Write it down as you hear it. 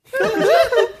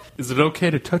Is it okay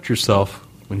to touch yourself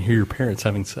when you hear your parents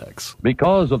having sex?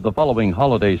 Because of the following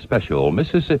holiday special,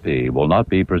 Mississippi will not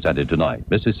be presented tonight.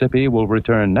 Mississippi will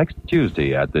return next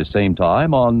Tuesday at the same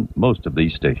time on most of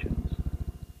these stations.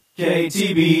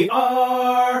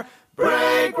 KTBR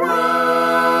Break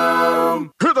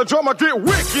Room. Hear the drummer get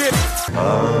wicked.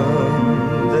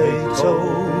 They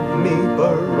told me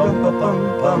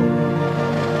ba-rum-pa-pum-pum,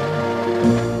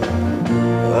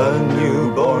 a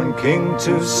newborn king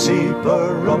to see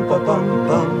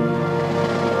ba-rum-pa-pum-pum.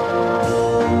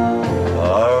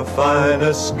 Our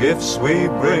finest gifts we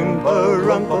bring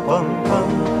ba-rum-pa-pum-pum,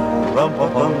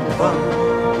 rum-pa-pum-pum,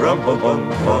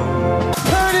 rum-pa-pum-pum.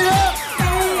 Turn it up.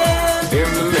 In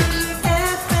the mix.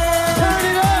 Turn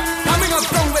it up. Coming up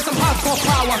strong with some hardcore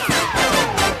power.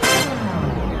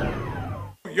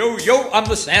 Yo, I'm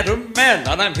the Santa Man,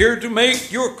 and I'm here to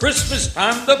make your Christmas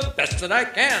time the best that I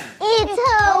can. It's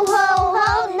ho, ho,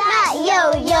 ho, not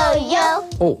yo, yo, yo.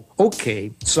 Oh,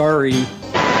 okay. Sorry.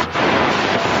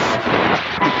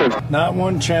 Not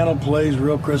one channel plays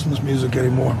real Christmas music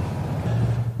anymore.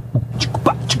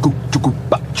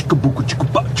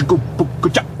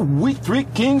 We three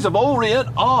kings of Orient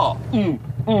are.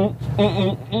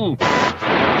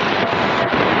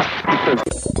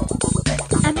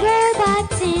 I'm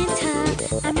Robot Santa,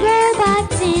 I'm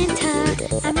Robot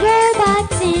Santa, I'm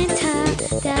Robot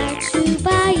Santa, that's who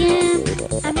I am.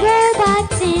 I'm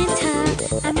Robot Santa,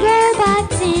 I'm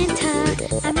Robot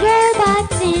Santa, I'm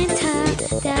Robot Santa,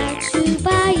 that's who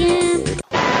I am.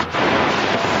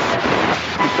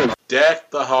 Deck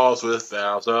the halls with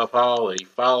boughs of holly,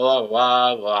 fa la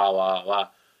la la la la.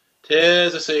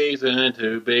 'Tis the season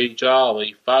to be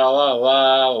jolly, fa la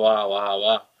la la la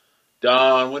la.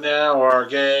 Don we now our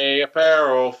gay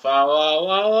apparel, fa la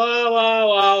la la la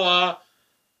la la.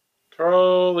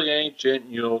 Troll the ancient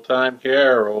Yuletime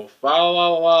carol, fa la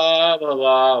la la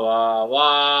la la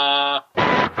la.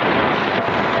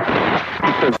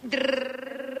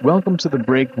 Welcome to the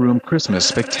Break Room Christmas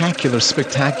Spectacular,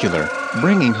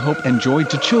 bringing hope and joy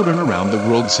to children around the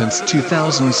world since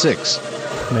 2006.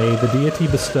 May the deity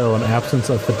bestow an absence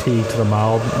of fatigue to the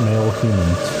mild male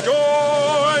humans.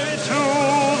 Joy to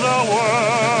the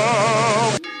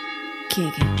world.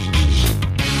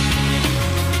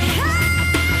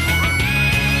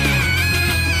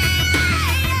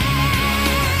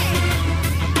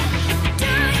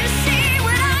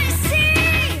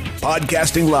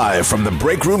 Podcasting live from the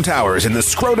Break Room Towers in the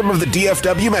scrotum of the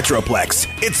DFW Metroplex,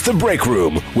 it's The Break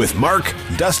Room with Mark,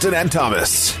 Dustin, and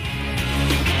Thomas.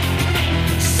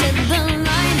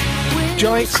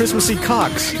 Giant Christmassy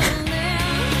cocks.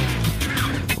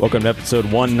 Welcome to episode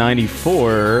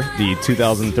 194, the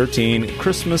 2013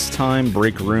 Christmas Time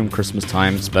Break Room Christmas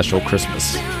Time Special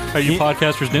Christmas. How are you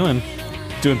podcasters doing?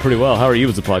 Doing pretty well. How are you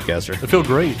as a podcaster? I feel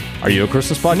great. Are you a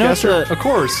Christmas podcaster? Of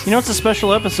course. You know, it's a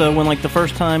special episode when, like, the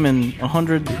first time in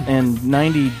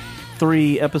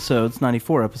 193 episodes,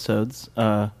 94 episodes,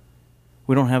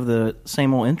 we don't have the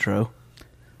same old intro.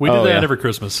 We do that every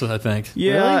Christmas, I think.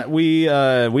 Yeah,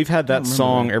 Really? we've had that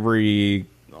song every...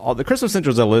 All the Christmas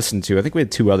intros I listened to, I think we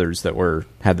had two others that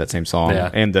had that same song. Yeah.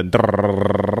 And the...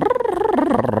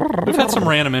 We've had some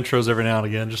random intros every now and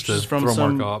again just to from throw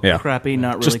some Mark off. Yeah. crappy,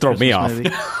 not really Just throw me Christmas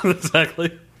off. movie.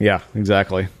 Exactly. Yeah,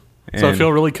 exactly. So I And-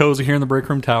 feel really cozy here in the Break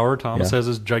Room Tower. Thomas Yeah. has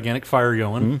his gigantic fire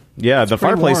going. Yeah, the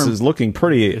pretty fireplace warm. is looking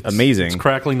pretty amazing. It's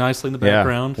crackling nicely in the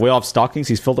background. We all have stockings.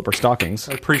 He's filled up our stockings.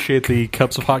 I appreciate the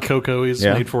cups of hot cocoa he's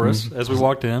made for us as we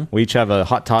walked in. We each have a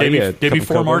hot toddy. Gave me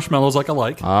 4 marshmallows like I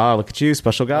like. Ah, look at you,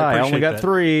 special guy. I only appreciate got that.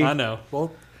 3. I know.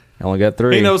 Well, I only got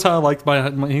 3. he knows how I like my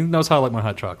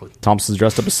hot chocolate. Thomas is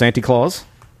dressed up as Santa Claus.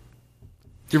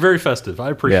 You're very festive. I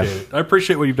appreciate it. I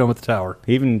appreciate what you've done with the tower.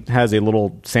 He even has a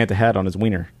little Santa hat on his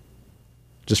wiener,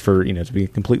 just for to be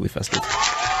completely festive.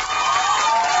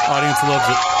 Audience loves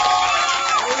it.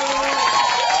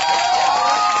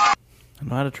 I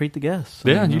know how to treat the guests.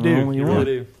 Yeah, you do. Only You one. really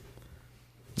do.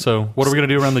 So, what are we going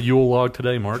to do around the Yule log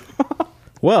today, Mark?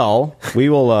 Well, we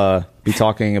will be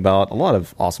talking about a lot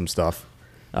of awesome stuff.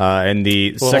 In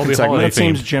the Well, second segment, That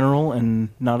seems general and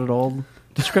not at all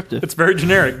descriptive. It's very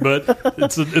generic, but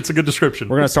it's a good description.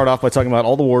 we're going to start off by talking about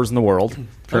all the wars in the world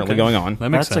currently going on. That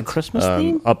makes That's sense. a Christmas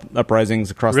theme?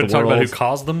 Uprisings across We're the going to world. talk about who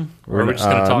caused them? Or We're are we just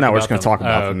going to talk about no, we're just going to talk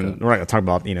about them? them. Okay. We're not going to talk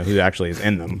about who actually is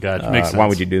in them. Gotcha. Makes Why sense.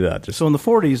 would you do that? Just So in the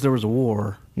 40s, there was a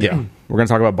war. yeah, we're going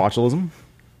to talk about botulism,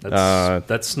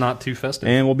 That's not too festive.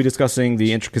 and we'll be discussing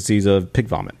the intricacies of pig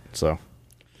vomit. So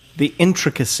The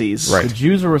intricacies. Right. The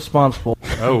Jews are responsible.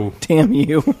 Oh. Damn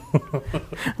you. I'm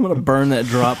going to burn that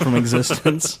drop from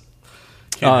existence.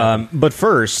 but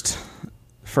first,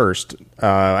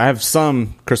 I have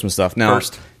some Christmas stuff now.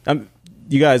 First.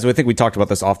 you guys, I think we talked about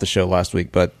this off the show last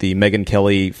week, but the Megyn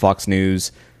Kelly Fox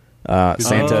News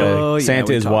Santa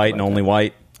is white and only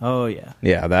white. Oh, yeah.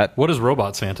 Yeah, that. What is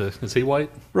Robot Santa? Is he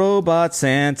white? Robot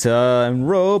Santa, I'm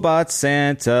Robot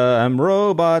Santa, I'm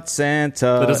Robot Santa.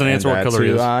 That doesn't answer what color he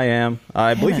is. I am.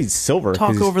 I believe he's silver.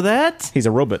 Talk over that? He's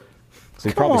a robot. So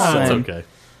he's probably That's silver. okay.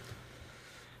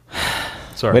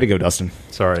 Sorry. Way to go, Dustin.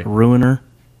 Sorry. Ruiner.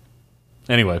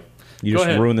 Anyway. You just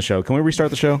ruined the show. Can we restart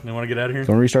the show? You want to get out of here?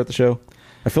 Can we restart the show?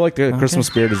 I feel like the Christmas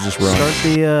spirit is just ruined.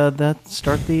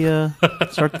 Start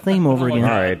the theme over again.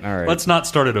 All right. Let's not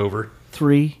start it over.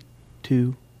 3,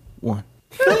 2, 1.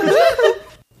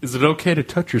 Is it okay to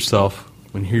touch yourself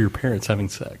when you hear your parents having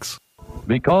sex?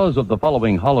 Because of the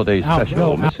following holiday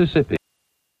special, Mississippi.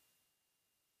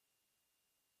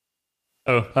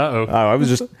 I was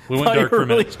just. We went dark for a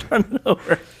minute.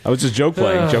 I was just joke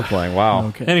playing. Wow.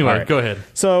 Okay. Anyway, right. Go ahead.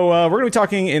 So we're going to be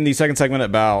talking in the second segment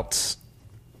about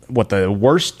what the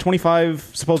worst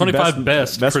 25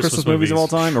 best Christmas movies of all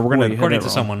time. Or we're going to, according to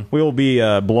someone, we will be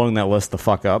blowing that list the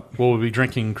fuck up. Will we be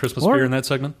drinking Christmas beer in that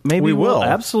segment? Maybe we will.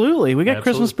 Absolutely. We got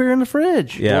Christmas beer in the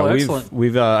fridge. Yeah, well,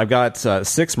 we've I've got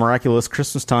 6 miraculous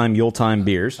Christmas time Yuletime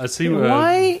beers. I see.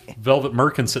 Why Velvet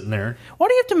Merkin sitting there? Why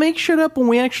do you have to make shit up when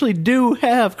we actually do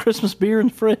have Christmas beer in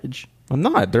the fridge? I'm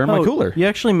not. They're in my cooler. You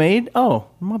actually made? Oh,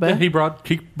 my bad. Yeah, he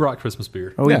brought Christmas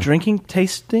beer. Are we drinking,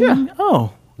 tasting? Yeah.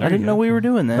 Oh. I didn't know we were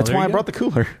doing that. That's why I brought the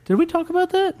cooler. Did we talk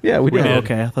about that? Yeah, we did. Oh,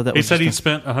 okay, I thought that he was. He said he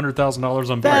spent $100,000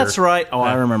 on beer. That's right. Oh,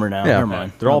 I remember now. Yeah. Never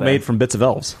mind. They're all made from bits of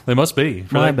elves. They must be.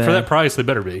 For that price, they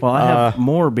better be. Well, I have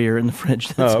more beer in the fridge.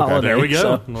 That's holiday. There we go.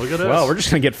 So. Look at us. Well, we're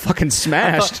just gonna get fucking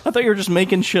smashed. I thought you were just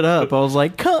making shit up. I was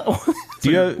like,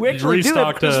 we actually do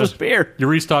have Christmas beer. You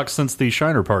restocked since the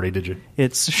Shiner party, did you?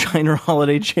 It's Shiner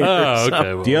holiday cheer. Oh, okay.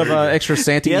 So. Well, do you have extra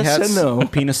Santa hats? Yes and no.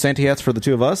 Penis Santa hats for the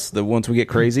two of us. That once we get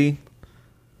crazy,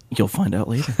 you'll find out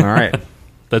later. All right.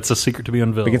 That's a secret to be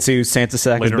unveiled. We can see whose Santa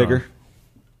sack is bigger. On.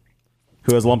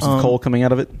 Who has lumps of coal coming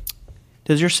out of it?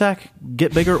 Does your sack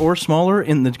get bigger or smaller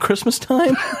in the Christmas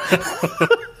time?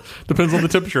 Depends on the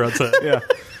temperature outside. Yeah.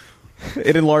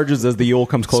 It enlarges as the Yule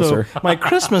comes closer. So my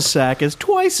Christmas sack is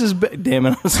twice as big. Damn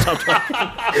it, I'm stop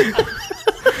talking.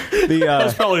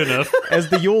 That's probably enough. As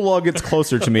the Yule log gets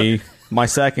closer to me, my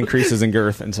sack increases in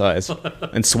girth and size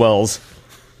and swells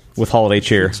with holiday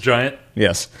cheer. It's giant.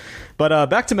 Yes. But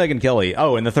back to Megyn Kelly.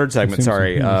 Oh, in the third segment,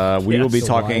 sorry. We will be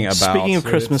talking about... Speaking of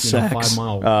Christmas sacks. 5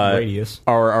 mile radius.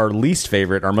 Our least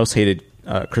favorite, our most hated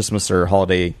Christmas or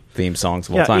holiday theme songs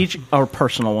of all time. Each our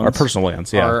personal ones. Our personal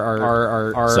ones,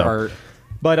 yeah.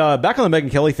 But back on the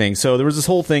Megyn Kelly thing, so there was this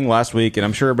whole thing last week, and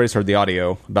I'm sure everybody's heard the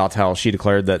audio about how she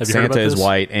declared that Santa is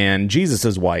white and Jesus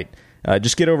is white.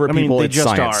 Just get over it, people. They it's just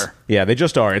science. are. Yeah, they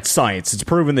just are. It's science. It's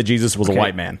proven that Jesus was a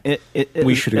white man.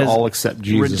 We should all accept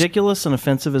Jesus. Ridiculous and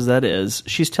offensive as that is,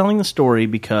 she's telling the story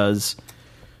because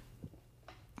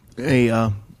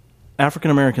a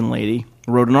African-American lady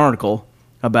wrote an article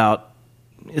about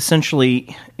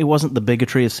essentially, it wasn't the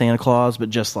bigotry of Santa Claus, but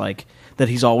just like that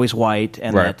he's always white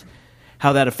and that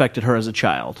how that affected her as a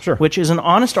child. Sure. Which is an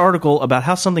honest article about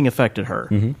how something affected her.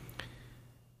 Mm-hmm.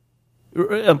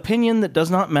 Opinion that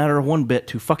does not matter one bit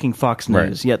to fucking Fox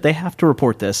News, yet they have to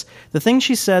report this. The thing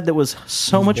she said that was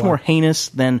so much more heinous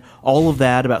than all of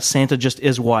that about Santa just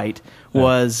is white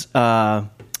was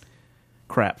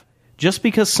crap. Just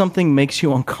because something makes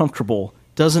you uncomfortable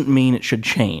doesn't mean it should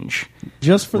change.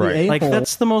 Just for the a-hole. Like,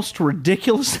 that's the most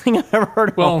ridiculous thing I've ever heard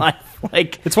in my life.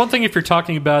 Like, it's one thing if you're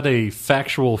talking about a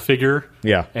factual figure,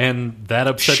 and that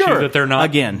upsets you that they're not.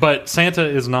 Again, but Santa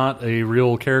is not a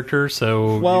real character,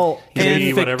 so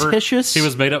and whatever. Fictitious. He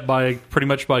was made up by pretty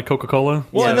much by Coca-Cola.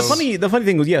 Well, and the funny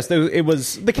thing was, yes, it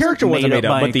was the character wasn't made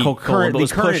up, but the current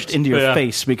was pushed into your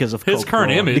face because of his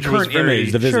current image. The current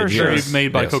image, the visage,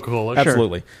 made by Coca-Cola.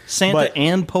 Absolutely, Santa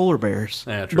and polar bears.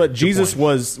 But Jesus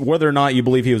was, whether or not you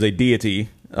believe he was a deity,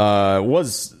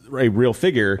 was a real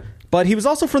figure. But he was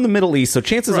also from the Middle East, so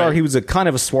chances are he was a kind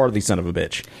of a swarthy son of a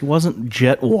bitch. He wasn't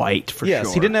jet white, for sure.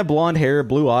 Yes, he didn't have blonde hair,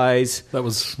 blue eyes. That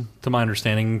was, to my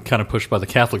understanding, kind of pushed by the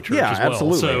Catholic Church as well.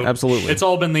 Absolutely, so absolutely. It's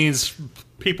all been these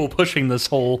people pushing this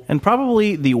whole... And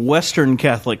probably the Western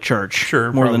Catholic Church,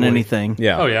 more than anything.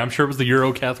 Yeah. Oh, yeah, I'm sure it was the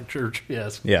Euro Catholic Church,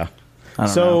 yes. Yeah. I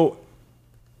don't know.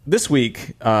 This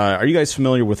week, are you guys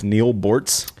familiar with Neil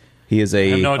Bortz? He is I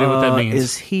have no idea what that means.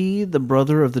 Is he the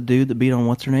brother of the dude that beat on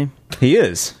what's-her-name? He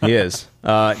is. He is.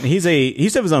 He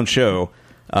used to have his own show,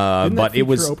 but it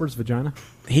was Oprah's vagina.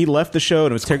 He left the show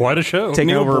and it was quite a show. Taken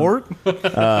Neil over.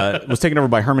 Bort? Was taken over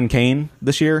by Herman Cain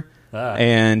this year,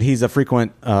 and he's a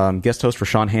frequent guest host for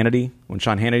Sean Hannity when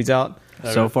Sean Hannity's out.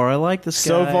 So far, I like this guy.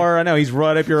 So far, I know he's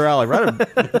right up your alley.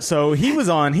 So he was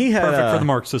on. He had perfect for the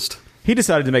Marxist. he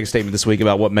decided to make a statement this week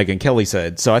about what Megyn Kelly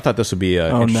said. So I thought this would be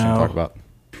interesting to talk about.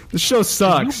 The show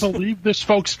sucks. Can you believe this,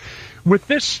 folks? With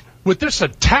this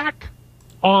attack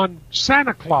on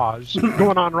Santa Claus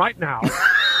going on right now,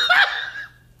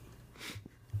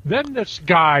 then this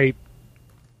guy,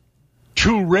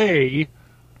 Touré,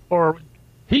 or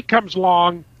he comes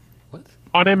along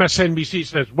on MSNBC,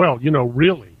 says, well,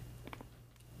 really,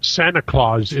 Santa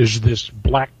Claus is this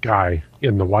black guy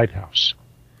in the White House.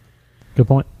 Good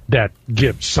point. That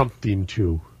gives something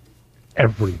to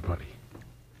everybody.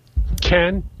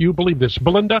 Can you believe this?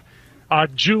 Belinda,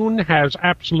 June has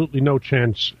absolutely no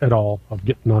chance at all of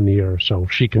getting on the air, so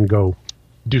she can go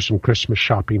do some Christmas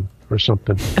shopping or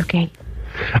something. Okay.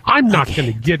 I'm not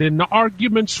going to get into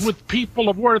arguments with people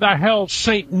of where the hell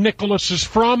St. Nicholas is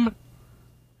from.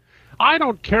 I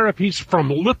don't care if he's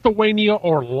from Lithuania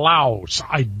or Laos.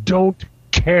 I don't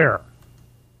care.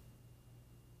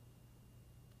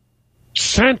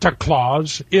 Santa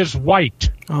Claus is white.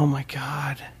 Oh, my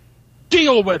God.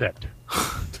 Deal with it.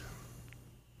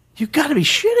 You got to be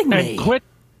shitting me. And quit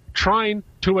trying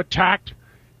to attack.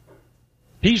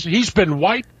 He's been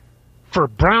white for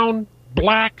brown,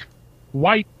 black,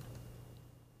 white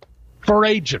for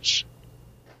ages.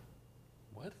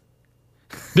 What?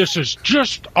 This is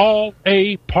just all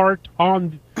a part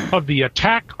of the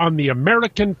attack on the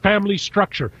American family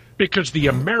structure, because the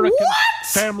American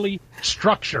family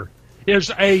structure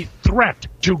is a threat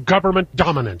to government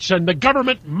dominance, and the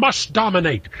government must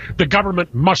dominate. The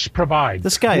government must provide.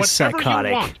 This guy is whatever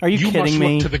psychotic. You want, Are you kidding must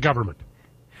me? Look to the government.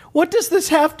 What does this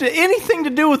have anything to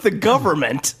do with the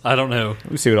government? I don't know.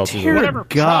 Let me see what else is Whatever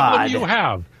problem you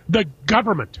have, the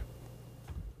government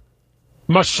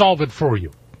must solve it for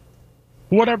you.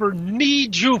 Whatever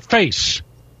need you face,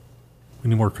 we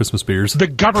need more Christmas beers. The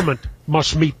government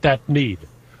must meet that need.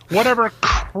 Whatever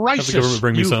crisis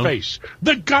you face,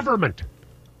 the government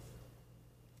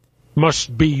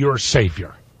must be your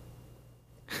savior.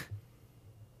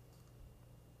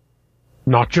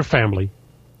 Not your family.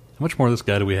 How much more of this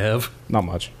guy do we have? Not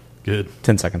much. Good.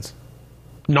 10 seconds.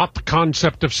 Not the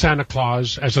concept of Santa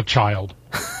Claus as a child.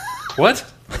 What?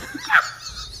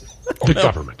 The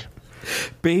government.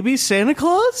 Baby Santa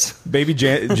Claus? Baby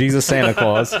Jesus Santa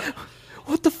Claus.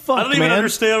 What the fuck, man? I don't even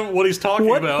understand what he's talking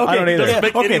about. Okay, I don't either. It doesn't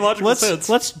make any logical sense.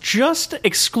 Let's just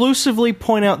exclusively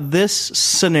point out this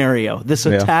scenario, this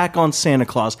attack on Santa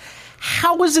Claus.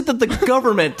 How is it that the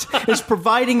government is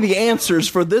providing the answers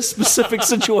for this specific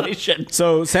situation?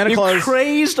 So Santa Claus, you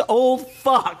crazed old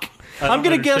fuck. I'm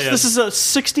going to guess this is a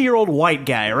 60-year-old white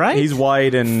guy, right? He's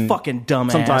white and fucking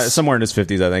dumbass. Somewhere in his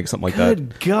 50s, I think, something like that.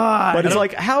 Good God! But it's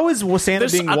like, how is Santa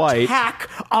being white? Attack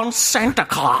on Santa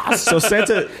Claus. So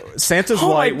Santa's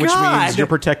white, which means you're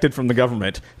protected from the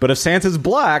government. But if Santa's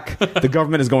black, the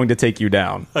government is going to take you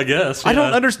down. I guess. Yeah. I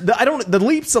don't understand. The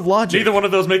leaps of logic. Neither one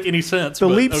of those make any sense. The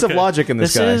leaps of logic in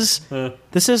this guy.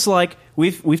 This is like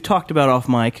we've talked about off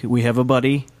mic. We have a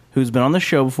buddy who's been on the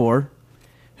show before,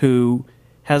 who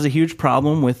has a huge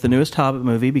problem with the newest Hobbit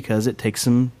movie because it takes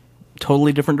some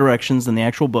totally different directions than the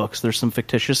actual books. There's some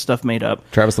fictitious stuff made up.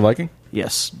 Travis the Viking?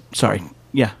 Yes. Sorry.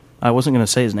 Yeah. I wasn't going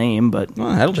to say his name, but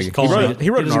I don't think he wrote an doesn't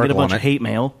article get a bunch on of hate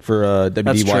mail for WDYMS.com.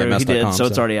 That's true. He did, so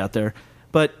it's already out there.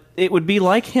 But it would be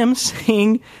like him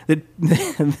saying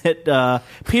that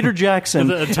Peter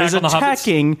Jackson is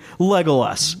attacking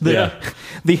Legolas.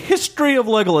 The history of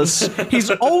Legolas.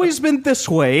 He's always been this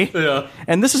way. Yeah.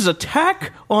 And this is an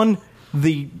attack on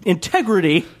the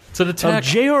integrity of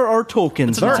J.R.R. Tolkien.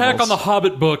 It's an attack on the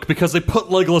Hobbit book because they put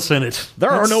Legolas in it. There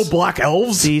are no black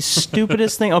elves. The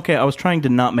stupidest thing. Okay, I was trying to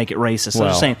not make it racist. I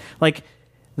was saying, like,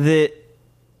 the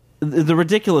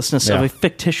ridiculousness of a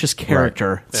fictitious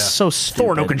character. Right. It's so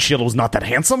stupid. Thorin Oakenshittle's not that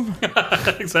handsome.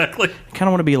 Exactly. I kind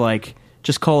of want to be like,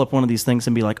 just call up one of these things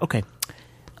and be like, okay,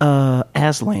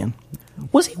 Aslan,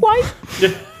 was he white?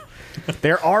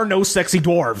 There are no sexy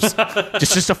dwarves.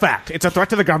 It's just a fact. It's a threat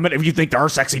to the government if you think there are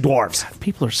sexy dwarves.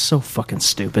 People are so fucking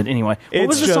stupid. Anyway, what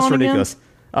was it's the just song ridiculous.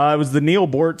 It was the Neil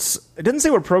Bortz. It didn't say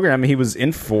what program he was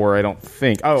in for, I don't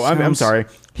think. Oh, I'm sorry.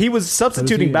 He was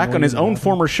substituting back on his own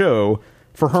former show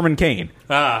for Herman Cain.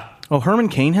 Oh, Herman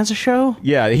Cain has a show?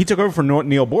 Yeah, he took over for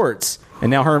Neil Bortz, and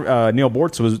now Neil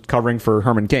Bortz was covering for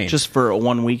Herman Cain. Just for a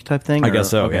 1 week type thing? I guess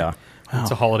so, okay. yeah. Wow.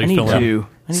 It's a holiday I need film.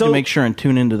 to make sure and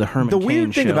tune into the Herman Cain show. The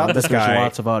weird thing about this guy... There's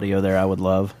lots of audio there I would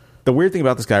love. The weird thing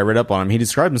about this guy, I read up on him, he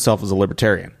described himself as a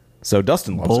libertarian. So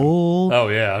Dustin loves him. Oh,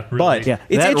 yeah. Really. But yeah,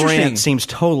 it's that interesting. rant seems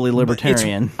totally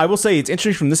libertarian. I will say it's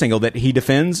interesting from this angle that he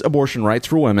defends abortion rights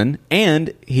for women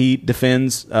and he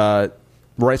defends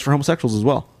rights for homosexuals as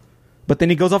well. But then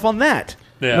he goes off on that.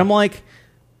 Yeah. And I'm like,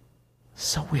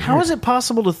 So weird. How is it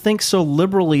possible to think so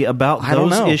liberally about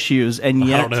those issues and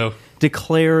yet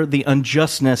declare the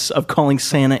unjustness of calling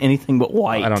Santa anything but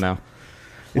white? I don't know.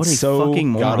 What a fucking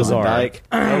moron. Dyke.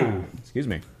 Oh, excuse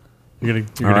me. You're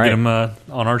gonna get him on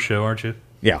our show, aren't you?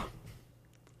 Yeah.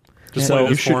 Just so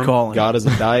you should call him. God is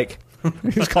a dyke.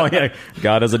 He's calling it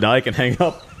God is a dyke and hang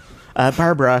up.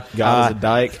 Barbara, God is a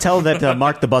dyke. Tell that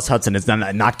Mark the Bus Hudson is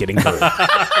not getting through.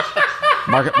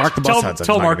 Mark the Bus Hudson.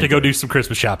 Tell Mark to go do some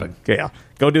Christmas shopping. Yeah,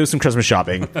 go do some Christmas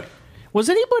shopping. Was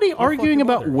anybody arguing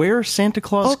about where Santa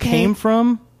Claus came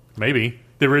from? Maybe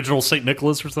the original Saint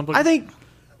Nicholas or something. I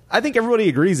think everybody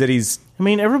agrees that he's. I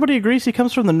mean, everybody agrees he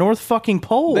comes from the North fucking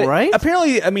Pole, right?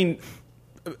 Apparently, I mean,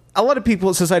 a lot of people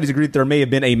in societies agree that there may have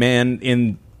been a man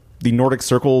in the Nordic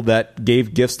circle that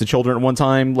gave gifts to children at one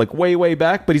time, like way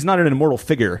back, but he's not an immortal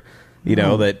figure, you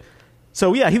know, that...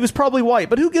 So, yeah, he was probably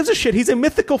white, but who gives a shit? He's a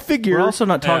mythical figure. We're also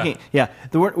not talking...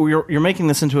 You're making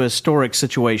this into a historic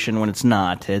situation when it's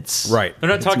not. It's right. They're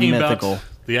not talking mythical. about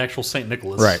the actual St.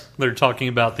 Nicholas. Right. They're talking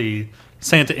about the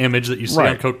Santa image that you see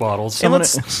on Coke bottles.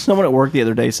 Someone at work the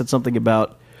other day said something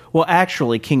about, well,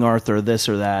 actually, King Arthur, this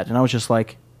or that, and I was just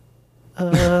like...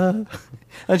 I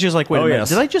was just like, wait a minute. Yes.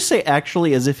 Did I just say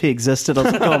actually as if he existed? I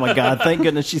was like, oh my God, thank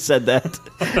goodness she said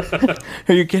that.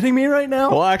 Are you kidding me right now?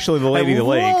 Well, actually, the Lady of the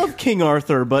Lake. I love King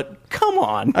Arthur, but come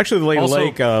on. Actually, the Lady of the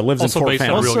Lake lives in Fort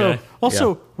Famine.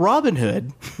 Also, Robin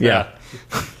Hood. Yeah.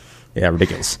 Yeah,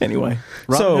 ridiculous. Anyway,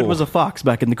 Robin Hood was a fox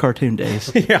back in the cartoon days.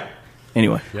 Yeah.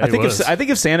 Anyway, I think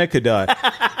if Santa could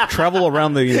travel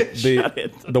around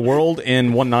the world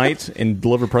in one night and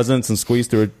deliver presents and squeeze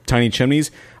through tiny chimneys,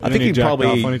 I think he'd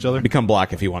probably become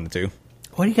black if he wanted to.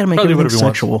 Why do you got to make everything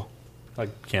sexual? I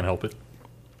can't help it.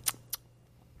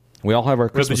 We all have our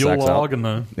Christmas sacks out. And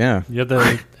the you have the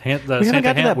we haven't Santa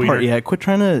got to that part yet. Quit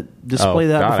trying to display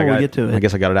that before we get to it. I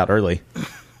guess I got it out early.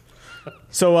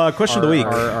 So, question of the week.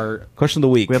 Question of the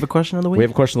week. We have a question of the week? We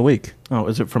have a question of the week. Oh,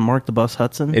 is it from Mark the Bus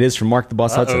Hudson? It is from Mark the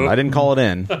Bus Hudson. I didn't call it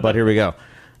in, but here we go.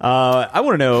 I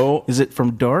want to know... Is it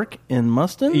from Dark in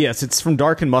Muston? Yes, it's from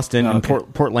Dark in Muston in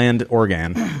Portland,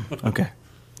 Oregon. Okay.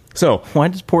 So... Why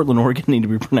does Portland, Oregon need to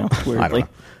be pronounced weirdly?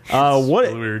 I don't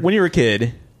know. When you were a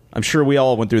kid, I'm sure we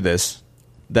all went through this,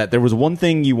 that there was one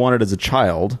thing you wanted as a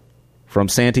child from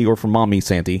Santy or from Mommy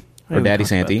Santy or Daddy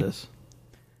Santy.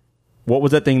 What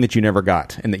was that thing that you never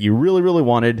got and that you really, really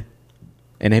wanted?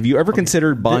 And have you ever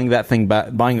considered buying that thing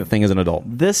as an adult?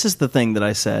 This is the thing that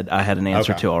I said I had an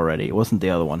answer to already. It wasn't the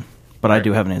other one, but I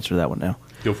do have an answer to that one now.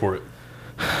 Go for it.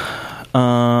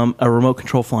 A remote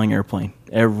control flying airplane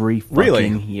every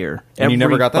fucking year. And you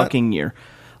never got that? Every fucking year.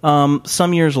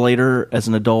 Some years later, as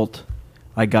an adult,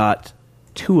 I got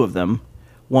 2 of them.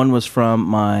 One was from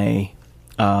my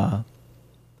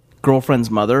girlfriend's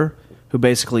mother, who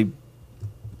basically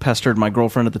pestered my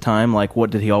girlfriend at the time, like, what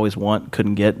did he always want,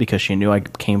 couldn't get, because she knew I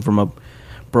came from a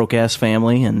broke-ass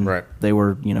family, and they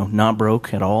were, not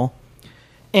broke at all.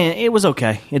 And it was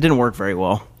okay. It didn't work very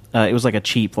well. It was like a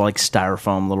cheap, like,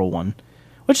 styrofoam little one,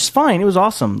 which is fine. It was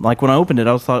awesome. Like, when I opened it,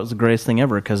 I thought it was the greatest thing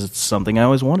ever, because it's something I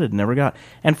always wanted and never got.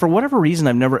 And for whatever reason,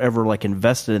 I've never, ever, like,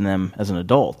 invested in them as an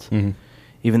adult. Mm-hmm.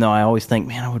 Even though I always think,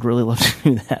 man, I would really love to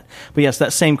do that. But yes,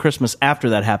 that same Christmas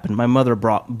after that happened, my mother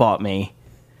bought me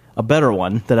a better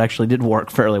one that actually did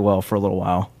work fairly well for a little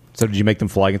while. So did you make them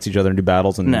fly against each other and do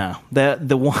battles? And no,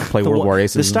 the one play World War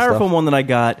Aces. The styrofoam one that I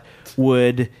got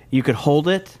you could hold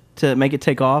it to make it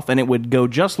take off, and it would go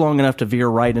just long enough to veer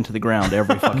right into the ground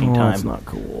every fucking time. That's not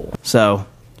cool. So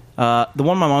the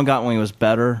one my mom got when it was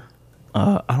better.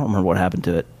 I don't remember what happened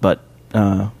to it, but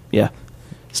yeah.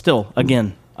 Still,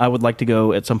 again, I would like to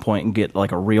go at some point and get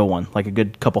like a real one, like a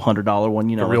good couple $100 one,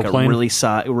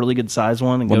 like a really good size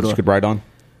one, and one that you could ride on.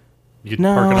 You could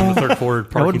park it on the third floor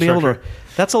parking I wouldn't be able to.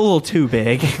 That's a little too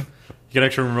big. You get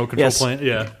extra remote control plane.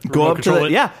 Yeah. Go up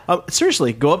to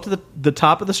seriously, go up to the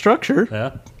top of the structure.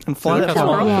 Yeah. And fly that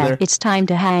small there. It's time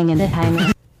to hang in it,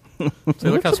 hang. See,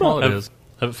 look how small it is.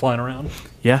 Have it flying around.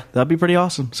 Yeah, that'd be pretty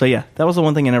awesome. So yeah, that was the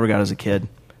one thing I never got as a kid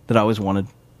that I always wanted.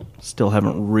 Still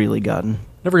haven't really gotten.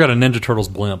 Never got a Ninja Turtles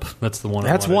blimp. That's the one.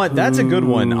 That's a good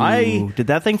one. Did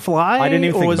that thing fly? I didn't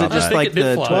even think about that. Or was it just like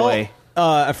the toy?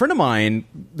 A friend of mine,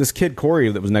 this kid Corey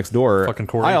that was next door. Fucking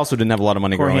Corey. I also didn't have a lot of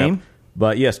money growing up.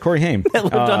 But yes, Corey Haim. That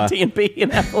lived on TNP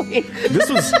in Abilene.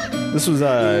 This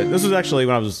was actually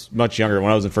when I was much younger,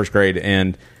 when I was in first grade,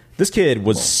 and this kid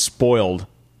was spoiled.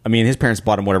 I mean, his parents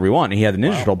bought him whatever he wanted. He had the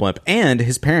Ninja Turtle blimp, and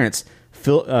his parents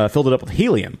filled it up with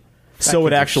helium, so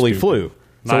it actually flew.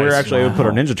 So we were actually able to put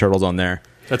our Ninja Turtles on there.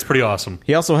 That's pretty awesome.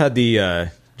 He also had the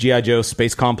G.I. Joe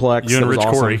Space Complex. You and Rich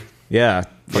Corey. Yeah.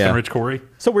 Fucking Rich Corey.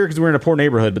 So weird because we were in a poor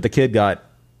neighborhood, but the kid got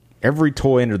every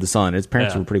toy under the sun. His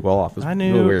parents were pretty well off. It was I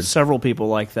knew really weird. several people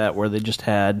like that where they just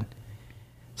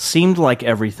seemed like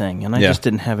everything, and I just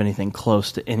didn't have anything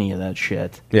close to any of that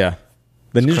shit. Yeah.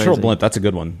 The It's Ninja Turtle crazy. blimp, that's a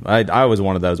good one. I always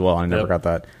wanted that as well. I never got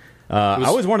that. I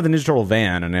always wanted the Ninja Turtle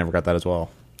van, and I never got that as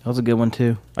well. That was a good one,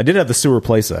 too. I did have the sewer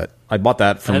playset. I bought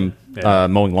that from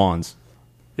mowing lawns.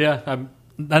 Yeah,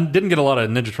 I didn't get a lot of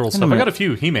Ninja Turtle stuff. I got a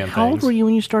few He-Man How old things. were you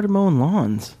when you started mowing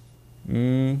lawns?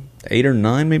 8 or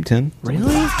 9, maybe 10.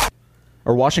 Really?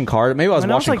 Or washing cars. Maybe I was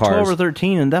washing I was like cars. 12 or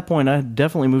 13, and at that point I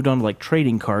definitely moved on to like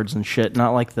trading cards and shit,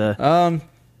 not like the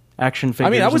action figures. I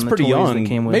mean, I was and the pretty toys that young.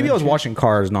 came with Maybe it. I was washing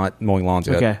cars, not mowing lawns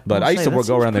yet. Okay. But I used to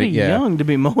go around pretty young to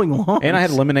be mowing lawns. And I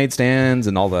had lemonade stands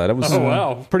and all that. I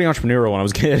was pretty entrepreneurial when I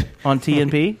was a kid. On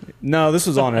TNP? No, this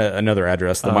was on another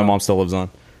address that my mom still lives on.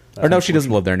 Or no, she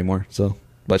doesn't live there anymore. So,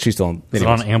 but she's still. Is it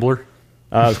on Ambler?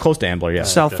 It's close to Ambler. Yeah.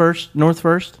 South First, North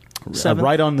First,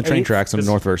 right on the train tracks in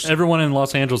North First. Everyone in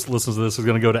Los Angeles that listens to this is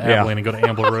going to go to Abilene and go to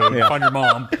Ambler Road and find your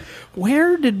mom.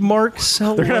 Where did Mark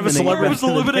sell? They're gonna have a celebrity. Where was the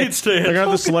lemonade stand? They're gonna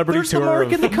have the celebrity There's tour. the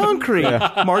Mark in the concrete.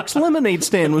 Mark's lemonade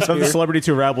stand was They'll have here. the celebrity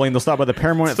tour of Abilene. They'll stop by the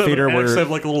Paramount Theater They where have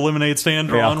like a little lemonade stand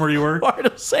drawn where you were. Why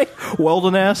to say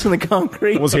Weldon ass in the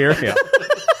concrete was here. Yeah.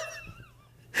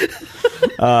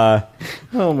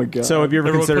 Oh my god! So have you ever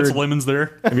Everyone considered puts lemons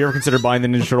there? Have you ever considered buying the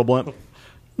Ninja Turtle blimp?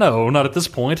 No, not at this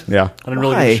point. Yeah. I didn't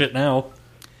really give a shit now.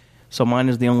 So mine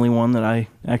is the only one that I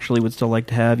actually would still like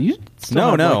to have. You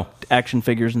still have, like, action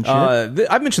figures and shit.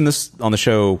 I mentioned this on the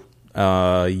show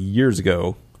years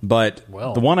ago, but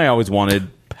the one I always wanted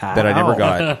that I never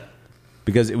got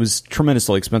because it was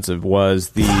tremendously expensive was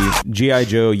the G.I.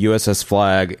 Joe USS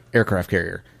Flag aircraft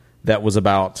carrier that was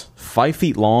about 5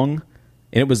 feet long,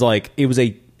 and it was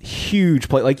a huge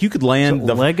plane. Like you could land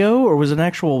the Lego, or was it an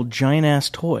actual giant ass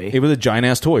toy? It was a giant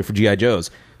ass toy for G.I. Joes.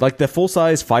 Like the full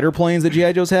size fighter planes that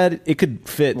G.I. Joes had, it could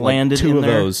fit Landed two in of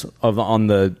there? those on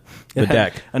the It had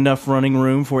deck. enough running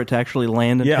room for it to actually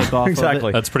land and take off. exactly. Of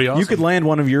it. That's pretty awesome. You could land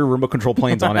one of your remote control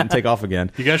planes on it and take off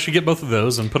again. You guys should get both of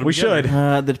those and put them We together.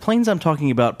 should. The planes I'm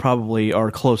talking about probably are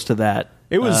close to that.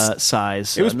 It was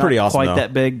size. It was Not pretty awesome. Quite though.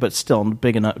 that big, but still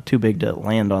big enough, too big to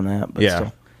land on that. But Yeah.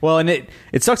 still. Well, and it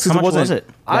sucks because How it much wasn't. was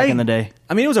it back in the day?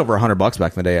 I mean, it was over $100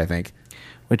 back in the day. I think.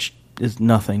 Which is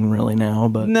nothing really now,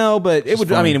 but No, but it would.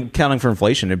 fun. I mean, counting for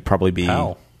inflation, it'd probably be.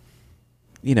 How?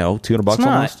 $200 it's not,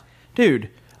 almost. dude.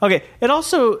 Okay, it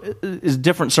also is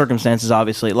different circumstances.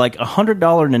 Obviously, like $100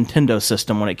 Nintendo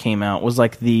system when it came out was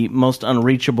like the most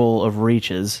unreachable of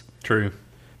reaches. True.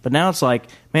 But now it's like,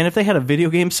 man, if they had a video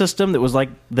game system that was like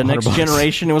the next $100.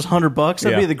 generation, it was $100.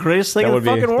 That'd Yeah. be the greatest thing That in would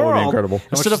the be- fucking that would be world. incredible. How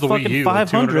much Instead is of the Wii fucking U? Like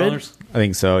 $500. $200? I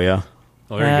think so. Yeah.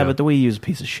 Oh, there you Yeah, go. but the Wii U is a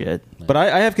piece of shit. But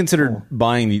I have considered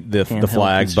buying the Handheld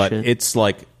flag, piece of but shit. it's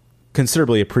like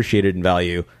considerably appreciated in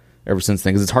value ever since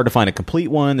then because it's hard to find a complete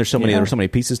one. There's so many. Yeah. There's so many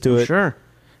pieces to it. Sure.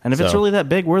 And if it's So- really that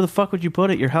big, where the fuck would you put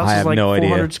it? Your house I is have like no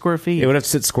 400 idea. square feet. It would have to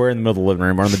sit square in the middle of the living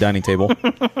room or on the dining table.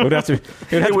 It would have to.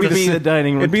 It would be ce- the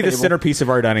dining room It'd be the table. centerpiece of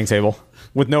our dining table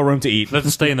with no room to eat.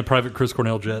 Let's stay in the private Chris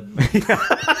Cornell jet.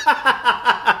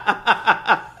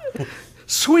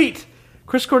 Sweet.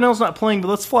 Chris Cornell's not playing, but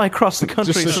let's fly across the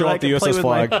country Just to so show that I off the can play USS with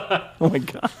my- flag. Oh my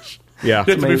gosh. Yeah. You have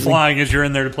to be amazing. flying as you're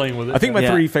in there playing with it. I think my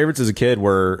Yeah. three favorites as a kid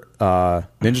were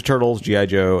Ninja Turtles, G.I.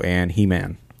 Joe, and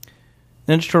He-Man.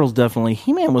 Ninja Turtles definitely.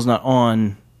 He-Man was not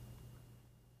on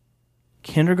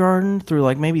kindergarten through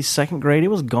like maybe second grade. It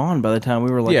was gone by the time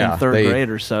we were like in third grade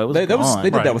or so. It was gone. They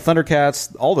did that with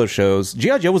Thundercats, all those shows.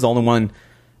 G.I. Joe was the only one,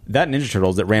 that Ninja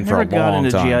Turtles, that ran for a Never got long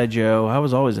into time. G.I. Joe. I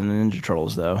was always into Ninja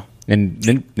Turtles though. And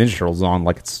Ninja Turtles is on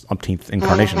like its umpteenth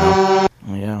incarnation now.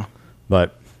 Yeah.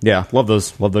 But yeah, love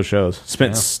those shows.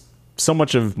 Spent so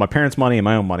much of my parents' money and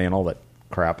my own money and all that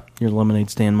crap. Your lemonade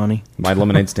stand money. My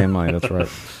lemonade stand money, that's right.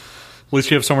 At least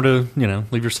you have somewhere to,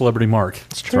 leave your celebrity mark.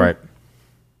 That's right.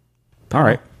 All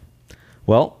right.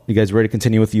 Well, you guys ready to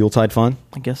continue with the Yuletide fun?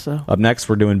 I guess so. Up next,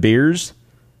 we're doing beers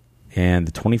and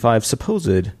the 25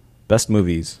 supposed best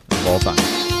movies of all time.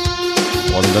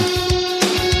 Welcome to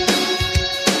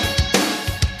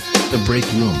The Break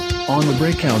Room on the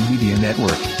Breakout Media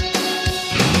Network.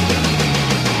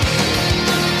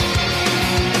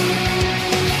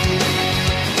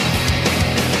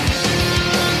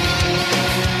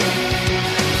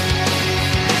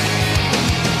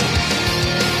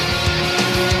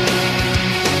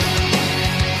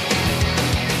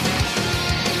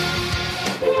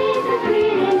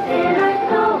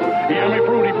 Yummy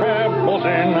fruity pebbles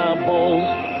in our bowls.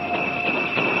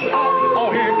 Oh,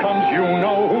 here comes you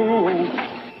know who.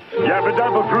 Yabba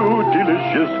dabba fruit,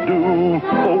 delicious do.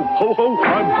 Oh, ho, ho,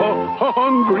 I'm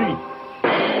hungry.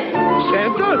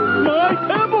 Santa, my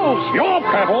pebbles. Pebbles, your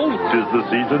Pebbles. 'Tis the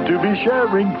season to be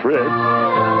sharing, Fred.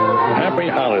 Happy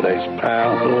holidays,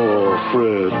 pal. Oh,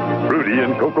 Fred. Fruity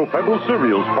and Cocoa Pebbles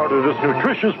cereals, part of this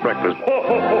nutritious breakfast.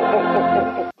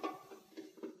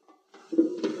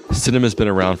 Cinema's been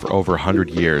around for over 100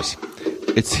 years.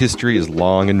 Its history is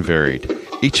long and varied.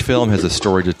 Each film has a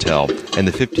story to tell, and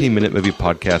the 15-minute movie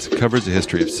podcast covers the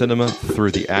history of cinema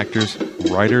through the actors,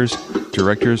 writers,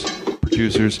 directors,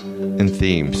 producers, and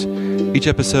themes. Each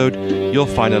episode, you'll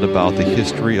find out about the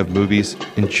history of movies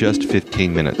in just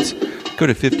 15 minutes. Go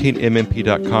to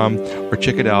 15mmp.com or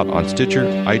check it out on Stitcher,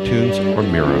 iTunes, or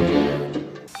Miro.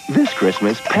 This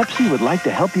Christmas, Pepsi would like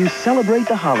to help you celebrate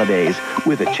the holidays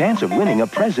with a chance of winning a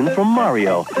present from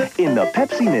Mario in the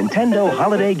Pepsi Nintendo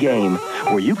Holiday Game,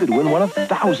 where you could win one of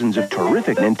thousands of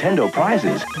terrific Nintendo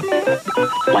prizes,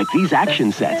 like these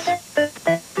action sets,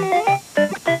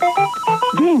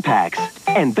 game packs,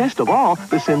 and best of all,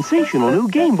 the sensational new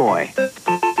Game Boy.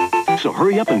 So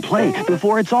hurry up and play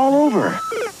before it's all over.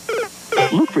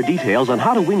 Look for details on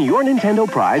how to win your Nintendo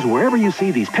prize wherever you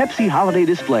see these Pepsi holiday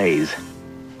displays.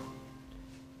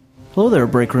 Hello there,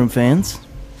 Break Room fans.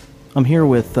 I'm here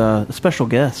with a special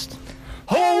guest.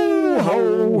 Ho,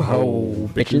 ho, ho,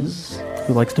 bitches.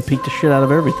 Who likes to peek the shit out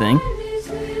of everything.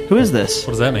 Who is this?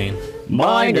 What does that mean?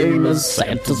 My name is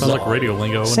Santa Sounds like radio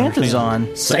lingo. Santa's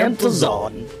on. Santa's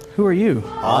on. Who are you?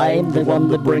 I'm the one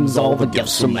that brings all the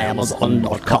gifts from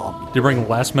Amazon.com. Do you bring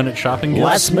last-minute shopping gifts?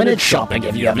 Last-minute shopping.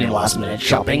 If you have any last-minute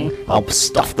shopping, I'll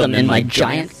stuff them in my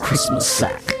giant Christmas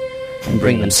sack and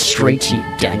bring them straight to you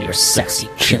down your sexy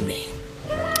chimney.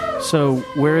 So,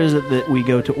 where is it that we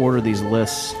go to order these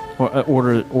lists? Or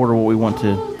order what we want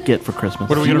to get for Christmas?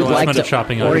 What are we going to last-minute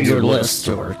shopping order items? your list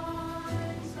or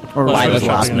buy those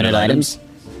last-minute items?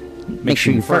 Make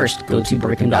sure you first go to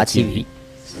breakroom.tv,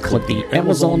 click the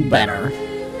Amazon banner,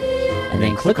 and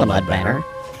then click on that banner.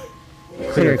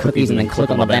 Clear your cookies and then click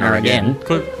on the banner again.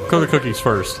 Click the cookies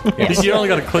first. Yes. You only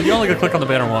got to click on the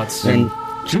banner once. Then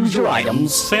choose your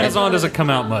items. Santa's on doesn't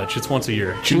come out much. It's once a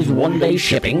year. Choose 1 day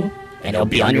shipping, and it'll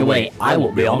be on your way. I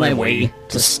will be on my way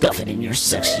to stuff it in your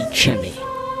sexy chimney.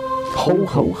 Ho,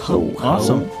 ho, ho, ho.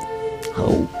 Awesome.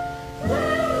 Ho.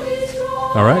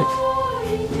 All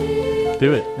right.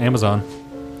 Do it. Amazon.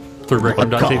 Through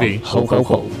breakroom.tv. Ho, ho,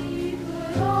 ho.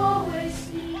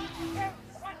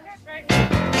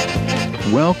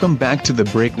 Welcome back to the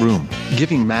Break Room,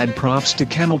 giving mad props to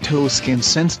Camel Toe Skin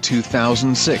since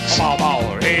 2006.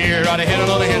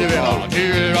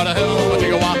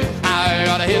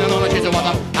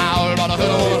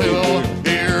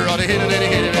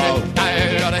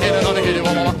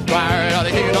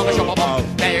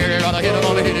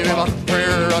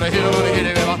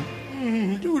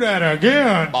 Do that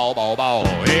again.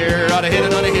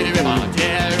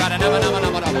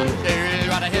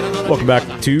 Welcome back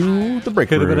to the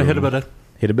Break Room. Hit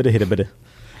a bit.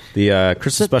 The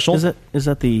Christmas special. Is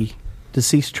that the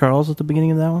deceased Charles at the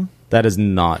beginning of that one? That is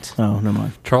not. Oh, never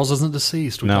mind. Charles isn't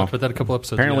deceased. We talked about that a couple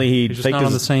episodes Apparently ago. he He's just faked not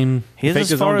on his- the same. He's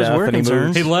as far as we're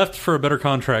concerned. He left for a better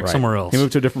contract somewhere else. He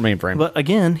moved to a different mainframe. But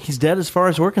again, he's dead as far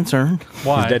as we're concerned.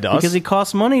 Why? He's dead to us? Because he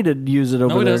costs money to use it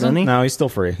over he there, doesn't. doesn't he? No, he's still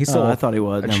free. He's still I thought he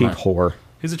was. a Never cheap mind. whore.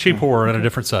 He's a cheap whore at a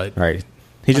different site. Right.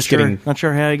 He's just getting Not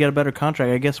sure how he got a better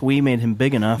contract. I guess we made him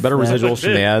big enough. better that- residuals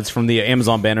from the ads from the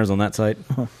Amazon banners on that site.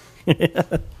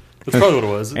 That's probably what it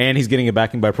was. And he's getting a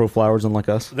backing by Pro Flowers, unlike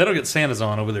us. They don't get Santa's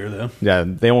on over there, though. Yeah,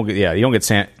 they won't get. Yeah, you don't get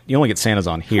You only get Santa's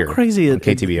on here. Crazy on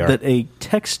KTBR. that a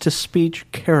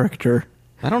text-to-speech character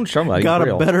I don't know about. got He's a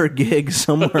real. better gig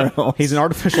somewhere else. He's an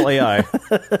artificial AI.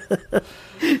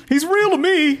 He's real to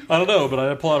me. I don't know, but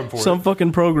I applaud him for Some it.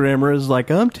 fucking programmer is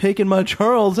like, I'm taking my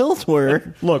Charles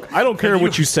elsewhere. Look, I don't care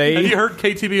what you say. Have you heard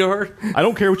KTBR? I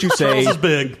don't care what you say. Charles is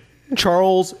big.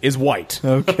 Charles is white.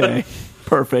 Okay,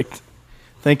 perfect.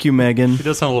 Thank you, Megan. He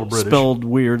does sound a little British. Spelled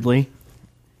weirdly.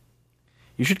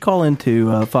 You should call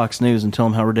into Fox News and tell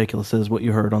them how ridiculous it is what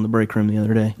you heard on the break room the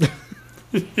other day.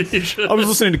 I was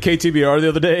listening to KTBR the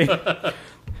other day.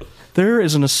 There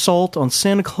is an assault on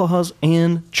Santa Claus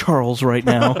and Charles right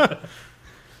now.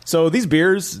 So these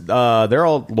beers, they're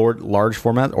all large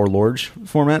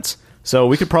formats. So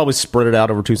we could probably spread it out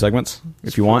over 2 segments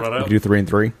if you want. it We out. could do 3 and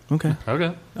 3. Okay.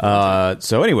 Okay.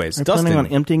 So anyways, Are you Dustin. planning on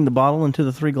emptying the bottle into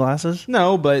the 3 glasses?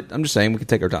 No, but I'm just saying we could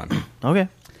take our time. Okay.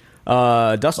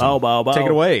 Dustin, bow. take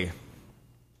it away.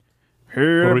 What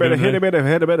are we doing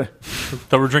today?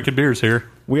 Thought we're drinking beers here.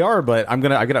 We are, but I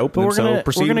gotta open them. So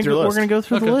proceed with your list. We're going to go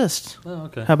through the list. Oh,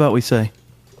 okay. How about we say?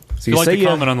 If you like to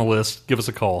comment on the list, give us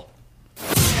a call.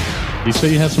 You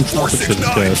say you have some topics to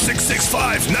discuss.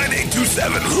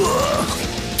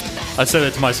 469-665-9827. I say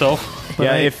that to myself. But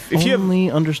Yeah, I if you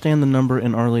only understand the number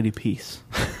in Our Lady Peace.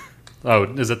 Oh,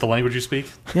 is that the language you speak?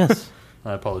 Yes.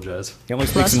 I apologize. He only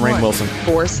speaks in Rainn Wilson.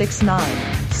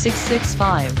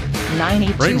 469-665-9827.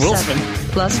 Rainn Wilson.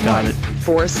 Plus Got it.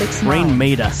 469. Rain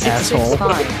Maida, asshole.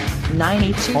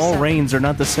 665-9827. All rains are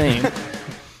not the same.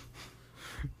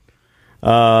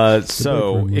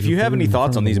 So, if you have any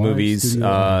thoughts on these movies,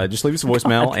 just leave us a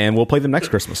voicemail and we'll play them next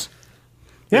Christmas.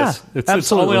 Yeah, Yes, it's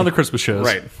absolutely. only on the Christmas shows.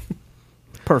 Right.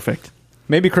 Perfect.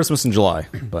 Maybe Christmas in July,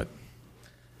 but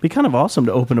Be kind of awesome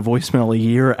to open a voicemail a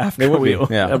year after It would be,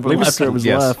 after it was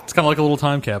yes. left. It's kind of like a little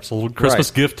time capsule, a little Christmas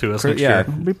Right. gift to us next Yeah. year.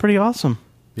 It'd be pretty awesome.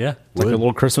 Yeah. It's like a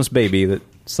little Christmas baby that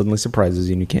suddenly surprises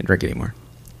you and you can't drink anymore.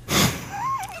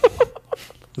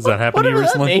 Does that happen to you Whatever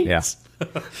that recently? means.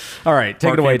 Yeah. All right, take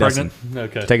Mark, it away, you Dustin.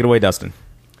 pregnant? Okay. Take it away, Dustin.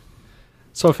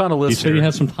 So I found a list. You said here. you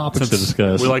had some topics to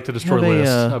discuss. We like to destroy Have a,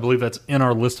 lists. I believe that's in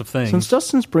our list of things. Since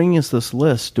Dustin's bringing us this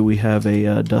list, do we have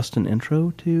a Dustin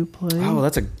intro to play? Oh,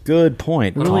 that's a good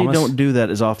point. We really Thomas. don't do that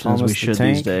as often as Thomas we the should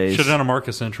Tank. these days. Should have done a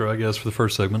Marcus intro, I guess, for the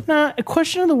first segment. Nah, a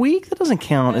question of the week? That doesn't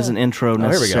count as an intro we go.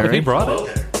 necessarily. He brought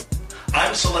it.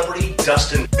 I'm celebrity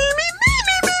Dustin.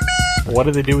 What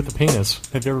do they do with the penis?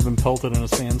 Have you ever been pelted in a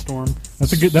sandstorm?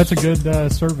 That's a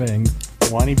good surveying.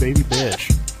 Whiny baby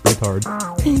bitch. Retard.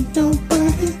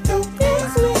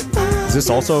 Is this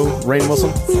also Rainn Wilson?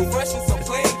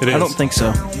 It is. I don't think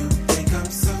so.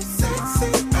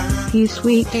 He's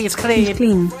sweet. He's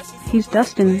clean. He's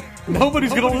Dustin.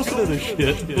 Nobody's going to listen to this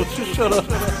shit. Let's just shut up.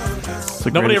 It's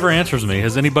the Nobody greatest- ever answers me.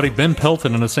 Has anybody been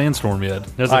pelted in a sandstorm yet?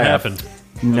 Has it I have. happened?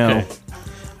 No. Okay.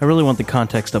 I really want the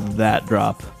context of that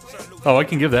drop. Oh, I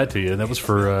can give that to you. That was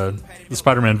for the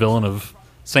Spider-Man villain of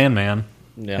Sandman.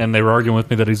 Yeah. And they were arguing with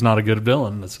me that he's not a good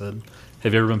villain. I said,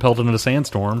 have you ever been pelted in a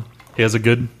sandstorm? He has a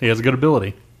good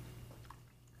ability.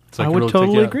 So I can would really take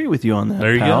totally you out. agree with you on that,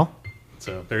 There you pal. go.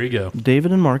 So there you go.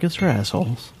 David and Marcus are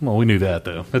assholes. Well, we knew that,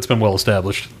 though. It's been well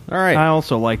established. All right. I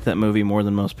also liked that movie more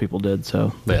than most people did,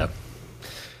 so... Yeah.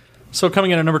 So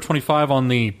coming in at number 25 on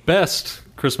the best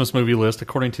Christmas movie list,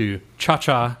 according to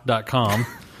ChaCha.com,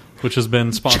 which has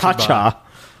been sponsored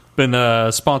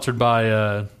sponsored by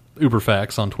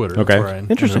Uberfax on Twitter. Okay. That's where I ended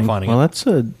up Interesting. finding Well, it. that's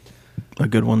a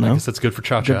good one, I though. guess that's good for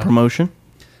Cha-Cha. Good promotion.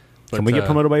 But, Can we get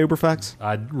promoted by Uberfax?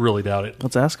 I really doubt it.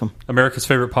 Let's ask them. America's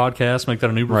favorite podcast, make that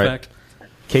an Uberfact. Right.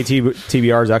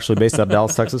 TBR is actually based out of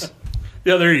Dallas, Texas.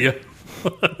 Yeah, there you go.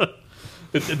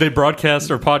 They broadcast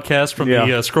or podcast from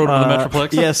the scrotum of the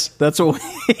Metroplex? Yes, that's what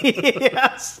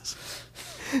yes.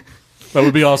 That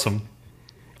would be awesome.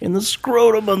 In the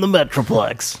scrotum of the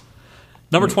Metroplex.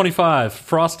 Number 25,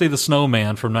 Frosty the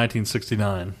Snowman from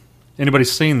 1969. Anybody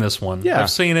seen this one? Yeah. I've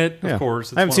seen it, Yeah. of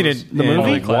course. It's I haven't one seen of it those in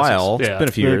movie? a while. classics. It's been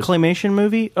a few The years. claymation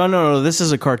movie? Oh, no, this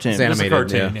is a cartoon. It's This is a animated,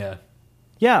 cartoon, yeah.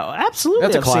 Yeah, absolutely.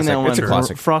 That's a I've seen classic. that one. It's a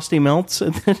classic. Frosty melts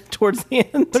and then towards the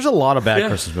end. There's a lot of bad Yeah.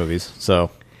 Christmas movies, so...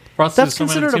 Frosty That's the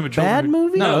Snowman considered and a Team of bad Children.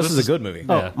 movie? No, this is a good movie.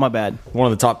 Oh, Yeah. my bad.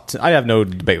 One of the top... I have no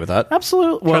debate with that.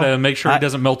 Absolutely. Try Well, to make sure he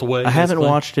doesn't melt away. I haven't basically.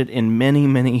 watched it in many,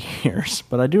 many years,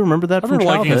 but I do remember that I from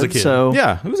remember liking it as a childhood. kid. So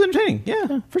Yeah, it was entertaining.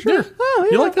 Yeah, for sure. Yeah. Oh,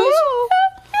 You yeah. like those? Oh,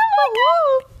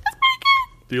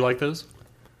 Do you like those?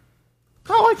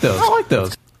 I like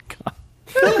those.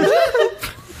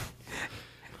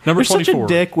 Number You're such 24. a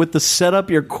dick with the set up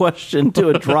your question to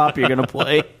a drop you're going to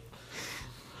play.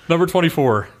 Number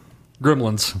 24,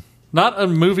 Gremlins. Not a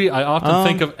movie I often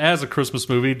think of as a Christmas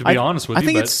movie, to be honest with you. I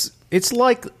think it's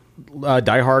like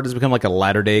Die Hard has become like a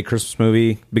latter-day Christmas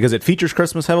movie because it features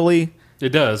Christmas heavily. It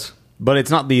does. But it's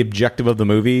not the objective of the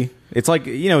movie. It's like,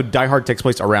 Die Hard takes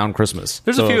place around Christmas.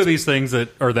 There's So a few of these things that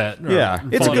are that. Yeah,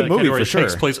 it's a fall in good that movie category. for sure. It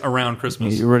takes place around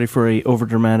Christmas. You ready for a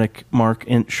overdramatic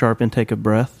sharp intake of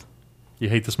breath? You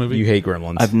hate this movie? You hate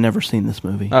Gremlins. I've never seen this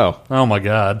movie. Oh my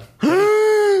God.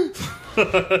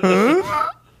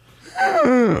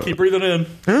 Keep breathing in.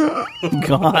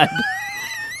 God.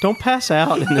 Don't pass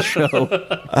out in the show.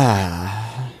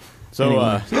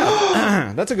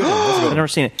 That's a good one. I've never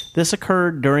seen it. This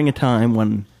occurred during a time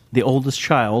when the oldest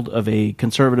child of a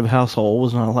conservative household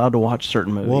was not allowed to watch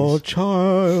certain movies. What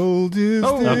child is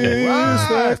this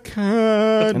that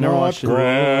cannot I never watched it.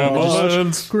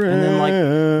 Gremlins. And then,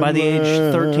 like, by the age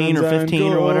 13 or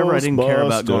 15 or whatever, I didn't care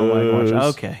about going like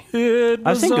watch. Okay.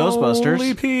 I've seen Ghostbusters.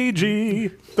 Only PG.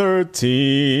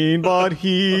 13, but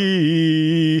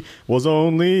he was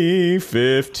only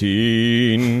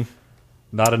 15.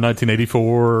 Not in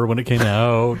 1984 when it came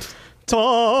out.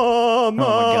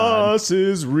 Thomas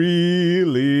is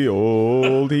really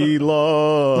old. He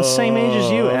loves The same age as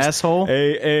you, asshole.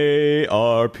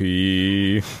 AARP.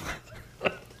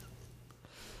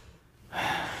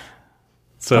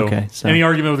 So, Okay, so- any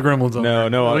argument with Gremlins on No, there?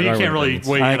 no, Well, you I can't really Gremlins.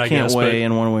 weigh in, I I can't guess. weigh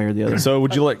in one way or the other. So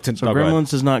would you like to... So no, go ahead.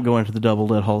 Gremlins does not go into the Double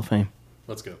Dead Hall of Fame.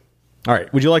 Let's go. All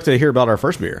right. Would you like to hear about our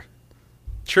first beer?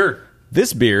 Sure.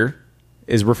 This beer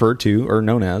is referred to or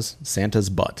known as Santa's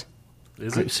Butt.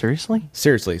 Is it? Seriously?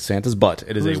 Seriously, Santa's Butt.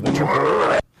 It is a winter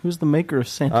porter. Who's the maker of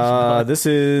Santa's Butt? This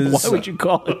is... Why would you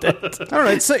call it that? I don't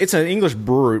know. It's an English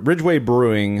brewery, Ridgeway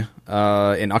Brewing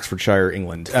in Oxfordshire,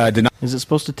 England. Is it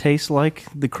supposed to taste like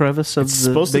the crevice of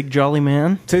the big jolly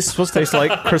man? It's supposed to taste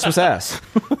like Christmas ass.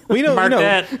 We know. Mark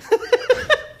that.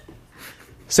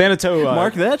 Sanato.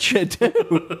 Mark that shit, too.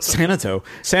 Sanato.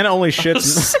 Santa only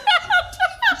shits...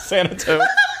 Sanato.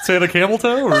 Santa Camel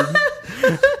Toe? Or?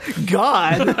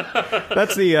 God.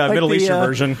 That's the Middle Eastern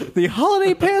version. The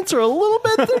holiday pants are a little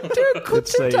bit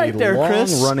too tight there,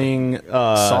 Chris. Long-running...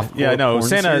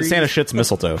 Santa shits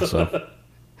mistletoe, so...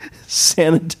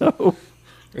 Sanato.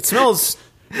 It smells...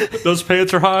 Those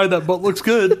pants are high. That butt looks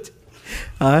good.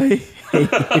 I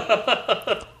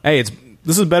hate Hey,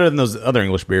 this is better than those other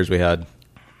English beers we had.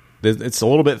 It's a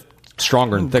little bit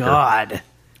stronger and thicker. God.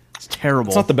 It's terrible.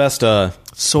 It's not the best...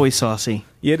 soy saucy.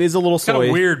 Yeah, it is a little It's got soy.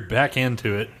 a weird back end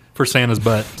to it for Santa's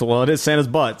butt. Well, it is Santa's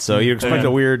butt, so you expect a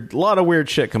lot of weird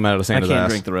shit coming out of Santa's I can't ass.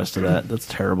 drink the rest of that. That's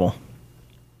terrible.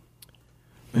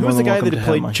 Who was the guy that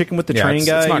played Chicken with the Train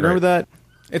guy? You remember that?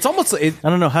 It's almost... I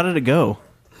don't know. How did it go?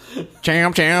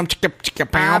 Cham,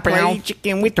 chicka, pow, pow.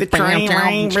 Chicken with the train.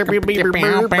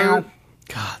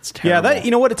 God, it's terrible. Yeah, that,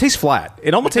 you know what? It tastes flat.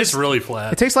 It almost tastes really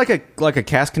flat. It tastes like a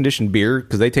cask conditioned beer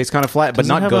because they taste kind of flat, but Does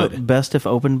it not have good. a best if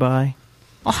opened by?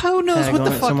 Oh, who knows tag what the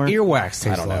on it fuck somewhere? earwax tastes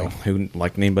like? I don't know. Who,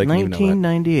 like, anybody can even know that.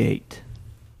 1998.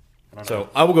 So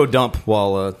I will go dump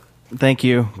while... Thank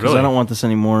you, because Really? I don't want this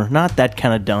anymore. Not that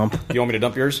kind of dump. Do you want me to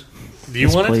dump yours? Do you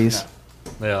Yes, want please. it?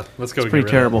 Yeah, let's go. It's pretty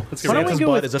terrible. Let's Why get don't rid we of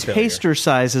go it. with taster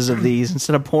sizes of these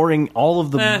instead of pouring all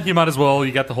of the... You might as well.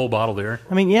 You got the whole bottle there.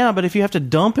 I mean, yeah, but if you have to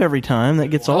dump every time, that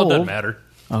gets Well, old. it doesn't matter.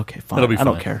 Okay, fine. It'll be I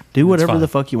don't fine. care. Do It's whatever fine. the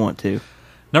fuck you want to.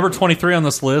 Number 23 on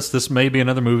this list. This may be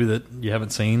another movie that you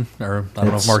haven't seen, or I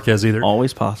don't know if Mark has either.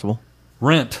 Always possible.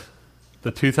 Rent,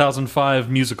 the 2005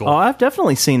 musical. Oh, I've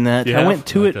definitely seen that. You I have? went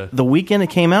to Okay. it the weekend it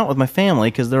came out with my family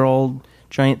because they're all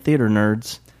giant theater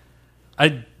nerds.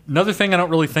 Another thing I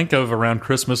don't really think of around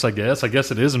Christmas, I guess. I guess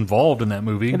it is involved in that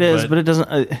movie. It is, but it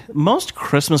doesn't. Most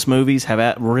Christmas movies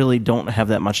really don't have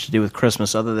that much to do with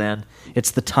Christmas, other than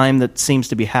it's the time that seems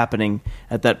to be happening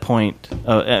at that point.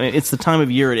 I mean, it's the time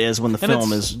of year it is when the And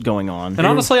film it's- is going on. And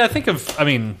honestly, I think of,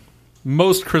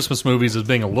 most Christmas movies as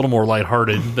being a little more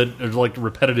lighthearted, that are like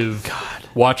repetitive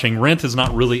watching. Rent is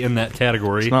not really in that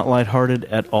category. It's not lighthearted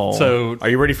at all. So, are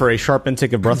you ready for a sharp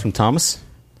intake of breath from Thomas?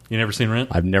 You never seen Rent?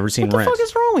 I've never seen what the Rent. fuck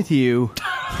is wrong with you?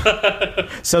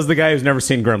 Says the guy who's never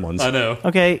seen Gremlins. I know.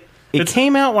 Okay, it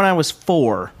came out when I was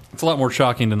 4. It's a lot more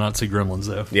shocking to not see Gremlins,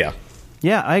 though. Yeah.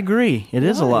 Yeah, I agree. It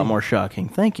is a lot more shocking.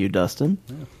 Thank you, Dustin.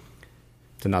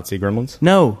 To not see Gremlins?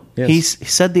 No, Yes. he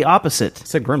said the opposite. He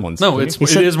said Gremlins. No, didn't it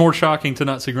he? is more shocking to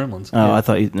not see Gremlins. Oh, I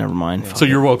thought you... Never mind. So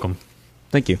you're welcome.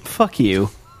 Thank you. Fuck you.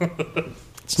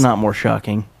 It's not more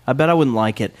shocking. I bet I wouldn't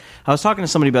like it. I was talking to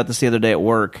somebody about this the other day at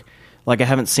work. Like, I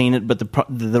haven't seen it, but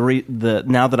the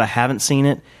now that I haven't seen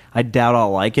it, I doubt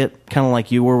I'll like it. Kind of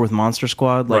like you were with Monster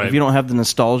Squad. Like, Right. if you don't have the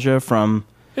nostalgia from...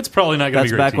 It's probably not going to be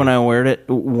That's great back to when you. I weared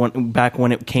it. Back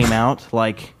when it came out.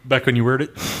 Like... Back when you weared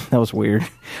it? That was weird.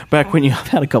 Back when you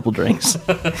had a couple drinks.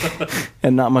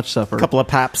 And not much supper. Couple of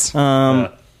paps. I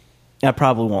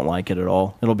probably won't like it at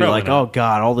all. It'll be Probably like, not. oh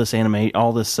god, all this anime,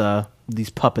 all this, these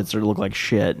puppets look like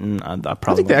shit, and I probably I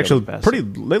think they won't actually be able to pass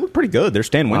it. they look pretty good. They're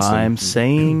Stan Winston. I'm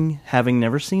saying, having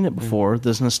never seen it before,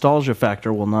 this nostalgia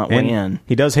factor will not and weigh in.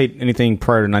 he does hate anything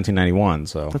prior to 1991,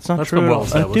 so That's not That's true. been at well all.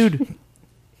 established. Dude,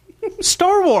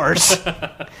 Star Wars.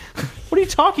 What are you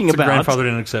talking It's a about? grandfathered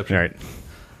in exception. Right.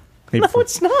 No,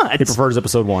 it's not. He prefers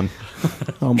episode 1.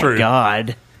 Oh my True.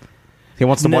 god. He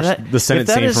wants to No, watch that- the Senate if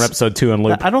that scene is- from episode 2 on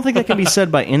loop. I don't think that can be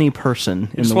said by any person You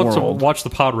in just the want world. to watch the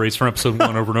pod race from episode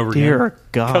 1 over and over again. Dear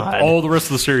God. Cut all the rest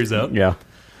of the series out. Yeah.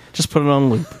 Just put it on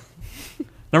loop.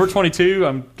 Number 22,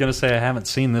 I'm going to say I haven't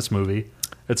seen this movie.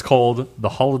 It's called The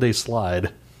Holiday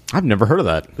Slide. I've never heard of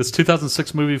that. This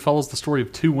 2006 movie follows the story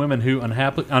of two women who,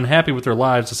 unhappy with their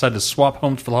lives, decide to swap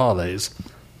homes for the holidays.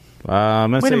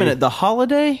 I'm gonna Wait say a minute, The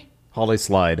Holiday? Holiday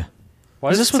Slide.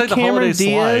 Why Is does this it say with The Cameron Holiday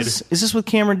Diaz? Slide? Is this with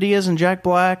Cameron Diaz and Jack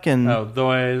Black? And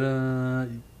Oh,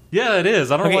 yeah, it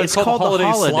is. I don't know why it's called The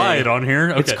Holiday Slide on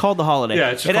here. Okay. It's called The Holiday. Yeah,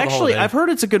 it's just it called The actually. Holiday. I've heard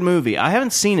it's a good movie. I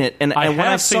haven't seen it, and I when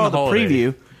I have seen saw The the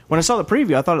Holiday.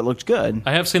 preview, I thought it looked good.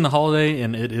 I have seen The Holiday,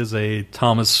 and it is a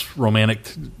Thomas romantic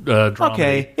drama.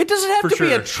 Okay, it doesn't have For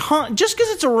to be sure. just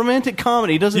because it's a romantic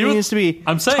comedy doesn't mean it's to be.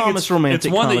 I'm saying Thomas it's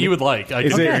romantic one comedy. that you would like. I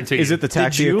can guarantee Is you. it the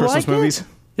taxi Did of you Christmas like it? movies?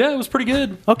 Yeah, it was pretty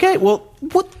good. Okay, well,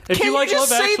 what? If Can't you like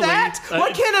just Love say Actually, that?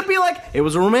 Why can't it be like, it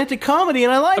was a romantic comedy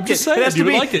and I liked I'm just it? saying, It has you to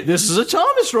would be, like it. this is a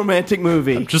Thomas romantic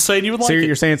movie. I'm just saying you would like So it.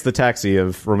 you're saying it's the Taxi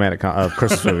of romantic of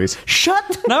Christmas movies? Shut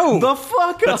the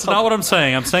fuck up. That's not what I'm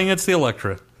saying. I'm saying it's the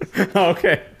Electra.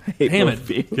 Okay. Damn it.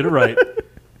 Get it right.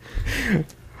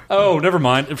 Oh, never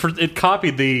mind. It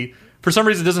copied the... For some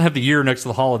reason, it doesn't have the year next to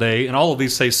the holiday, and all of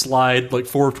these say slide, like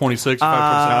 4 of 26, 5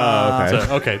 of 26.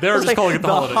 So, okay, they were just calling it the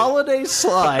holiday. holiday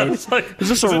slide. Is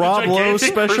this a it Rob Lowe gigantic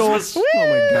special? Christmas, Oh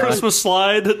my God. Christmas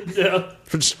slide. Yeah.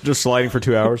 Just sliding for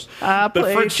 2 hours. I The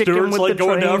play French chicken Stewart's with like the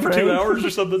going train down for 2 train. hours or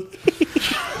something.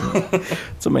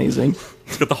 It's amazing.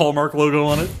 It's got the Hallmark logo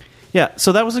on it. Yeah,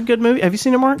 so that was a good movie. Have you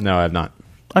seen it, Mark? No, I have not.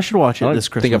 I should watch it I don't this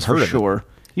think Christmas I've heard for of it. sure.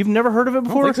 You've never heard of it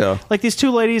before? think so. Like these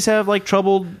two ladies have like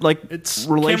troubled like Cameron Diaz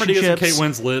and relationships, Kate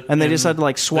Winslet, and they and decide to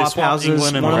like they swap swap houses.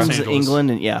 England and One of Los them's in Angeles.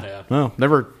 England, and yeah. No,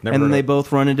 never. And then they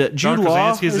both run into Jude John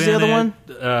Law. Krasinski's Is the in other it. one?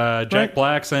 Jack Right?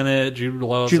 Black's in it. Jude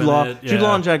Law's Jude in Law. it. Jude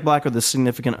Law and Jack Black are the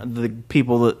the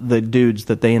people, the dudes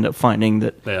that they end up finding.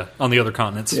 That Yeah, on the other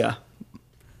continents. yeah.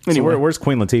 So Anyway, where's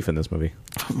Queen Latifah in this movie?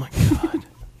 oh my God.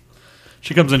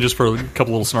 She comes in just for a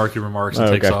couple little snarky remarks and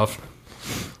Oh, takes okay. off.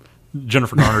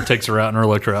 Jennifer Garner takes her out in her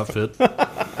Electra outfit.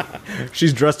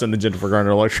 She's dressed in the Jennifer Garner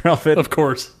Electra outfit. Of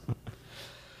course.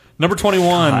 Number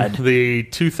 21, the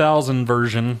 2000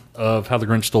 version of How the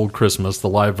Grinch Stole Christmas, the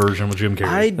live version with Jim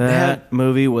Carrey. That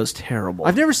movie was terrible.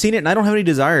 I've never seen it, and I don't have any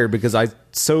desire because I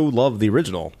so love the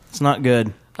original. It's not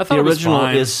good. I thought the it was original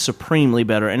fine. is supremely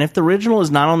better, and if the original is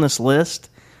not on this list,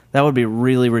 that would be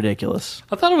really ridiculous.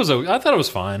 I thought it was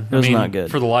fine. It was not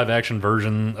good. For the live action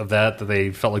version of that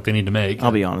they felt like they need to make.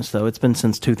 I'll be honest, though. It's been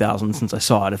since 2000 since I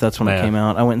saw it, if that's when it Yeah. came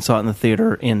out. I went and saw it in the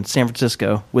theater in San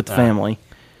Francisco with the family.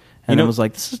 And I was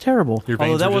like, this is terrible. Your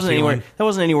Although veins are just healing. that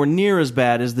wasn't anywhere near as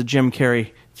bad as the Jim Carrey.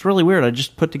 It's really weird. I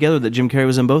just put together that Jim Carrey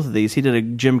was in both of these. He did a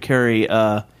Jim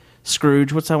Carrey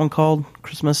Scrooge. What's that one called?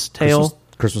 Christmas Tale?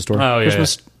 Christmas Story. Oh, yeah.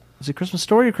 Christmas. Is it Christmas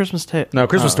Story or Christmas Tale? No,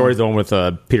 Christmas Story is the one with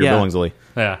Peter Yeah. Billingsley.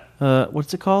 Yeah.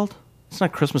 What's it called? It's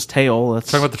not Christmas Tale. That's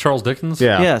Talking about the Charles Dickens?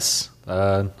 Yeah. Yes.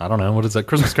 I don't know. What is that?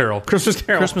 Christmas Carol. Christmas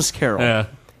Carol. Christmas Carol. Yeah.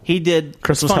 He did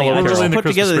Christmas funny, Hello I just Carol. In the put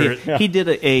Christmas together. spirit. He did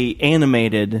a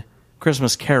animated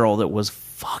Christmas Carol that was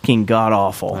fucking god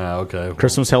awful. Okay.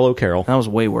 Christmas Hello Carol. That was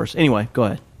way worse. Anyway, go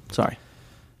ahead. Sorry.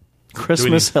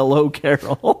 Christmas Hello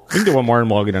Carol. We can do one more,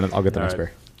 and I'll get the All next right.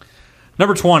 beer.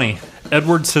 Number 20,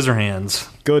 Edward Scissorhands.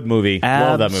 Good movie.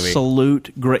 Love that movie.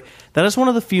 Absolute great. That is one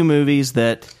of the few movies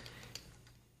that.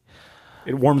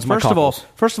 It warms my First of cockles.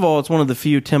 all, it's one of the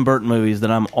few Tim Burton movies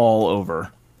that I'm all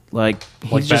over. Like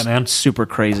he's Like just Batman? super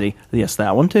crazy. Yes,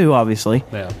 that one too, obviously.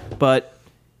 Yeah. But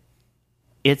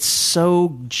it's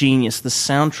so genius. The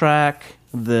soundtrack,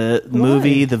 the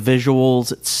movie, the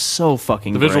visuals. It's so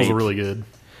fucking. The visuals great. are really good.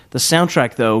 The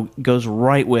soundtrack, though, goes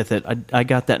right with it. I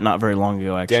got that not very long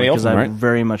ago, actually, Danny because Elfman, I right?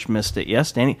 very much missed it.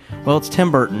 Yes, Danny. Well, it's Tim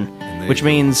Burton, which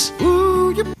means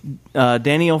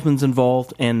Danny Elfman's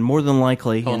involved, and more than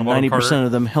likely, Helena in Bonham 90% Carter.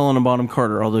 of them, Helena Bonham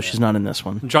Carter, although she's not in this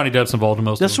one. Johnny Depp's involved in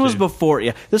most This of them, was too. before,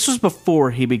 this was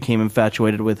before he became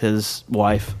infatuated with his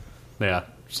wife. Yeah.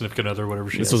 Significant other, whatever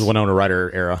she This is. was Winona Ryder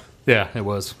era. Yeah, it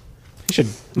was. He should.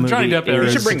 Johnny Depp era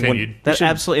should is bring continued. That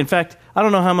absolutely. In fact, I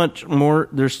don't know how much more.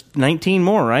 There's 19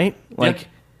 more, right? Like, Yeah.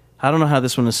 I don't know how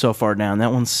this one is so far down.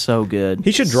 That one's so good.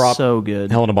 He should drop so good.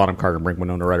 Helena Bonham Carter and bring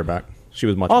Winona Ryder back. She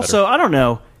was much Also, better. I don't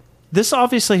know. This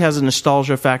obviously has a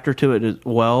nostalgia factor to it as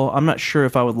well. I'm not sure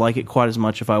if I would like it quite as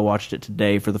much if I watched it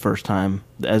today for the first time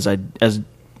as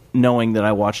knowing that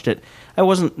I watched it. I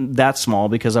wasn't that small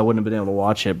because I wouldn't have been able to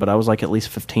watch it, but I was like at least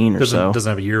 15 or so. Doesn't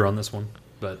have a year on this one.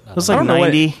 But It was like I don't know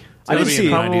 90. I didn't see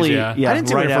it. Probably, yeah. yeah, I didn't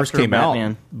see it right when it first after came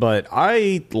Batman. out, but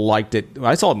I liked it.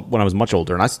 I saw it when I was much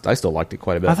older, and I still liked it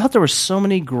quite a bit. I thought there were so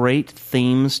many great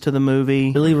themes to the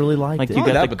movie. Really liked Like it. you Not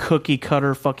got that, the but cookie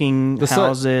cutter fucking The su-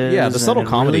 houses. yeah, the subtle and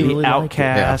comedy. the Really liked it.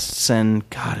 outcasts, and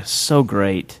God, it's so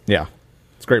great. Yeah,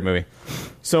 it's a great movie.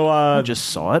 So I just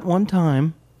saw it one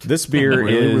time. this beer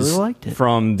really is liked it.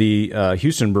 from the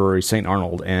Houston brewery St.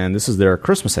 Arnold, and this is their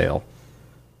Christmas ale.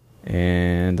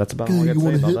 And that's about all I got to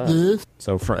say about that.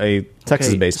 So for a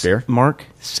Texas-based beer, Mark,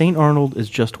 St. Arnold is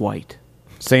just white.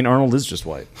 St. Arnold is just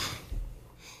white,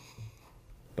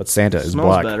 but Santa is Smells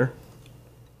black. better.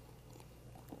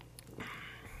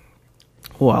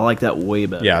 Oh, I like that way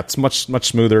better. Yeah, it's much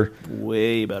smoother.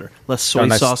 Way better. Less Got soy a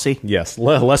nice- saucy. Yes,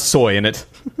 less soy in it.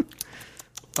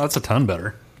 that's a ton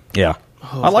better. Yeah,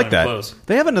 I like not that. even close.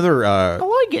 They have another. I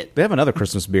like it. They have another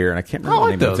Christmas beer, and I can't remember I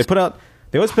like the name of it. those.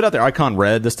 They always put out their Icon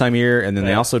Red this time of year, and then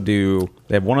they Yeah. also do.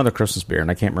 They have one other Christmas beer,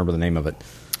 and I can't remember the name of it.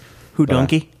 Who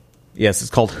Donkey? Yes, it's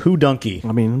called Who Donkey.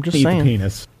 I mean, I'm just Eat the saying.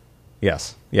 penis.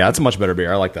 Yes, yeah, that's a much better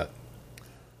beer. I like that.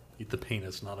 Eat the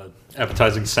penis, not an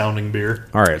appetizing sounding beer.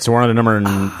 All right, so we're on to number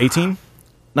 18?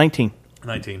 19.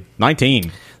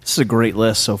 19. This is a great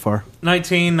list so far.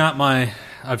 19, not my...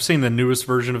 I've seen the newest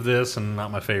version of this, and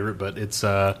not my favorite, but it's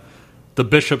The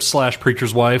Bishop /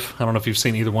 Preacher's Wife. I don't know if you've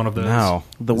seen either one of those. No.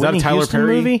 The Is Whitney that a Tyler Houston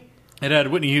Perry movie? It had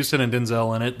Whitney Houston and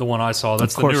Denzel in it, the one I saw.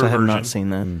 That's Of course, the newer I have version. not seen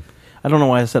that. I don't know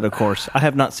why I said of course. I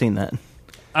have not seen that.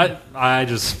 I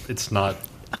just... It's not...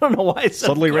 I don't know why I said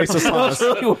Suddenly of course. racist on us.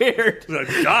 That's really weird. God,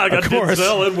 I got Of course.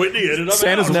 Denzel and Whitney in it. I'm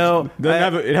Santa's out.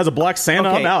 it has a black Santa.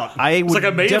 Okay, I'm out. I would like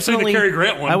I may have seen the definitely- Cary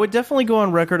Grant one. I would definitely go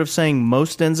on record of saying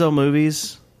most Denzel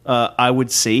movies I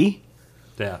would see.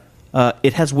 Yeah.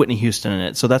 It has Whitney Houston in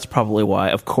it, so that's probably why,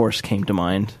 of course, came to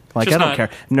mind. Like, Just I don't not- care.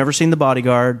 I've never seen The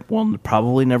Bodyguard. Well,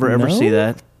 probably never ever No? see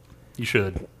that. You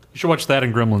should. You should watch that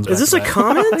and Gremlins. Is this a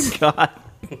comment? Oh, God.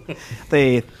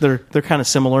 They're kind of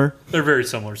similar. They're very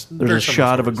similar. There's Very a similar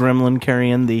shot of a stories. gremlin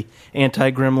carrying the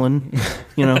anti-gremlin,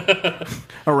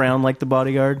 around like the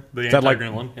bodyguard. The Is that like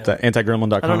anti-gremlin, yeah. the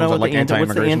antigremlin.com? I don't know Is that what like what's the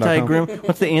anti-immigration.com?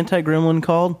 what's the anti-gremlin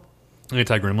called?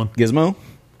 Anti-gremlin. Gizmo?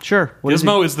 Sure. What is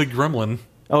Gizmo is the gremlin.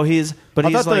 Oh, he's but I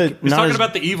he's thought the- like He's not talking as,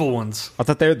 about the evil ones. I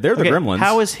thought they're the Okay, gremlins.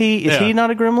 How is he? Is Yeah. he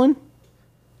not a gremlin?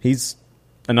 He's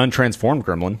an untransformed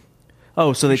gremlin.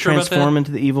 Oh, so they sure about transform that?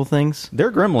 into the evil things.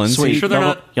 They're gremlins. Sweet. sure they're y'all,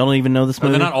 not- y'all don't even know this Are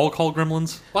movie. they not all called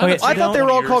gremlins? Well, Okay, haven't seen I it thought in they were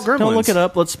 20 all years. called gremlins. Don't look it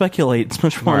up. Let's speculate. It's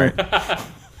much fun.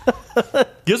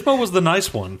 Gizmo was the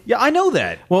nice one. Yeah, I know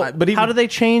that. Well, but even, how do they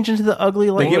change into the ugly?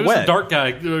 Like, get Well, it was wet. a dark guy.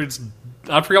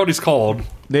 I forgot what he's called.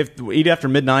 they have to eat after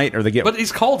midnight, or they get But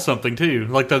he's called something, too.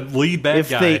 Like the lead bad if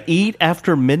guy. they eat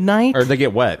after midnight, or they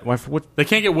get wet. What? They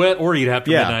can't get wet or eat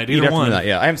after Yeah, midnight. eat Either after one. midnight.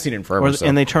 Yeah, I haven't seen it in forever. so.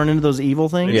 and they turn into those evil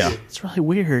things. Yeah. it's really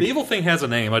weird. The evil thing has a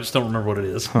name. I just don't remember what it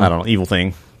is. I don't know. Evil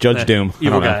thing. Judge Eh, Doom. I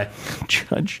Evil don't know. guy.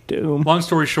 Judge Doom. Long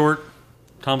story short,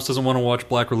 Thomas doesn't want to watch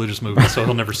black religious movies, so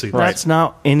he'll never see that. That's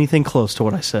not anything close to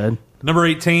what I said. Number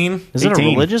 18. Is it a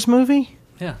 18. religious movie?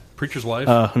 Yeah, Preacher's Wife.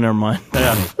 Never mind.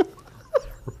 Yeah.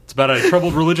 It's about a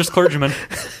troubled religious clergyman.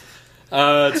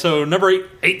 So number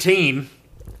 18,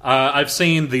 I've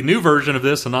seen the new version of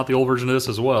this and not the old version of this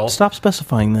as well. Stop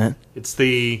specifying that. It's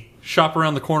the Shop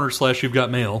Around the Corner / You've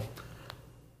Got Mail.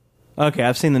 Okay,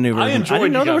 I've seen the new version. I enjoyed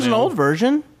didn't know You there Got was an Mail. old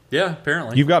version. Yeah,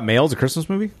 apparently. You've Got Mail's a Christmas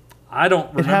movie? I don't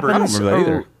It remember. happens remember that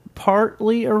either.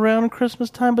 partly around Christmas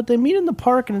time, but they meet in the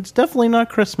park, and it's definitely not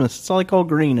Christmas. It's like all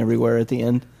green everywhere at the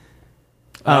end.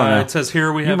 I don't know. It says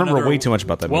here we You have remember another way too much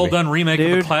about that movie. well-done remake of a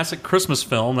Dude. classic Christmas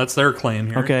film. That's their claim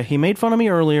here. Okay, he made fun of me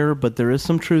earlier, but there is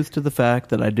some truth to the fact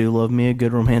that I do love me a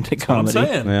good romantic That's what I'm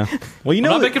comedy. saying. Yeah. Well, you I'm know,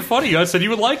 not that- making fun of you. I said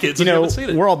you would like it, so you you know, haven't seen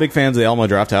it. we're all big fans of the Alamo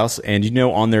Drafthouse, and you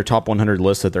know, on their top 100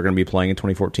 list that they're going to be playing in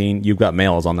 2014, You've Got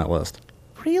Mail is on that list.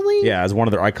 Really? Yeah, as one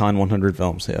of their icon 100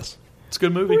 films. Yes. It's a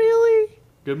good movie. Really?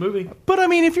 Good movie. But I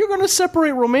mean, if you're going to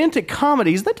separate romantic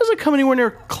comedies, that doesn't come anywhere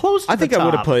near close to I think the I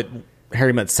would top. have put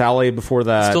Harry Met Sally before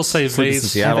that. Still say Sleepless in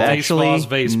Vase. Seattle. Vase, Actually, Vase,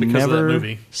 Vase because of that never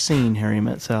movie. seen Harry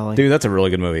Met Sally. Dude, that's a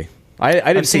really good movie. I didn't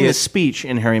I've see seen it. the speech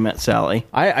in Harry Met Sally.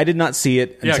 I did not see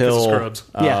it Yeah, 'cause until of Scrubs.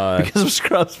 Yeah, because of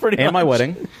Scrubs, pretty much. and my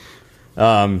wedding.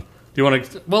 Do you want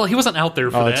to? Well, he wasn't out there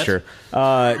for Oh, that. that's true.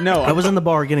 No, I was in the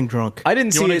bar getting drunk. I didn't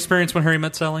You see want to it. experience when Harry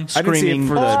met Sally? I didn't see it Screaming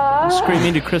for the.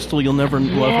 Screaming to Crystal, you'll never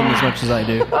love him as much as I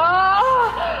do.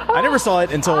 I never saw it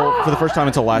for the first time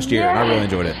until last year, and I really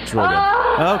enjoyed it. It's really good.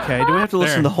 Okay, do we have to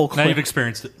listen There. to the whole Now clip? you've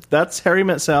experienced it. That's Harry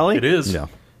Met Sally? It is. Yeah.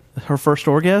 Her first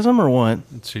orgasm or what?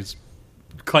 She's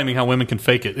claiming how women can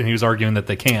fake it, and he was arguing that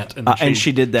they can't. And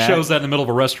she did that. Shows that in the middle of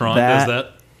a restaurant. That does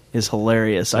that. is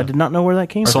hilarious. I did not know where that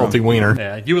came Salty from. wiener.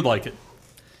 Yeah, you would like it.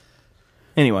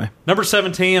 Anyway. Number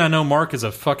 17, I know Mark is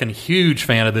a fucking huge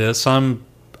fan of this.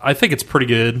 I think it's pretty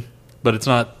good, but it's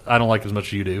not. I don't like it as much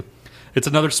as you do. It's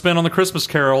another spin on the Christmas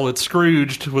Carol. It's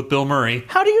Scrooged with Bill Murray.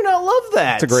 How do you not love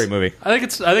that? It's a great movie. I think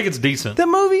it's decent. The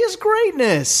movie is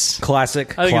greatness.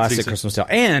 Classic I think it's decent. Christmas tale.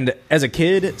 And as a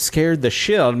kid, scared the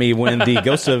shit out of me when the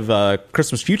Ghost of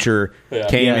Christmas Future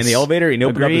came Yes. in the elevator. He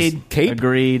opened up his cape.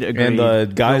 Agreed. And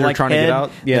the guys are trying to get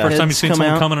out. Yeah. First time you've seen come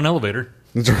someone out. come in an elevator.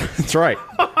 That's right.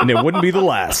 And it wouldn't be the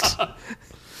last.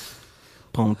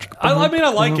 I mean, I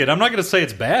like it. I'm not going to say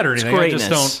it's bad or It's anything. I greatness.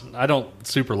 just don't. I don't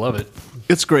super love it.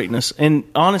 It's greatness. And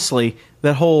honestly,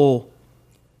 that whole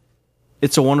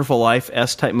It's a Wonderful Life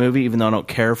S-type movie, even though I don't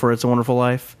care for It's a Wonderful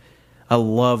Life, I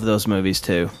love those movies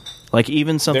too. Like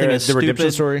even something as The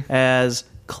Redemption stupid Story? as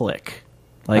Click.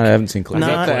 Like, I haven't seen Click. Is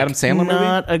that the Adam Sandler movie?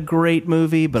 Not a great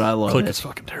movie, but I love Click it. is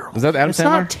fucking terrible. Is that Adam It's Sandler?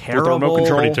 not With the terrible. remote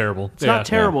control? Pretty terrible. It's not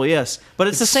terrible, yes, but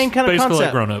it's the same kind of basically concept.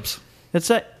 like Grown Ups. It's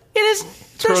a. It is.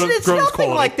 It's grown-ups nothing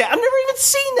quality. like that. I've never even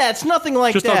seen that. It's nothing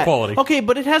like Just that. on quality. Okay,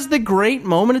 but it has the great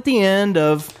moment at the end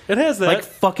of It has that. like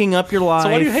fucking up your life. So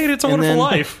why do you hate It's a and Wonderful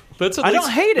then- Life? I don't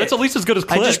hate it. That's at least as good as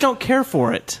Click. I just don't care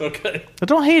for it. Okay. I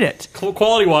don't hate it.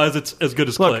 Quality-wise, it's as good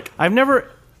as Click. I've never...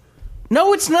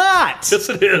 No, it's not. Yes,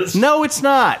 it is. No, it's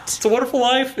not. It's a Wonderful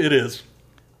Life. It is.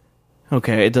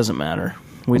 Okay, it doesn't matter.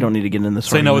 We don't need to get in this.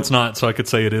 Say no, it's not, so I could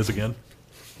say it is again.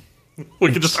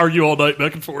 We could just argue all night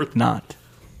back and forth. Not.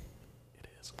 It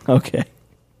is. Okay.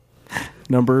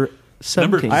 Number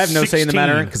 17. I have no say in the 16.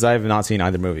 matter because I have not seen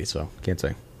either movie, so can't say.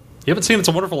 You haven't seen It's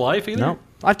a Wonderful Life either? No.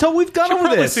 We've gone Should over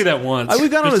probably this. see that once.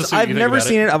 We've gone over just to this. see what I've you think never about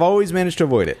seen it. I've always managed to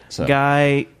avoid it. So.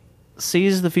 Guy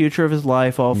sees the future of his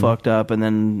life all fucked up and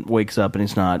then wakes up and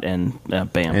he's not, and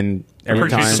bam. And every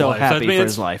time, he's so happy for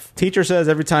his life. Teacher says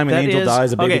every time an angel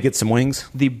dies, a baby gets some wings.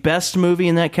 The best movie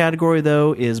in that category,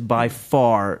 though, is by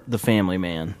far The Family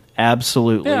Man.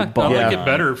 Absolutely. Yeah, I like it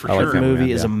better for sure. The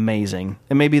movie is amazing.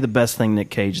 It may be the best thing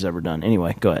Nick Cage has ever done.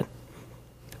 Anyway, go ahead.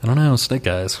 I don't know. Snake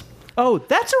Eyes. Oh,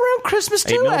 that's around Christmas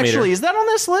too, 8mm. actually. Is that on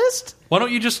this list? Why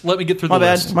don't you just let me get through My the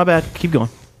bad. list? My bad. Keep going.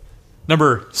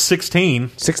 Number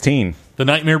 16. 16. The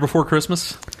Nightmare Before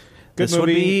Christmas. This would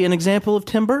be an example of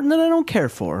Tim Burton that I don't care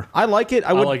for. I like it.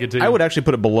 I like it too. I would actually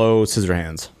put it below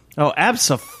Scissorhands. Oh,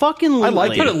 abso-fucking-lutely. I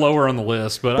like put it lower on the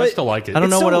list, but I still like it. I don't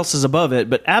know what else is above it,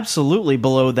 but absolutely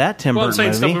below that Tim Well, I'm Burton saying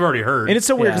movie. stuff we've already heard. And it's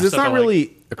so weird because it's Stuff not I like.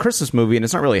 really a Christmas movie and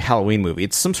it's not really a Halloween movie.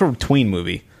 It's some sort of tween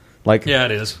movie. Like Yeah,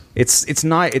 it is. It's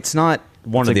not one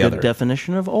It's or a the good other.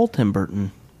 definition of old Tim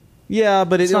Burton. Yeah,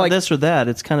 but It's it's not like this or that.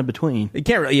 It's kind of between. it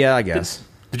can't. Really, yeah, I guess.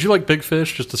 Did you like Big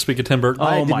Fish, just to speak of Tim Burton? Oh,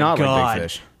 I did my not God. like Big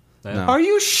Fish. Yeah. No. Are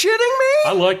you shitting me?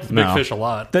 I liked Big No. Fish a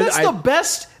lot. That's the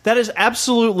best. That is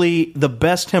absolutely the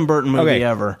best Tim Burton movie Okay.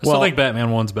 ever. I still think Batman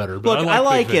 1's better, but Look, I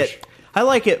like Big Big Fish. it. I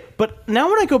like it, but now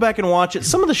when I go back and watch it,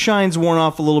 some of the shine's worn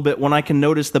off a little bit when I can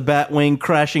notice the Batwing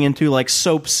crashing into like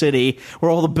Soap City,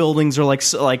 where all the buildings are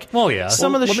like. Well, yeah.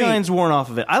 Some of the shine's worn off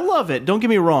of it. I love it. Don't get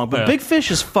me wrong, but Yeah. Big Fish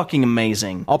is fucking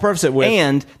amazing. I'll preface it with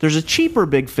And there's a cheaper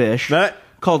Big Fish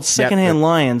called Secondhand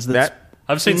Lions. That's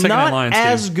I've seen Secondhand not Lions,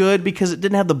 as too. good because it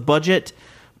didn't have the budget.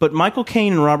 But Michael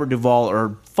Caine and Robert Duvall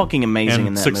are fucking amazing And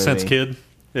in that Sixth movie. Sense Kid.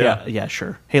 Yeah,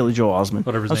 sure. Haley Joel Osment.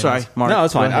 Whatever his I'm name sorry, is. Mark. No,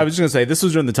 it's go fine. ahead. I was just gonna say this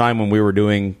was during the time when we were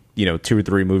doing 2 or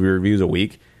 3 movie reviews a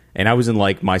week, and I was in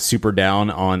like my super down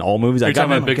on all movies. Are I you got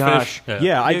talking about Big gosh. Fish?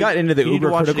 Yeah, I Dude, got into the you need to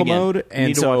uber watch it critical again. mode, You and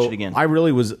need to so watch it again. I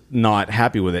really was not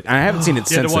happy with it. And I haven't seen it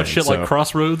You had since to watch then, shit like so-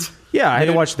 Crossroads? Yeah, I had to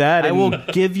Dude, watch that. I and will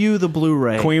give you the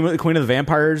Blu-ray. Queen of the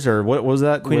Vampires, or what was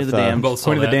that? Queen of With, the Damned. Both saw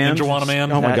Queen of the that. And Damned. Joanna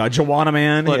Man. Oh my That- god, Joanna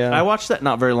Man. Look, yeah. I watched that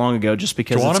not very long ago, just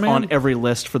because Joanna it's Man? on every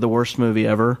list for the worst movie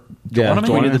ever. Yeah, Joanna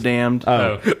Man? Queen of the Damned.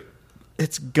 Oh.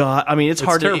 It's got. I mean, it's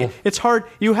hard. terrible. It's hard.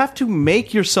 You have to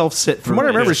make yourself sit through. From what I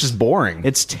it. remember, it's just boring.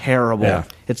 It's terrible. Yeah.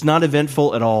 It's not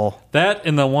eventful at all. That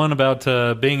and the one about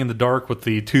being in the dark with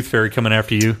the tooth fairy coming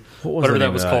after you. What was Whatever the that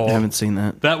name was of that? called. I haven't seen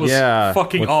that. That was yeah,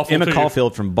 fucking with awful Emma too.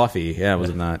 Caulfield from Buffy. Yeah, was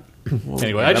in that.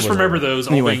 Anyway, I just remember those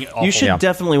all Anyway, being awful. you should Yeah.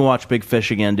 definitely watch Big Fish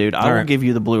again, dude. I All will right. give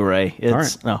you the Blu-ray.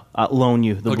 It's no, I'll loan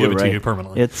you the I'll give Blu-ray. it to you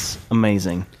permanently. It's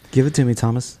amazing. Give it to me,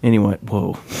 Thomas. Anyway,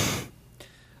 whoa.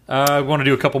 Want to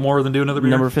do a couple more than do another beer?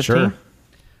 Number 15. Sure.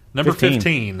 Number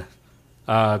 15.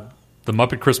 15. The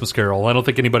Muppet Christmas Carol. I don't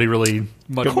think anybody really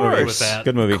much Of agree course. with that.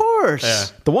 Good movie. Of course. Yeah.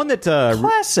 The one that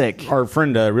Classic. our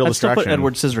friend Real I'd still Distraction. put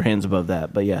Edward Scissorhands above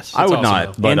that, but yes. I would awesome,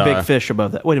 not. though. But, and Big Fish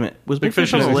above that. Wait a minute. Was Big,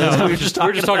 Fish on the is- list? no, We were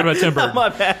just talking about Tim Burton. My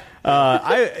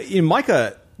bad.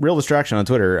 Micah, Real Distraction on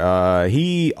Twitter.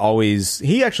 He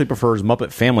actually prefers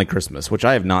Muppet Family Christmas, which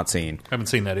I have not seen. I haven't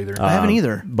seen that either. I haven't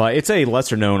either. But it's a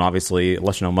lesser known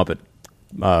Muppet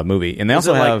movie, and they Was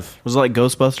also it have was it like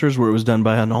Ghostbusters, where it was done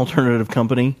by an alternative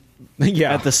company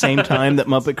yeah. at the same time that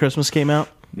Muppet Christmas came out?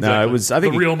 No, it was. I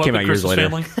think the real it came Muppet out years Christmas later.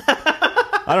 Family.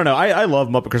 I don't know. I love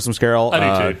Muppet Christmas Carol.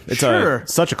 I do, too. It's Sure.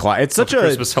 such a it's such Muppet a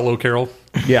Christmas Hello Carol.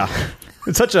 yeah.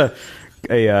 It's such a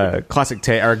classic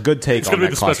take or a good take. It's on going to be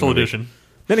that the classic special movie. edition.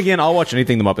 Then again, I'll watch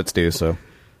anything the Muppets do. So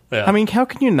Yeah. I mean, how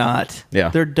can you not? Yeah.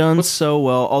 They're done so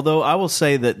well. Although I will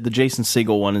say that the Jason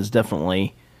Segel one is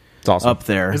definitely it's awesome. up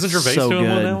there. Isn't Gervais so doing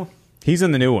good. one now? He's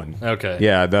in the new one. Okay.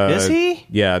 Yeah. Is he?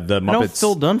 Yeah. The I know Muppets.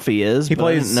 Phil Dunphy is. He but I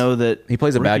plays- didn't know that he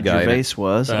plays a bad Ricky guy in it. Gervais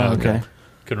was. Oh, Oh, okay. okay.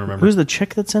 Couldn't remember. Who's the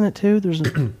chick that's in it too? There's a, I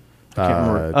can't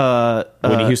remember.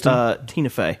 Whitney Houston? Tina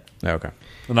Fey. Oh, okay.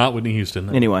 Not Whitney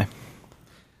Houston. Anyway,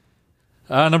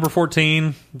 Number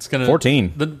 14. It's gonna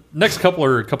 14. The next couple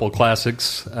are a couple of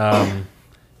classics.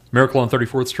 Miracle on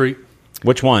 34th Street.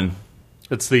 Which one?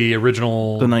 It's the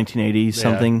original. the 1980s yeah,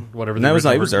 something. whatever. And that was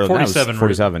original like version. 47.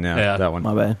 47. Yeah, that one.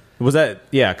 My bad. Was that?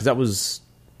 Yeah, because that was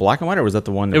black and white, or was that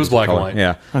the one? That It was black and color? white.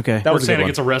 Yeah. Okay. That Where was a good Santa one.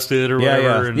 gets arrested or Yeah,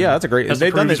 whatever. yeah. and Yeah, that's a great. Has to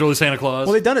They've prove done he's it. really Santa Claus.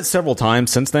 Well, they've done it several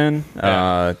times since then.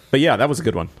 Yeah. But yeah, that was a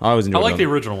good one. I always enjoyed. I like it. the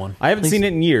original one. I haven't seen it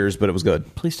in years, but it was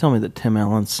good. Please tell me that Tim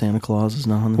Allen's Santa Claus is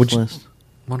not on this list.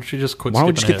 Why don't you just quit? Why don't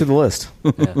we just get to the list?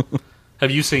 Yeah.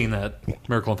 Have you seen that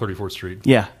Miracle on 34th Street?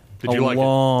 Yeah. Did you like it? A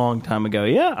long time ago.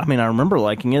 Yeah. I mean, I remember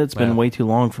liking it. It's been way too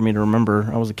long for me to remember.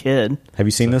 I was a kid. Have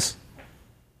you seen this?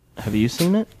 Have you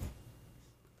seen it?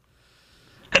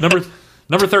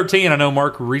 Number 13, I know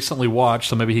Mark recently watched,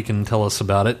 so maybe he can tell us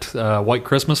about it. White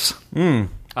Christmas. I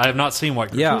have not seen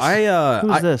White Christmas. Yeah,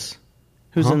 Who's this?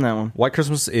 Who's in that one? White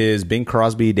Christmas is Bing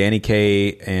Crosby, Danny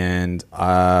Kaye, and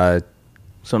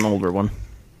so an older one.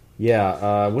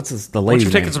 Yeah, what's the Once lady's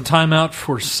you're name? taking some time out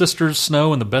for Sisters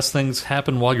Snow and the best things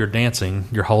happen while you're dancing,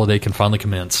 your holiday can finally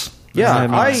commence. Yeah, I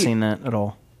have not seen that at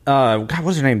all. God,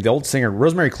 what's her name? The old singer,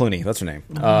 Rosemary Clooney. That's her name.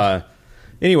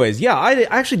 Anyways, yeah, I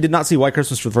actually did not see White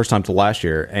Christmas for the first time till last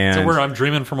year. And So where I'm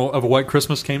dreaming of a White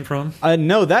Christmas came from?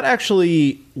 No, that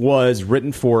actually was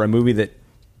written for a movie that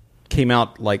came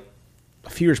out like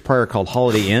a few years prior called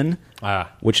Holiday Inn,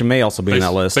 which may also be in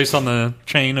that list. Based on the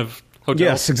chain of hotels?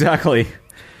 Yes, exactly.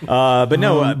 But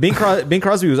no, Bing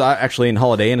Crosby was actually in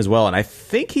Holiday Inn as well, and I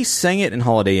think he sang it in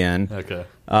Holiday Inn. Okay.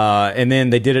 And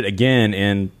then they did it again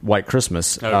in White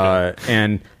Christmas. Okay.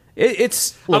 And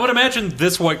it's... I would imagine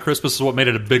this White Christmas is what made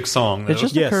it a big song, though. It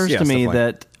just occurs to me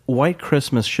that White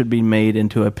Christmas should be made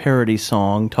into a parody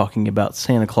song talking about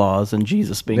Santa Claus and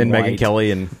Jesus being and white. Megyn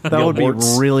Kelly and that would be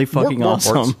really fucking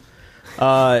awesome.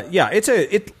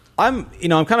 I'm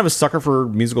kind of a sucker for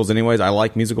musicals anyways. I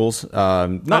like musicals.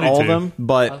 Not all of them,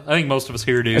 but I think most of us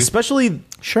here do. Especially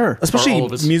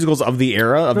musicals of the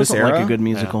era, of this era. Like a good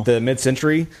musical. The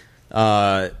mid-century.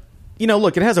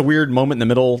 Look, it has a weird moment in the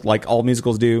middle, like all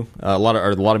musicals do. A lot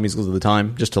of musicals of the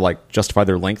time, just to like justify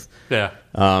their length. Yeah.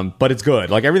 But it's good.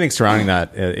 Like everything surrounding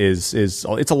that is it's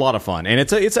a lot of fun, and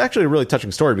it's actually a really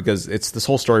touching story because it's this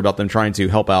whole story about them trying to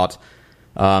help out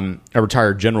a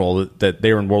retired general that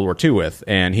they were in World War II with,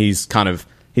 and he's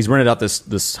rented out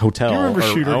this hotel, owns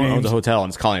a hotel,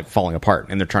 and it's falling apart,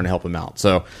 and they're trying to help him out.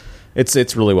 So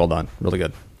it's really well done, really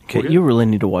good. Okay, you really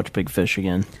need to watch Big Fish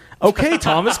again. Okay,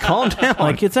 Thomas, calm down.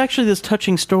 Like, it's actually this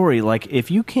touching story. Like,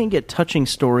 if you can't get touching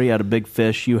story out of Big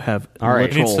Fish, you have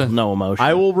no emotion.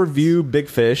 I will review Big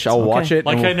Fish. I'll watch it.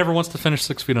 Like, I never wants to finish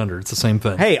 6 Feet Under. It's the same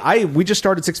thing. Hey, we just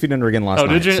started 6 Feet Under again last night.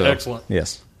 Oh, did you? So, excellent.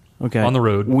 Yes. Okay. On the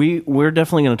road. We're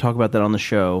definitely going to talk about that on the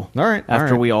show. All right.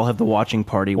 After we all have the watching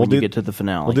party when you get to the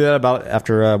finale. We'll do that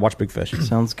after Watch Big Fish.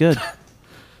 Sounds good.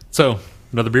 So,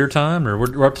 another beer time? Or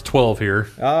we're up to 12 here.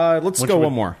 Let's go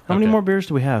one more. How many more beers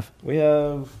do we have? We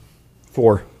have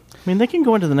 4. I mean, they can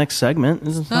go into the next segment.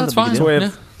 That's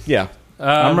fine. Yeah.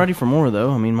 I'm ready for more, though.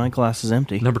 I mean, my glass is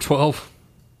empty. Number 12,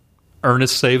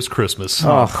 Ernest Saves Christmas.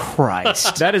 Oh,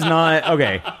 Christ. That is not...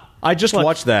 Okay. I just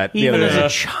watched that the Even other as day. a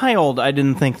child, I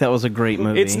didn't think that was a great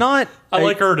movie. It's not... I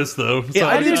like Ernest, though. Yeah,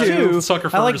 I did too. Sucker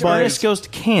for I like Ernest. Ernest Goes to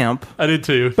Camp. I did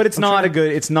too. But it's not a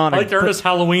good... It's not I like the Ernest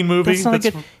Halloween movie. That's not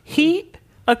good. He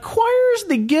acquires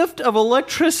the gift of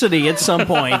electricity at some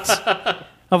point.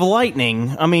 Of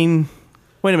lightning. I mean...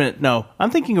 Wait a minute. No.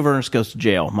 I'm thinking of Ernest Goes to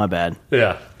Jail. My bad.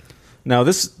 Yeah. No,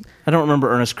 this... I don't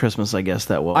remember Ernest Christmas, I guess,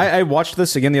 that well. I watched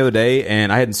this again the other day,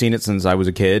 and I hadn't seen it since I was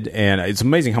a kid, and it's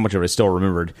amazing how much of it I still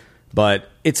remembered. But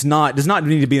does not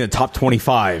need to be in the top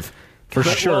 25, for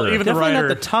sure. Well, even Definitely not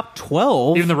the top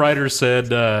 12. Even the writer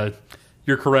said,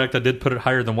 you're correct, I did put it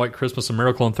higher than White Christmas and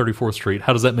Miracle on 34th Street.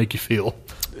 How does that make you feel?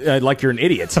 Like you're an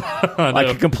idiot. Like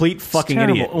a complete fucking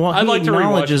idiot. Well, I'd like to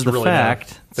acknowledges rewatch the really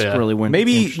fact. It's really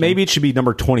Maybe it should be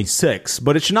number 26,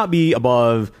 but it should not be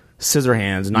above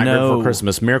Scissorhands, Nightmare Before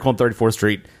Christmas, Miracle on 34th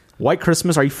Street, White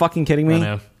Christmas. Are you fucking kidding me? I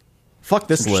know. Fuck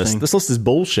this list. This list is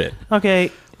bullshit.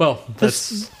 Okay. Well,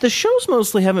 the shows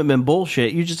mostly haven't been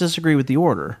bullshit. You just disagree with the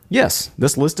order. Yes,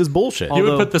 this list is bullshit. You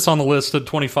would put this on the list at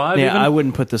 25? Yeah, even? I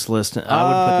wouldn't put this list. I would put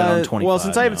that on 25. Well,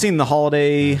 since I haven't seen The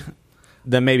Holiday,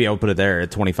 then maybe I would put it there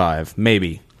at 25.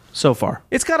 Maybe. So far,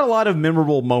 it's got a lot of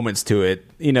memorable moments to it.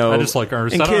 You know, I just like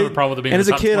Ernest. I don't have a problem with it being in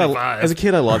the top 25. As a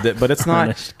kid, I loved it, but it's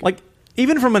not like.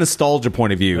 Even from a nostalgia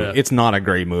point of view, it's not a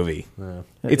great movie. Yeah.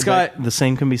 It's got the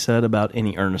same can be said about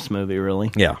any Ernest movie,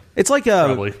 really. Yeah, it's like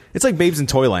Babes in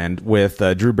Toyland with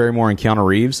Drew Barrymore and Keanu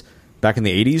Reeves back in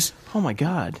the 80s. Oh my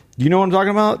god, you know what I'm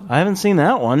talking about? I haven't seen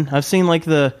that one. I've seen like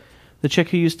the chick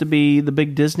who used to be the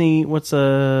big Disney.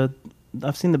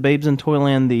 I've seen the Babes in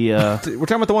Toyland. We're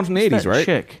talking about the one from the 80s, right?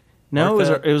 Chick. No,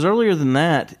 it was earlier than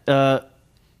that. The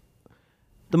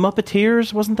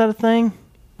Muppeteers, wasn't that a thing?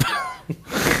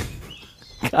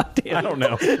 God damn, I don't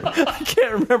know. I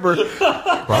can't remember.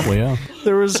 Probably, yeah.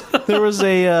 There was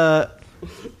a.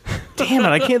 Damn it,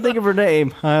 I can't think of her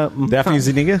name. Daphne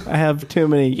Zuniga? I have too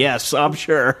many. Yes, I'm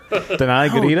sure. Denai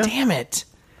Gurira? Damn it.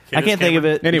 I can't think of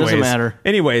it. Anyways, it doesn't matter.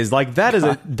 Anyways, like that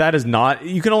is not.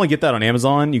 You can only get that on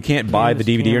Amazon. You can't buy the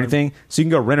DVD or anything, so you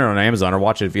can go rent it on Amazon or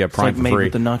watch it if you have Prime It's like for made free.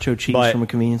 with the nacho cheese But from a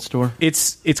convenience store.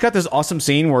 It's got this awesome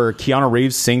scene where Keanu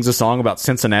Reeves sings a song about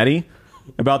Cincinnati,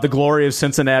 about the glory of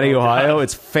Cincinnati, Ohio.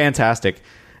 It's fantastic,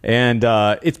 and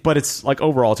it's like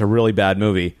overall it's a really bad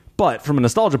movie. But from a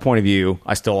nostalgia point of view,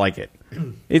 I still like it.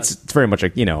 It's very much a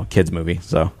kids movie.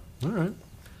 So all right.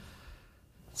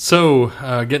 So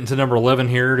getting to number 11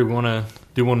 here. Do we want to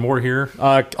do one more here?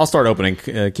 I'll start opening.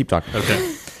 Keep talking.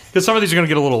 Okay. Because some of these are going to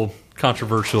get a little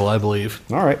controversial, I believe.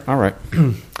 All right.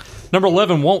 Number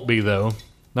 11 won't be, though.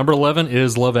 Number 11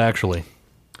 is Love Actually.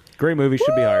 Great movie.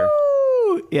 Should be higher.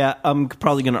 Yeah, I'm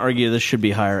probably going to argue this should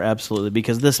be higher, absolutely,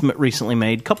 because this recently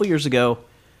made, a couple years ago,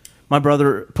 my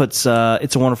brother puts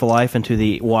It's a Wonderful Life into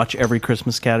the watch every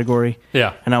Christmas category.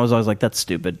 Yeah. And I was always like, that's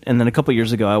stupid. And then a couple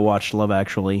years ago, I watched Love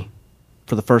Actually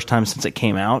for the first time since it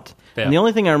came out. Yeah. And the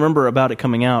only thing I remember about it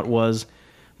coming out was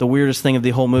the weirdest thing of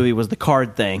the whole movie was the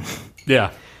card thing.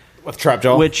 Yeah. With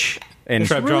Trapjaw. Which and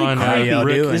is really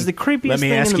creepy. Is the creepiest Let me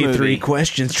thing ask in the you movie. 3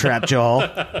 questions,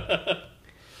 Trapjaw.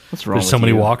 What's wrong There's with so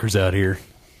many you? walkers out here.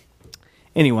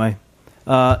 Anyway,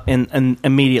 and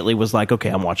immediately was like, okay,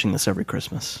 I'm watching this every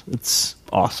Christmas. It's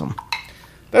awesome.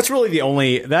 That's really the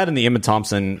only that and the Emma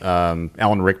Thompson,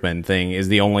 Alan Rickman thing is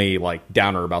the only like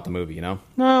downer about the movie.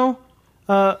 No.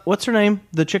 What's her name?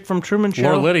 The chick from Truman Show?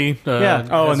 Laura Liddy. Yeah.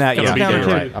 Oh, and that, yeah. Down You're too.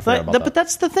 right. I forgot about that. But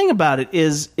that's the thing about it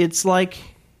is it's like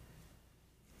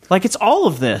it's all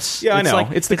of this. Yeah, I It's know.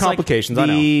 like- It's the complications, I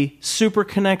The super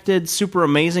connected, super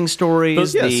amazing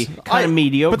stories, the kind of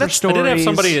mediocre stories. I did have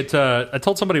somebody I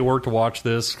told somebody at work to watch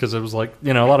this because it was like,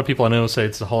 a lot of people I know say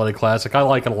it's a holiday classic. I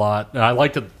like it a lot. I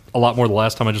liked it a lot more the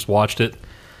last time I just watched it.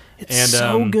 It's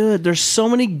so good. There's so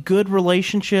many good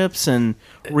relationships and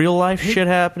real life shit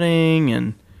happening.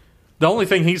 And the only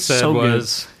thing he said So good.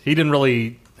 was he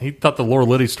thought the Laura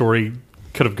Liddy story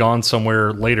could have gone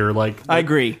somewhere later. Like I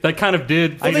agree. That kind of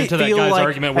did feed into that feel guy's like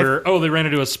argument where, they ran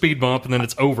into a speed bump and then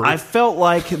it's over. I felt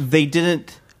like they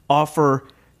didn't offer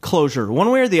closure one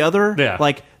way or the other. Yeah.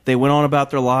 Like they went on about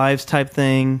their lives type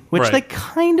thing, which Right. they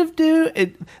kind of do.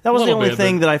 That was the little only bit,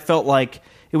 thing but- that I felt like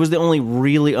it was the only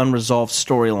really unresolved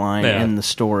storyline Yeah. in the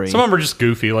story. Some of them are just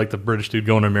goofy, like the British dude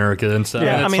going to America and stuff.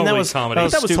 Yeah, And I it's mean that totally was comedy. that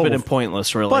was stupid total- and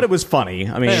pointless, really. But it was funny.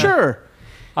 I mean, sure.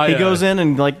 He I, goes in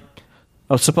and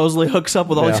supposedly hooks up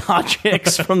with all Yeah. these hot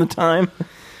chicks from the time.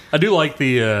 I do like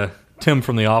the Tim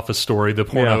from The Office story, the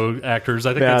porno actors.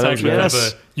 I think Yeah, that's that was actually good. kind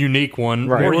of a unique one,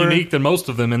 Right. more They were- unique than most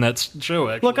of them in that show.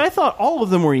 Actually, Look, I thought all of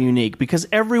them were unique because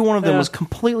every one of them Yeah. was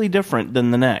completely different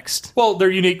than the next. well, they're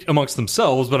unique amongst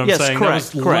themselves, but I'm Yes, saying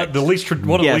correct, that was correct. the least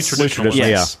one of the least traditional ones.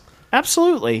 Yes.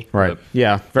 Absolutely. Right.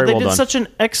 Yeah. Very They well did done. such an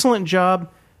excellent job.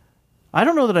 I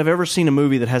don't know that I've ever seen a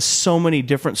movie that has so many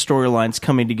different storylines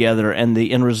coming together and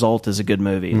the end result is a good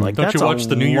movie. Like Don't that's you watch a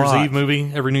the New Year's lot. Eve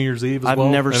movie every New Year's Eve as I've well?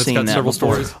 never And it's seen got that several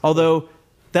before. stories. Although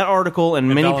that article and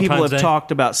many people Valentine's have Day?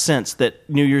 talked about since that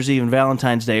New Year's Eve and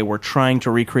Valentine's Day were trying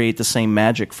to recreate the same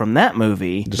magic from that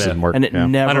movie. Just didn't work. And it Yeah. I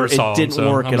never it saw them, didn't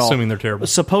so work I'm at all. assuming they're terrible.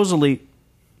 Supposedly,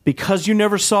 because you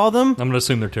never saw them, I'm going to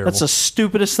assume they're terrible. that's the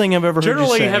stupidest thing I've ever heard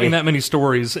Generally, you say. having that many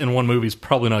stories in one movie is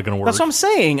probably not going to work. That's what I'm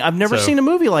saying. I've never So- seen a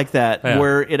movie like that Yeah.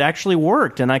 where it actually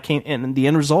worked, and and the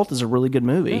end result is a really good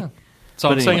movie. Yeah. So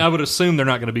But I'm saying anyway. I would assume they're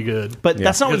not going to be good. But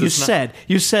that's not what Because you it's not- said.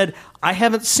 You said I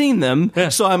haven't seen them,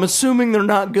 so I'm assuming they're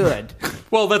not good.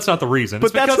 Well, that's not the reason. But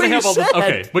It's because that's what they have you all the said.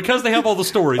 okay. Because they have all the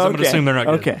stories, I'm going to Okay. assume they're not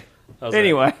good. Okay. How's that?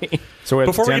 Anyway, So we're at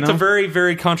Before we 10 get to now? very,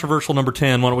 very controversial number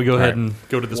 10, why don't we go ahead right. and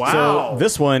go to this? So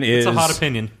this one is It's a hot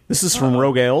opinion. This is from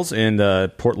Rogue Ales in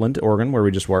Portland, Oregon, where we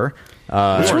just were.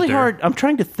 it's really hard. I'm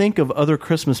trying to think of other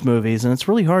Christmas movies, and it's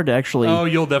really hard to actually Oh,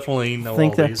 you'll definitely know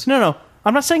think all that. these. No.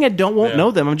 I'm not saying I won't Yeah. know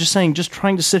them. I'm just saying, just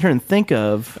trying to sit here and think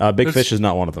of. Big There's- Fish is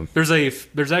not one of them.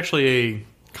 There's actually a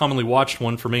commonly watched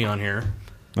one for me on here.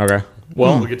 Okay.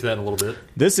 Well, we'll get to that in a little bit.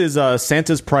 This is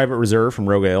Santa's Private Reserve from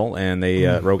Rogue Ale, and they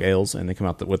Rogue Ales, and they come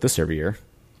out with this every year.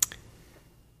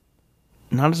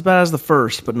 Not as bad as the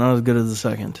first, but not as good as the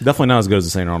second. Definitely not as good as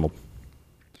the St. Arnold.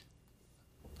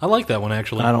 I like that one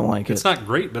actually. I don't like it. It's not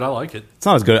great, but I like it. It's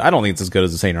not as good. I don't think it's as good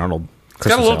as the St. Arnold. It's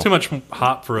got a little too much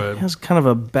hop for a. It has kind of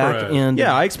a back end.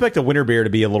 Yeah, I expect a winter beer to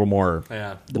be a little more.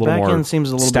 Yeah, The back end seems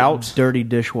a little stout. bit dirty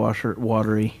dishwasher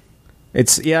watery. I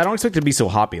don't expect it to be so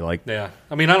hoppy. Like Yeah,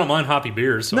 I mean, I don't mind hoppy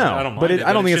beers. So No, I don't mind but it.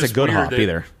 I don't think it's a just good weird hop that-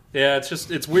 either. Yeah,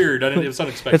 it's weird. It was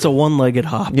unexpected. It's a one-legged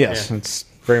hop. Yes, it's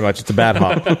very much. It's a bad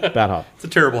hop. Bad hop. It's a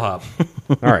terrible hop.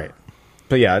 All right,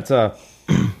 but yeah, it's a.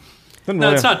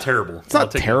 No, it's not terrible. It's not I'll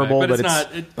take it terrible, back, but it's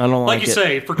it's- not. I don't like like you it.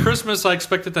 say, for Christmas, I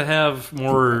expect it to have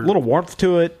more a little warmth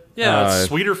to it. Yeah,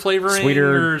 sweeter flavoring.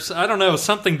 Sweeter. Or, I don't know,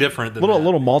 something different than A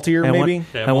little maltier, maybe?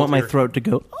 I want my throat to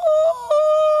go.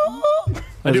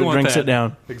 I as do it want drinks that. it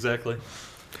down. Exactly.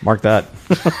 Mark that.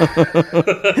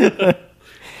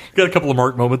 Got a couple of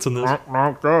Mark moments in this.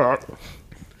 Mark that.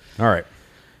 All right.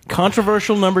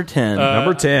 Controversial number 10.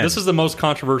 Number 10. This is the most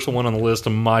controversial one on the list,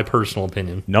 in my personal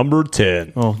opinion. Number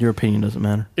 10. Oh, your opinion doesn't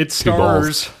matter. It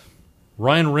stars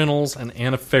Ryan Reynolds and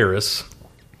Anna Faris.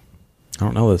 I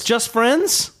don't know this. Just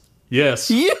Friends?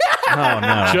 Yes. Yeah. Oh,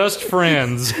 no. Just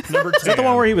Friends. Number 10. Is that the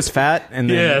one where he was fat? And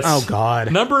then, Yes. Oh,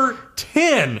 God. Number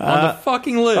 10 on the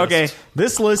fucking list. Okay.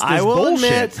 This list is I will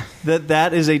bullshit. admit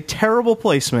that is a terrible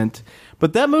placement,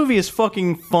 but that movie is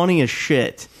fucking funny as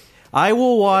shit. I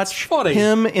will watch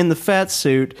him in the fat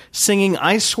suit singing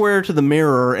I Swear to the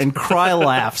Mirror and cry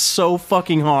laugh so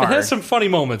fucking hard. It has some funny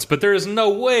moments, but there is no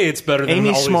way it's better than Amy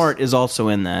all these- Smart is also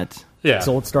in that. Yeah.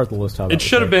 So let's start the list. How It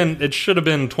should have been. It should have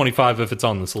been 25 if it's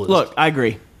on this list. Look, I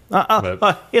agree.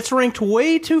 It's ranked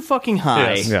way too fucking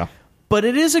high. Yes. Yeah. But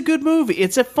it is a good movie.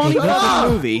 It's a funny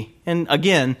fucking movie. And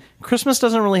again, Christmas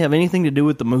doesn't really have anything to do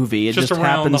with the movie. It Just just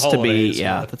around the happens to be. holidays,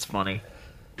 Yeah, yeah. that's funny.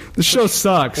 The show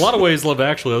sucks. A lot of ways, Love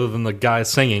Actually, other than the guy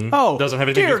singing, doesn't have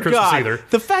anything to do Dear with Christmas God. either.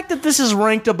 The fact that this is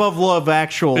ranked above Love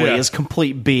Actually Yeah. is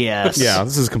complete BS. Yeah,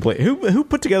 this is complete. Who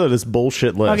put together this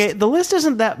bullshit list? Okay, the list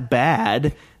isn't that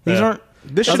bad. These Yeah. aren't.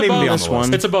 This It's shouldn't even be on above- the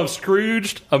list. It's above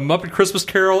Scrooged, A Muppet Christmas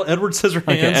Carol, Edward Scissorhands.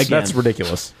 Okay, again. That's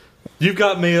ridiculous. You've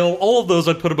Got Mail. All of those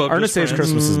I'd put above. Ernest Just Saves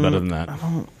Friends. Christmas is better than that.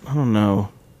 I don't know.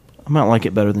 I might like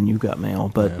it better than You Got Mail,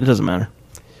 but it doesn't matter.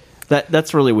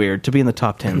 That's really weird. To be in the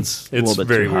top 10's a It's little bit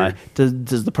very too high. weird.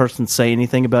 Does the person say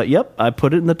anything about, yep, I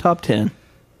put it in the top 10?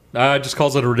 It just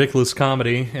calls it a ridiculous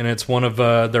comedy, and it's one of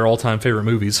their all-time favorite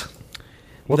movies.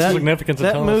 What's the significance of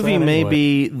that telling us movie that may anyway?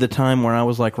 be the time where I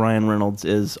was like, Ryan Reynolds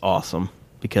is awesome,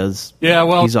 because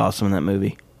he's awesome in that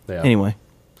movie. Yeah. Anyway.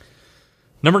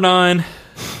 Number 9.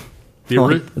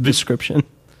 The description.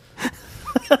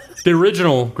 The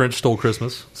original Grinch Stole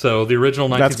Christmas. So the original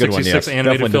That's a good one, 1966 yes.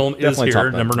 animated film Definitely is top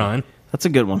here, that. number 9. That's a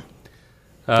good one.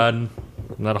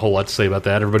 Not a whole lot to say about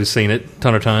that. Everybody's seen it a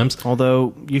ton of times.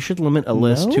 Although, you should limit a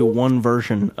list to one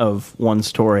version of one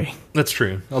story. That's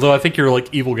true. Although I think your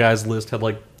like evil guys list had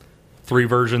like 3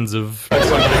 versions of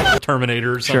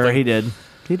Terminator or something. Sure, he did.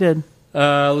 He did.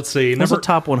 Let's see. There's a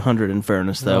top 100 in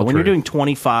fairness, though. Oh, when you're true. doing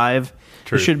 25,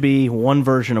 True. it should be one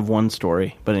version of one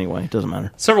story. But anyway, it doesn't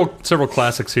matter. Several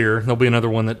classics here. There'll be another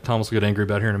one that Thomas will get angry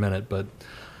about here in a minute. But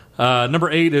number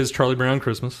 8 is Charlie Brown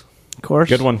Christmas. Of course.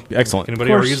 Good one. Excellent.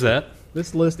 Anybody argues that?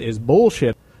 This list is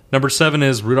bullshit. Number 7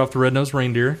 is Rudolph the Red-Nosed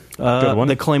Reindeer. Good one.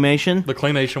 The claymation. The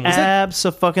claymation was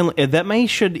Abso-fucking... That may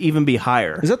should even be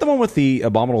higher. Is that the one with the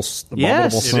abominable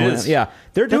Yes. snow? It is. Yeah.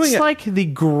 They're doing That's it. like the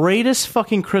greatest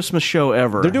fucking Christmas show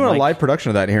ever. They're doing Like, a live production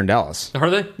of that here in Dallas. Are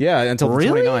they? Yeah, until the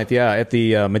Really? 29th. Yeah, at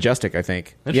the Majestic, I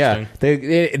think. Yeah, Interesting.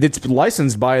 it's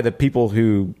licensed by the people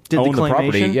who Did the own the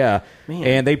property. claymation? Yeah, Man.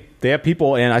 and they have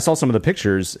people, and I saw some of the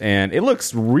pictures, and it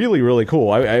looks really, really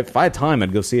cool. If I had time,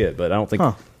 I'd go see it, but I don't think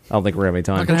we're gonna have any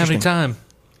time. Not going to have any time.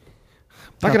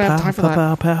 Not gonna have time for that.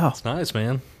 Pow, pow, pow. It's nice,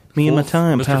 man. Me and my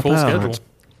time. Mr. Pow, Full pow. Schedule.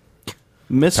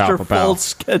 Mr. Pow, pow, pow. Full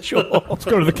Schedule. Let's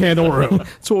go to the candle room.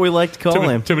 That's what we like to call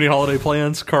him. Too many holiday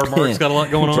plans. Car Mark's got a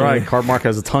lot going That's on. right. Carb Mark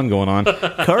has a ton going on.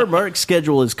 Carb Mark's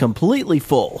schedule is completely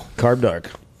full. Carb Dark.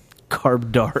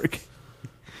 Carb Dark.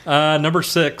 Number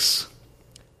 6,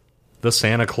 The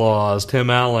Santa Claus, Tim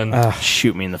Allen.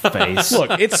 Shoot me in the face. Look,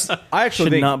 I actually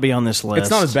Should think not be on this list. it's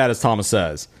not as bad as Thomas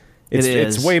says. It's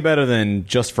is. way better than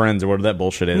Just Friends or whatever that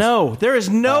bullshit is. No, there is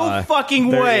no fucking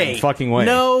there way. is fucking way.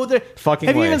 No, there. Fucking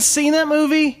Have way. you even seen that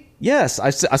movie? Yes, I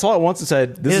saw it once and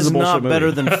said this It is is a bullshit not movie.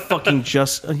 better than fucking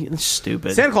just. It's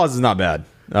stupid. Santa Claus is not bad.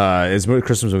 As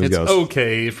Christmas movies It's goes,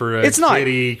 okay for a it's not.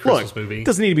 kiddie Christmas Look, movie. It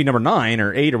doesn't need to be number 9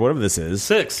 or 8 or whatever this is.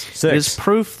 6. It's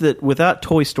proof that without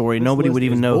Toy Story, nobody list would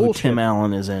even is know bullshit. who Tim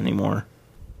Allen is anymore.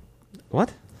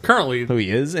 What? Currently, Who he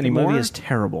is The anymore? movie is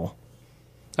terrible.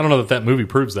 I don't know that movie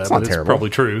proves that, It's but not it's terrible. probably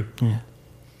true.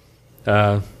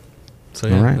 Yeah. So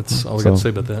yeah, All right. that's all I got to say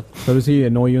about that. So does he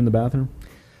annoy you in the bathroom?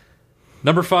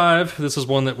 Number 5, this is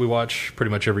one that we watch pretty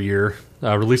much every year.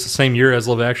 Released the same year as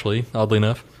Love Actually, oddly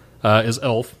enough, is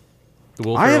Elf. The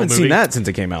Will I Ferrell haven't movie. seen that since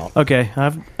it came out. Okay,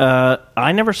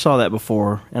 I never saw that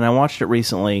before, and I watched it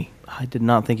recently. I did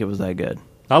not think it was that good.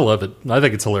 I love it. I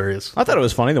think it's hilarious. I thought it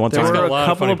was funny the one There time. got were a lot a of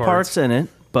couple funny of parts in it,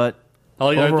 but I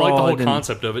like the overall, I whole didn't-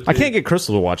 concept of it. I too. can't get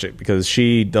Crystal to watch it because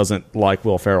she doesn't like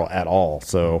Will Ferrell at all.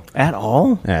 So at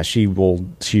all, yeah, she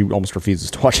almost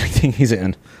refuses to watch anything he's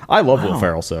in. I love Will Wow.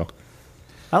 Ferrell, so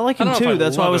I like I him don't know if too. I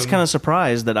That's why I love was him. kind of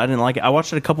surprised that I didn't like it. I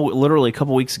watched it literally a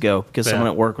couple weeks ago because Yeah. someone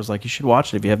at work was like, "You should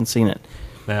watch it if you haven't seen it."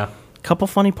 Yeah. couple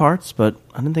funny parts, but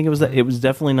I didn't think it was that. It was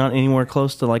definitely not anywhere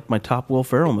close to like my top Will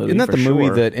Ferrell movie. Isn't that for the movie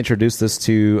sure. that introduced this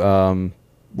to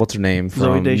what's her name Zoe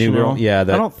from New Deschanel? Girl? Yeah,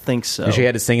 that, I don't think so. and she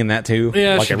had to sing in that too.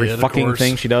 Yeah, like she every did, of fucking course.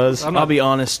 thing she does. I'll be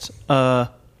honest.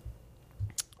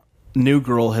 New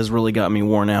Girl has really got me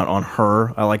worn out on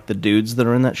her. I like the dudes that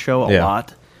are in that show a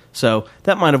lot, so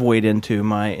that might have weighed into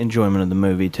my enjoyment of the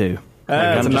movie too.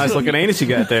 That's a nice looking anus you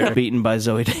got there. Beaten by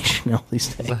Zoe Deschanel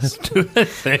these days.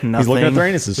 He's looking at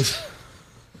their anuses.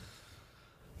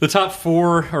 The top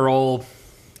 4 are all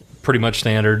pretty much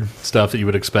standard stuff that you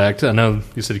would expect. I know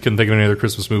you said you couldn't think of any other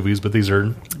Christmas movies, but these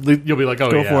are, you'll be like, oh,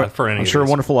 Go yeah, for it. any I'm of sure these.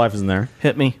 Wonderful Life is in there.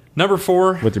 Hit me. Number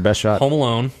 4, with your best shot. Home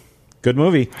Alone. Good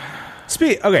movie.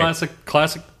 Okay.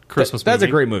 Classic Christmas That's movie.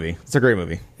 a great movie. It's a great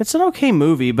movie. It's an okay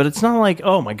movie, but it's not like,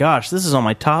 oh my gosh, this is on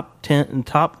my top 10 and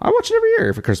top. I watch it every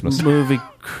year for Christmas. Movie.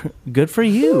 Good for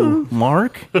you,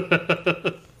 Mark.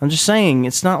 I'm just saying,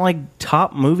 it's not like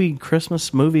top movie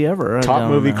Christmas movie ever. Top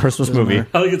movie Christmas movie. I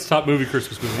think it's top movie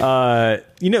Christmas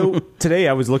movie. Today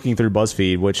I was looking through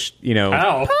BuzzFeed, which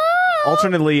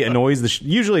alternately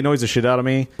usually annoys the shit out of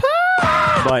me.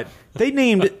 But they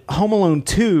named Home Alone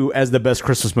 2 as the best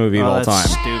Christmas movie of all time.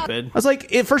 Stupid. I was like,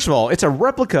 first of all, it's a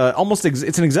replica,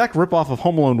 it's an exact ripoff of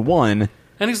Home Alone 1.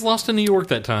 And he's lost in New York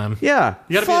that time. Yeah.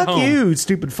 You gotta Fuck be at home. you,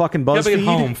 stupid fucking BuzzFeed. You gotta be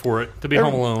at home for it to be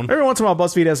Home Alone. Every once in a while,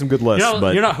 BuzzFeed has some good lists.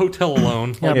 You're not Hotel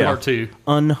Alone, like part 2.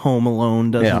 Unhome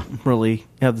Alone doesn't really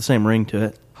have the same ring to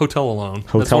it. Hotel Alone.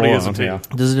 Hotel That's what he is Alone, in 2. yeah.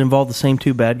 Does it involve the same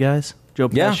 2 bad guys? Joe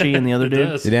Yeah. Pesci and the other It dude?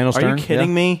 does. Daniel Stern. Are you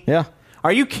kidding me? Yeah.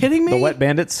 Are you kidding me? The Wet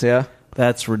Bandits, yeah.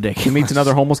 That's ridiculous. He meets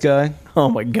another homeless guy. Oh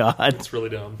my god. It's really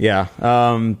dumb. Yeah.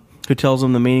 Who tells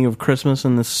him the meaning of Christmas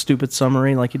in this stupid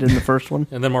summary like he did in the first one?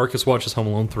 And then Marcus watches Home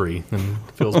Alone 3 and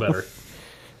feels better.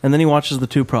 And then he watches the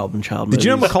 2 Problem Child movies. Did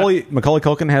you know Macaulay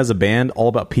Culkin has a band all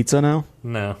about pizza now?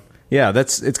 No. Yeah,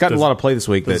 it's gotten a lot of play this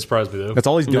week. Doesn't surprise me, though. That's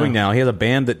all he's doing now. He has a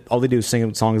band that all they do is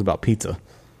sing songs about pizza.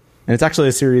 And it's actually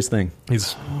a serious thing.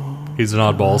 He's an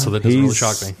oddball, so that doesn't really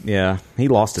shock me. Yeah, he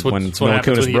lost it when That's what Mila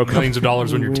happens when Kunis you broke get millions of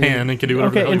dollars when you're 10 and can do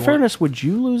whatever the Okay, hell in you fairness, would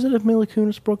you lose it if Mila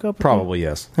Kunis broke up with Probably, you?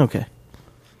 yes. Okay.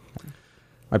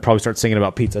 I'd probably start singing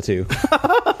about pizza, too.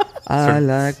 I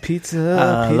like pizza.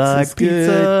 I Pizza's like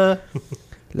good. pizza.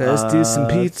 Let's do some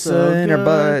pizza in our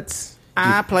butts.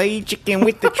 I play chicken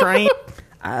with the train.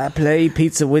 I play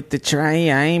pizza with the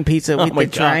train. Pizza with my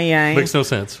the God. train. Makes no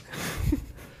sense.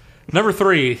 Number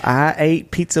 3, I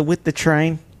ate pizza with the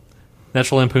train.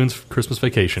 National Lampoon's Christmas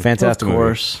Vacation. Fantastic Of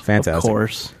course. movie. Fantastic. Of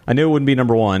course. I knew it wouldn't be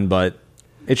number 1, but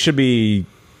it should be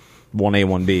 1A,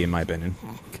 1B, in my opinion.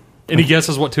 Any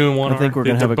guesses what 2 and 1 are? I think we're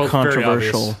going to have a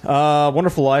controversial.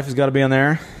 Wonderful Life has got to be on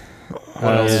there.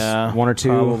 Yeah, 1 or 2.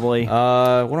 probably. What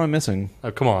am I missing?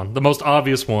 Oh, come on. The most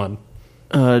obvious one.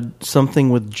 Something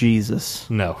with Jesus.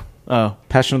 No. Oh.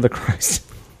 Passion of the Christ.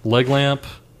 Leg Lamp.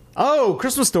 Oh,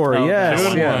 Christmas Story. Oh, yes. 2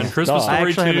 and yes. 1. Christmas I Story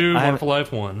actually 2, haven't- I Wonderful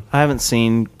Life 1. I haven't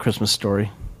seen Christmas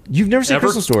Story. You've never seen Ever?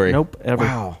 Christmas Story? Nope, ever.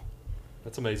 Wow.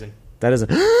 That's amazing. That is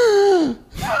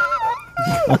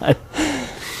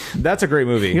That's a great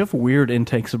movie. You have weird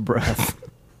intakes of breath.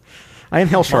 I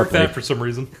inhale Mark sharply. that for some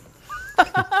reason.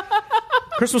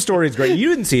 Christmas Story is great. You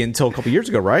didn't see it until a couple years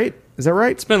ago, right? Is that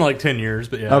right? It's been like 10 years,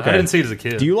 but yeah. Okay. I didn't see it as a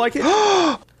kid. Do you like it?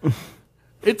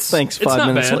 Thanks, it's 5 not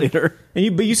minutes bad. later.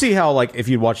 But you see how, like, if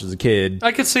you'd watched as a kid,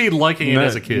 I could see liking it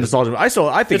as a kid. nostalgia. I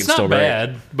think it's not still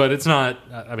bad, but it's not.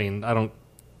 I mean, I don't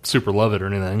super love it or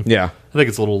anything. Yeah. I think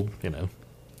it's a little,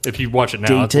 if you watch it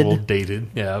now, it's a Dated? little dated.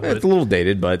 Yeah, great. but It's a little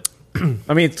dated, but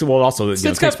I mean, it's also It's it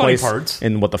got takes funny place parts.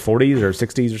 in what the 40s or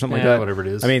 60s or something like Yeah, that. whatever it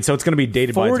is. I mean, so it's going to be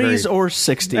dated by its 40s very, or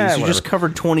 60s. Yeah, You just whatever.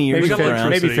 covered 20 years got of ground.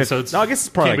 electricity, maybe 50s. so it's- No, I guess it's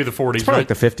probably can't be like, the 40s, It's probably right?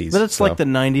 like the 50s. But it's like the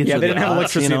 90s. Yeah, with they didn't the have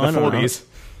dots, electricity in I the don't know. 40s.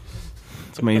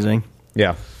 It's amazing.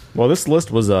 Yeah. Well, this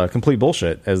list was complete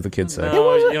bullshit, as the kids say.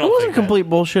 No, you It don't wasn't think that. complete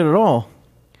bullshit at all.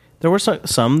 There were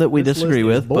some that we disagree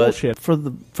list is with, but bullshit. for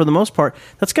the most part,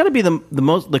 that's got to be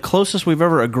the closest we've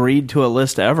ever agreed to a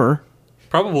list ever.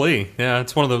 Probably. Yeah,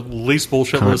 it's one of the least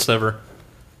bullshit lists ever.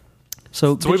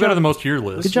 So It's way better than most of your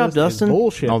lists. Good job, Dustin.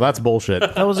 Bullshit. No, that's bullshit.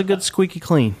 That was a good squeaky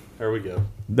clean. There we go.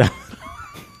 Yeah,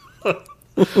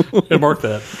 mark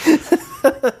that. So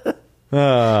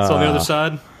on the other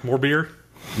side, more beer.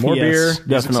 More Yes, beer, Music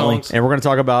definitely. songs. and we're going to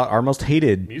talk about our most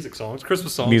hated Music songs.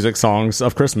 Christmas songs. music songs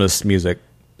of Christmas music.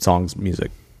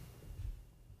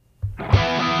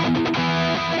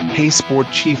 Hey Sport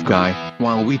Chief Guy,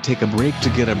 while we take a break to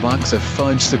get a box of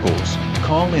fudgesicles,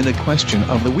 call in a question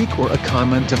of the week or a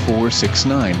comment to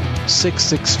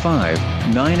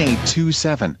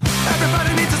 469-665-9827.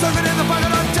 Everybody needs a something in the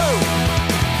pocket on dough.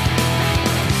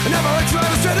 Never extra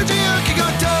strategy I can go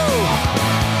do.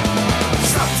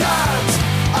 Sometimes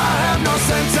I have no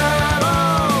sense at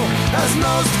all. I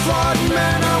what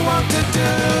man I want to do.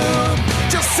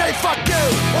 Just say fuck you.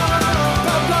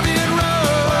 Pavlovian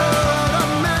road, a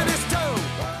man is too.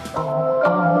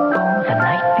 The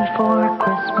night before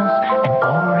Christmas, an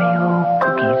Oreo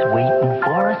cookie's waiting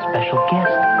for a special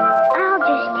guest. I'll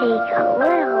just take a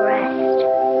little rest.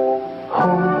 Ho,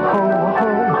 ho, ho,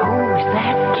 who's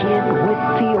that kid with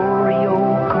the Oreo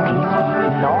cookies?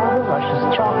 Eating all the luscious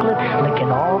chocolate,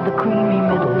 licking all the creamy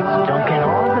middles, dunking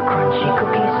all the crunchy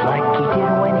cookies like he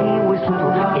did when he was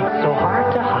little. It's so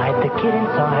hard to hide the kid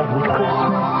inside with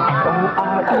Christmas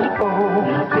and O-R-E-O.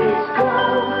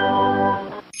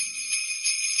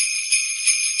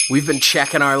 We've been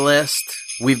checking our list.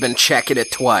 We've been checking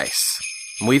it twice.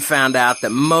 And we found out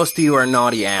that most of you are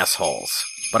naughty assholes.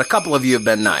 But a couple of you have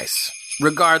been nice.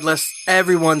 Regardless,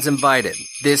 everyone's invited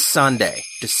this Sunday,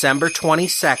 December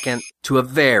 22nd, to a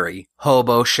very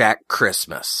Hobo Shack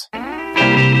Christmas.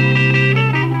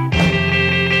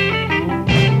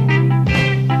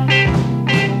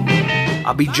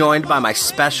 I'll be joined by my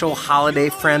special holiday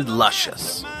friend,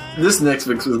 Luscious. This next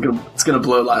mix it's gonna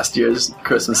blow last year's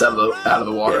Christmas out of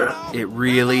the water. It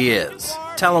really is.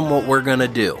 Tell them what we're gonna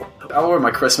do. I'll wear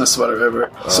my Christmas sweater over,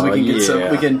 so we can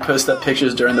get we can post up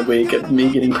pictures during the week of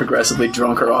me getting progressively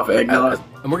drunker off eggnog.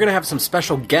 And we're gonna have some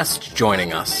special guests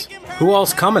joining us. Who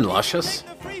else coming, Luscious?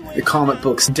 The comic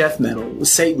books, death metal,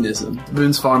 Satanism,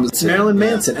 Boone's Farms, Marilyn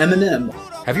Manson, Eminem.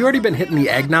 Have you already been hitting the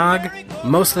eggnog?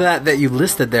 Most of that you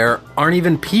listed there aren't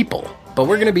even people. But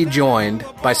we're going to be joined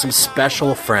by some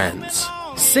special friends.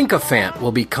 Sycophant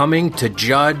will be coming to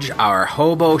judge our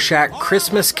Hobo Shack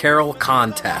Christmas Carol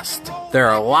contest. There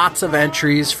are lots of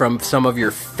entries from some of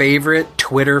your favorite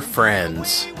Twitter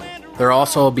friends. There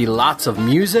also will be lots of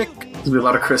music. There'll be a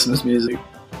lot of Christmas music.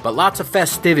 But lots of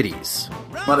festivities.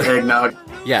 A lot of eggnog.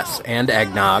 Yes, and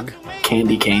eggnog.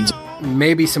 Candy canes.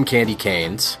 Maybe some candy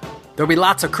canes. There'll be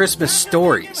lots of Christmas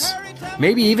stories.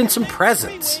 Maybe even some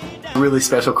presents. Really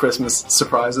special Christmas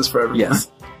surprises for everyone.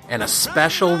 Yes. And a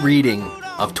special reading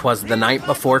of 'Twas the Night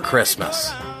Before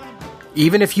Christmas.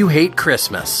 Even if you hate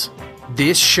Christmas,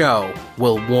 this show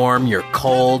will warm your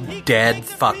cold, dead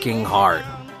fucking heart.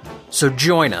 So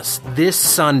join us this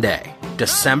Sunday,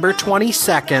 December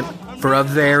 22nd, for a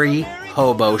very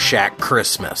Hobo Shack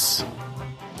Christmas.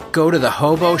 Go to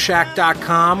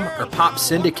thehoboshack.com or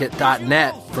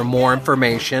popsyndicate.net for more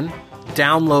information.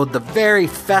 Download the very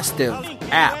festive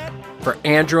app for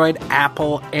Android,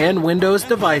 Apple, and Windows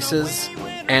devices,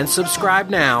 and subscribe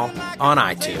now on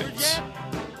iTunes.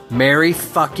 Merry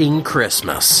fucking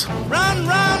Christmas. Run,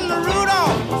 run,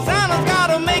 Rudolph, Santa's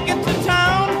gotta make it to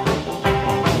town.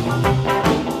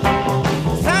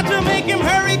 Santa, make him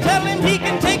hurry, tell him he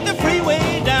can take the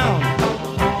freeway down.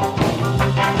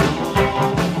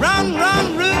 Run,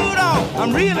 run, Rudolph,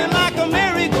 I'm reeling like a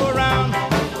merry-go-round.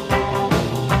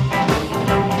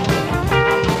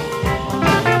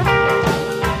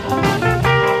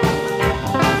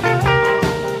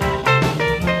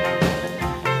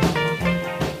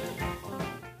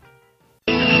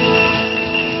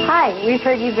 We've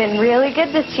heard you've been really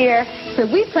good this year. So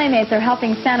we Playmates are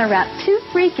helping Santa wrap 2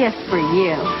 free gifts for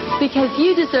you. Because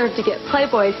you deserve to get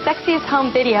Playboy's Sexiest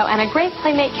Home Video and a great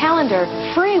Playmate calendar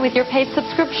free with your paid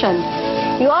subscription.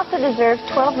 You also deserve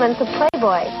 12 months of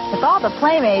Playboy. With all the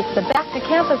Playmates, the Back to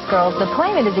Campus Girls, the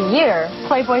Playmate of the Year,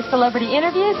 Playboy celebrity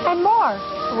interviews, and more.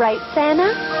 Right,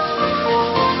 Santa?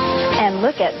 And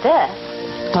look at this.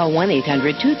 Call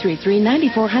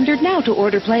 1-800-233-9400 now to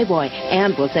order Playboy,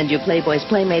 and we'll send you Playboy's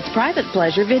Playmates Private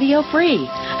Pleasure video free.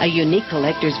 A unique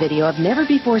collector's video of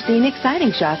never-before-seen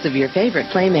exciting shots of your favorite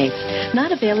Playmates,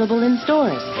 not available in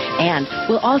stores. And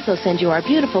we'll also send you our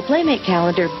beautiful Playmate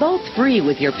calendar, both free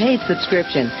with your paid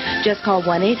subscription. Just call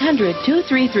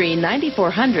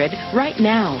 1-800-233-9400 right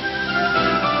now.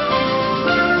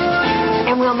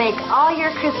 And we'll make all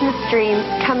your Christmas dreams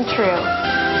come true.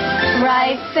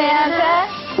 Right, Santa?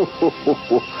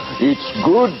 It's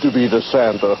good to be the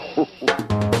Santa.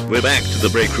 We're back to the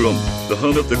break room, the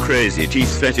home of the crazy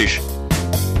teeth fetish.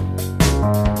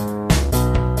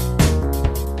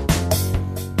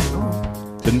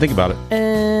 Didn't think about it.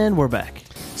 And we're back.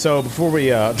 So before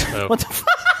we What the fuck?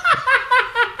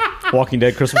 Walking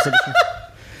Dead Christmas edition.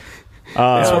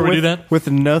 That's where we do that? With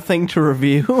nothing to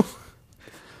review.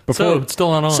 So it's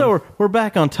still not on. So we're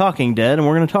back on Talking Dead, and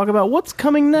we're going to talk about what's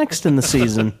coming next in the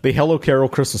season. The Hello Carol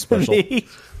Christmas special.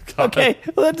 Okay,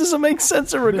 well, that doesn't make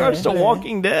sense in regards to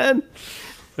Walking Dead.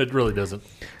 It really doesn't.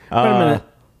 Wait a minute.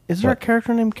 Is there a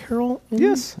character named Carol?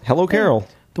 Yes. Hello Carol.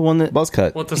 The one that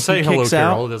Buzzcut. Well, to say Hello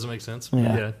Carol doesn't make sense.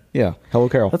 Yeah. Yeah. Hello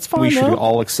Carol. That's fine. We should though.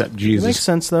 all accept Jesus. It makes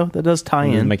sense, though. That does tie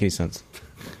Doesn't in. make any sense.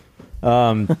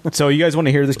 So you guys want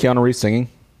to hear this Keanu Reeves singing?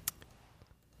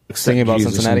 singing about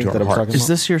Jesus Cincinnati into that I our was hearts. talking Is about?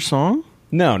 this your song?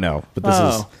 No. But this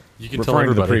is You can tell referring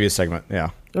to the everybody. previous segment. Yeah.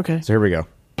 Okay. So here we go.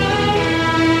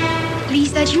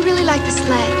 Please, Dad, you really like the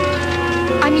sled.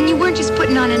 I mean, you weren't just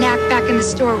putting on an act back in the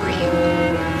store, were you?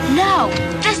 No,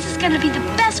 this is going to be the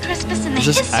best Christmas in the Is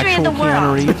this history of actual the world.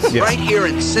 Keanu Reeves? Yes. Right here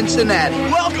in Cincinnati.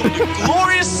 Welcome to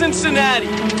glorious Cincinnati,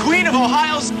 queen of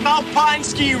Ohio's alpine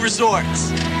ski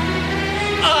resorts.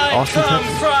 I Austin, come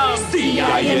Texas. from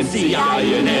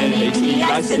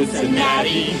C-I-N-C-I-N-N-A-T-I,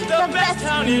 Cincinnati, the best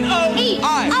town in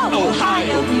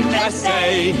Ohio,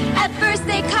 USA. At first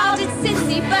they called it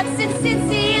Cincy, but since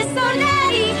Cincy is so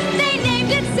natty, they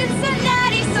named it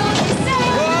Cincinnati, so they say.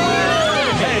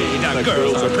 Hey, now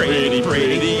girls are pretty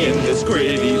in this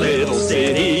gritty little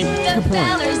city. The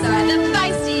Bellers are the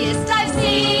feistiest I've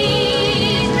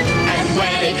seen. And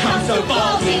when it comes to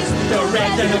ball teams, the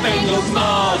Reds and the Bengals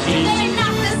Maltese. They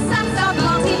knock the socks off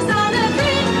all teams on the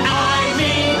green. I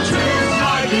mean, true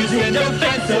heart is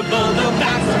indefensible. The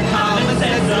backs are common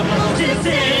sensible. It's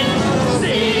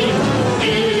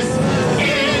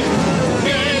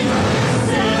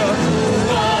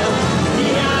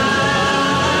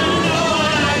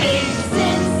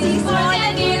Cincy's more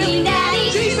than merely natty.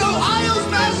 She's Ohio's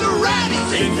Maserati.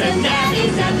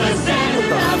 Cincinnati's at the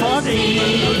center of the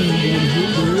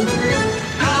scene.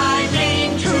 I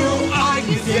mean, true heart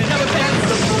is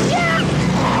indefensible.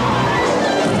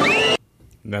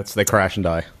 They crash and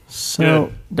die.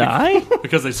 So, die?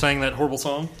 Because they sang that horrible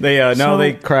song? They So-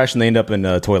 they crash and they end up in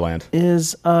Toyland.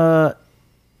 Is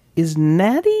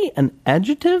natty an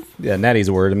adjective? Yeah, natty's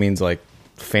a word. It means like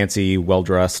fancy, well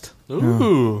dressed.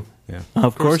 Ooh. Yeah.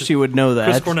 Of course you would know that.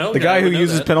 Chris Cornell The guy who would know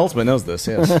uses that. penultimate knows this.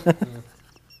 Yes.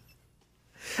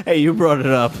 Hey, you brought it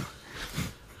up.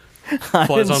 I Flies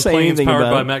didn't on say planes anything powered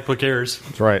about by it. MacBook Airs.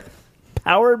 That's right.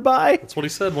 Powered by? That's what he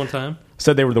said one time.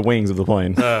 Said they were the wings of the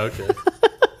plane. Oh, okay.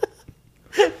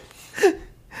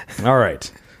 All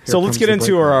right. So let's get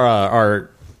into our.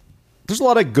 There's a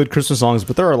lot of good Christmas songs,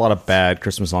 but there are a lot of bad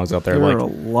Christmas songs out there. There like are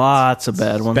lots of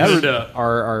bad ones.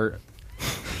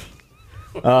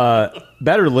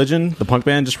 Bad Religion, the punk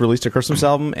band, just released a Christmas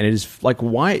album, and it is like,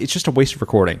 why? It's just a waste of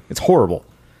recording. It's horrible.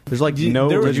 There's like no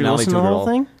Did you originality listen to to it the at whole all.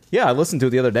 thing? Yeah, I listened to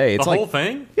it the other day. It's The like whole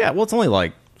thing? Yeah, well, it's only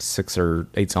like 6 or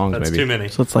 8 songs. That's maybe too many.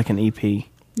 So it's like an EP.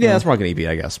 Yeah, it's more like an EP,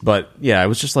 I guess. But yeah, I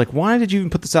was just like, why did you even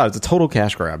put this out? It's a total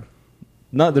cash grab.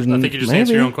 I think you just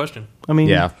answered your own question. I mean,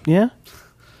 yeah.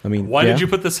 I mean, Why yeah. did you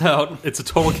put this out? It's a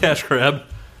total cash grab.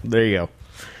 There you go.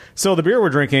 So the beer we're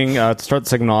drinking to start the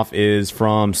segment off is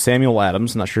from Samuel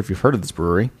Adams. I'm not sure if you've heard of this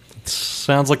brewery.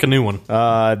 Sounds like a new one.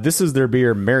 This is their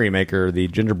beer Merrymaker, the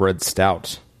gingerbread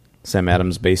stout. Sam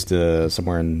Adams, based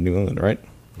somewhere in New England, right?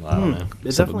 I don't know.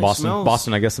 It So definitely Boston, smells.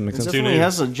 Boston, I guess that makes It sense. definitely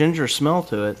has a ginger smell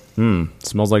to it.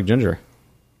 Smells like ginger.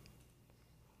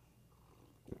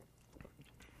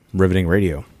 Riveting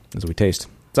radio as we taste.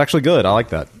 It's actually good. I like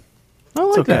that. I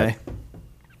like that.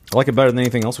 I like it better than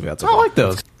anything else we've had so far. I like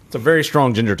those. It's a very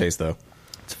strong ginger taste, though.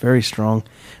 It's very strong.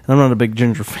 And I'm not a big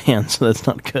ginger fan, so that's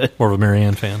not good. More of a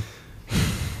Marianne fan.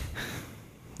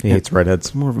 He hates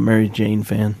redheads. More of a Mary Jane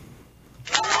fan.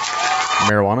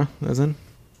 Marijuana, as in?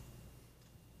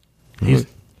 He's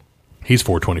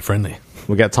 420 friendly.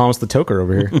 We got Thomas the Toker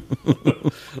over here.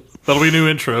 That'll be a new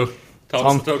intro.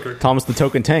 Thomas the Toker. Thomas the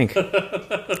Token Tank.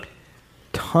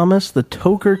 Thomas the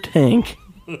Toker Tank.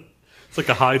 It's like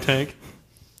a high tank.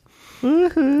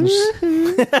 Man.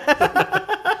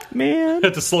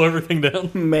 Had to slow everything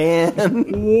down. Man.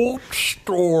 What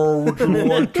store would you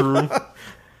like to?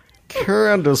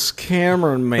 Candace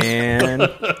Cameron, man.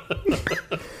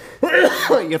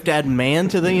 You have to add man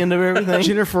to the end of everything?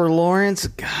 Jennifer Lawrence.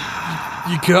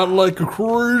 You got like a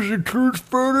crazy tooth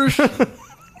fetish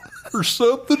or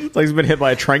something? It's like he's been hit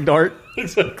by a trank dart.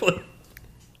 Exactly.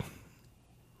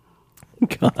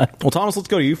 God. Well, Thomas, let's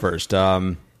go to you first.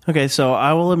 Okay, so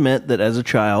I will admit that as a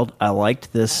child, I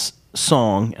liked this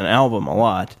song and album a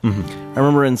lot. I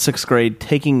remember in 6th grade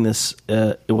taking this,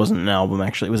 it wasn't an album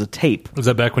actually, it was a tape. Was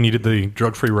that back when you did the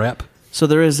drug-free rap? So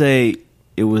there is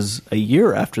it was a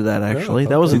year after that actually.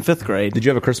 That was in 5th grade. Did you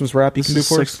have a Christmas rap you can do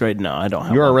for us? 6th grade? No, I don't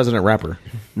have You're one. a resident rapper.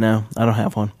 No, I don't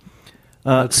have one.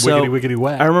 That's So wiggity wiggity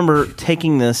whack. I remember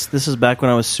taking this is back when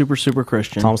I was super, super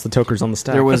Christian. Thomas the Toker's on the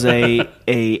stack. There was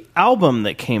a album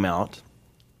that came out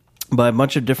by a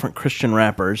bunch of different Christian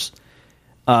rappers,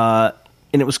 and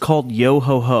it was called Yo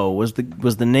Ho Ho was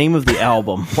the name of the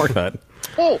album. Mark that.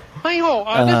 Oh, hey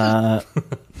ho!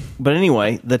 But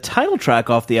anyway, the title track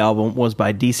off the album was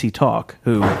by DC Talk,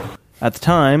 who at the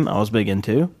time I was big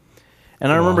into,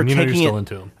 and I remember you know taking you're still it.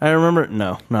 into him. I remember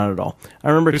no, not at all. I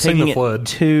remember Who sang taking The it Flood?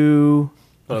 to.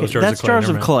 Oh, Okay, Jars of that's Clay, Jars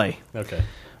never of Clay. Okay.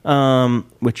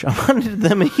 Which I'm not into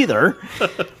them either.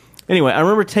 Anyway, I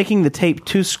remember taking the tape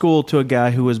to school to a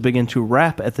guy who was big into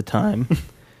rap at the time.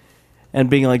 And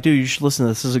being like, dude, you should listen to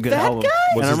this. This is a good album.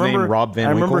 Was his name Rob Van I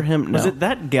remember Winkle? him. Was it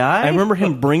that guy? I remember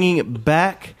him bringing it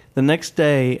back the next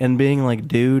day and being like,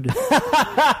 dude,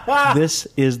 this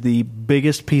is the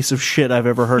biggest piece of shit I've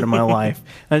ever heard in my life.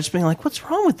 And just being like, what's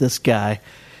wrong with this guy?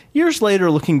 Years later,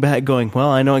 looking back, going, well,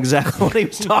 I know exactly what he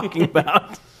was talking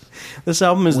about. This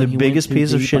album is the biggest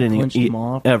piece of shit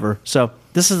ever. So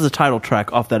this is the title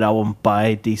track off that album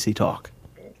by DC Talk.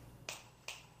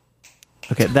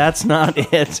 Okay, that's not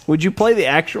it. Would you play the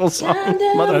actual song,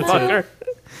 motherfucker?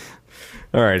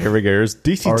 All right, here we go. Here's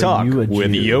DC Talk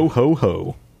with Yo Ho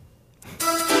Ho.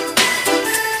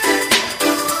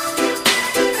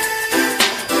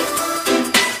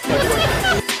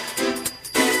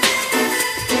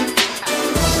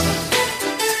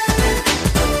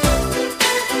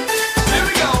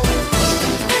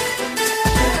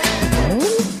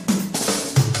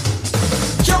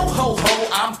 Yo ho ho,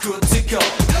 I'm good to go.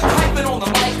 Hyping on the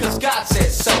mic 'cause God said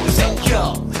so. Say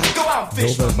yo, go out and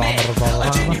fish for man.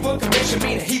 A genuine commission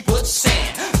meaning he would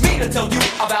send me to tell you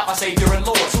about my Savior and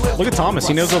Lord. Look at Thomas.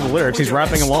 He knows all the lyrics. He's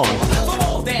rapping along.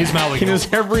 He's mouthing. He knows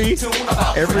every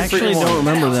I actually don't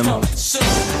remember them. How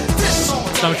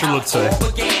much you would say?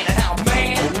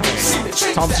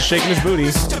 Thomas is shaking his booty.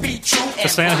 The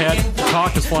Santa hat, the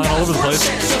cock is flying all over the place.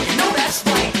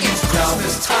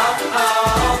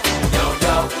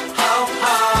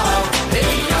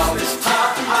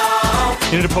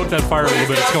 You need to poke that fire a little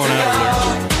bit. It's going out over there.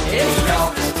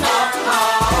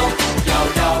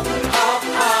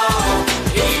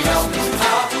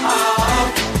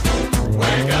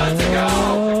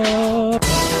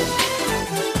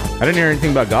 I didn't hear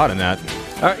anything about God in that.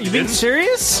 Are you being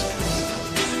serious?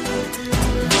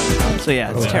 So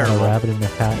yeah, it's terrible. Rabbit in the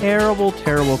hat. Terrible,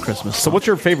 terrible Christmas song. So what's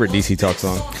your favorite DC Talk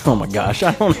song? Oh my gosh,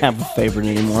 I don't have a favorite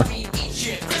anymore. What's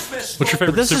your favorite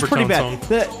But this is pretty Supertone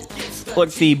bad. song?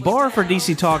 Look, the bar for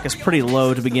DC Talk is pretty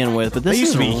low to begin with, but this They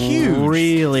used is to be huge.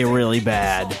 really, really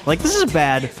bad. Like, this is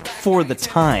bad for the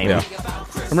time. Yeah.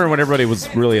 I remember when everybody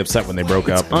was really upset when they broke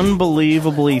up.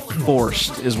 Unbelievably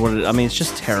forced is what it... I mean, it's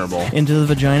just terrible. Into the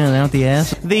vagina and out the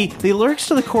ass. The lyrics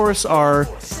to the chorus are,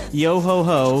 yo ho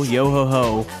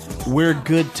ho, we're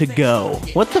good to go.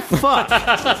 What the fuck?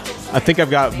 I think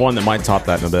I've got one that might top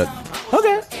that in a bit.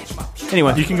 Okay.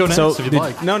 Anyway. You can go next if you'd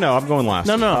like. No, I'm going last.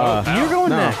 No, you're going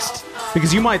no. next.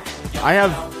 Because you might... I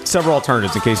have several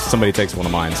alternatives in case somebody takes one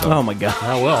of mine. So. Oh my god.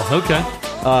 Oh, well, okay.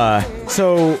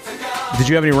 So, did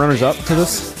you have any runners-up to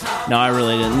this? No, I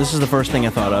really didn't. This is the first thing I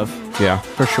thought of. Yeah.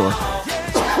 For sure.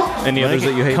 Any others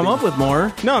that you hate? Come up with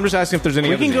more. No, I'm just asking if there's any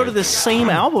We others can go you to the same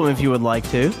album if you would like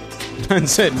to.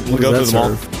 That's it. We'll go through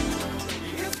them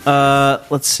all.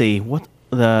 Let's see. What's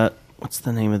the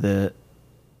name of the...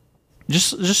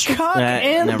 Just Cock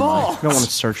and never Balls. mind. I don't want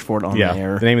to search for it on the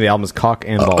air. The name of the album is Cock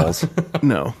and Balls.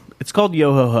 No. It's called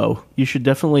Yo Ho Ho. You should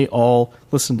definitely all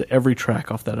listen to every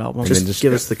track off that album. Just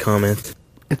give us the comment.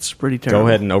 It's pretty terrible. Go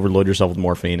ahead and overload yourself with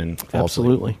morphine and fall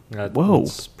Absolutely. That- Whoa.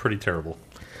 It's pretty terrible.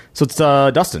 So it's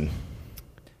Dustin.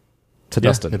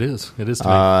 Dustin. It is. It is to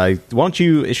me. Why don't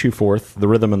you issue forth the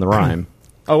rhythm and the rhyme?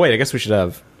 Oh, wait, I guess we should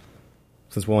have...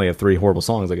 Since we only have 3 horrible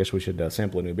songs, I guess we should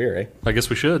sample a new beer, eh? I guess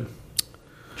we should.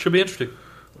 Should be interesting.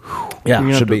 Yeah, should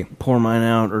you have be. to pour mine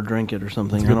out or drink it or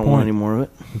something. That's a I good don't want point. any more of it.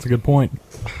 That's a good point.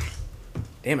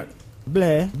 Damn it.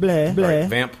 Blah, blah, blah. All right,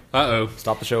 vamp. Uh-oh.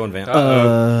 Stop the show and vamp.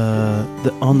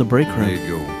 On the break room. There you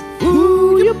go.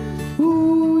 Ooh, yep.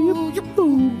 Ooh, yep.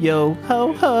 Ooh, yo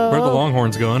ho ho. Where are the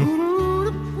Longhorns going?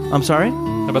 I'm sorry?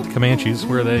 How about the Comanches?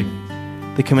 Where are they?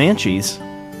 The Comanches.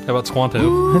 How about Squanto?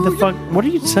 Who the fuck? What are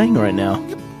you saying right now?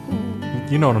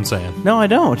 You know what I'm saying. No, I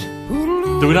don't.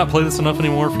 Do we not play this enough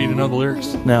anymore for you to know the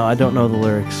lyrics? No, I don't know the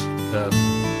lyrics.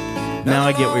 Now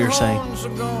I get what you're saying.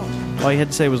 All you had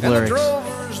to say was lyrics.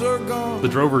 The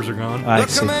Drovers are gone. I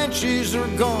see. I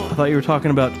thought you were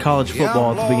talking about college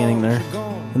football at the beginning there.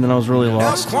 And then I was really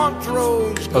lost.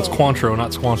 That's Cointreau,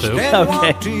 not Squanto.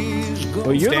 Okay.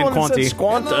 Well, you're Stan the one that Quanti. said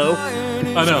Squanto.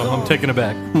 I know. I'm taking it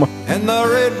back. And the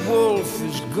red wolf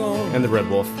is gone. And the Red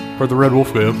Wolf. Where'd the Red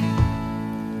Wolf go?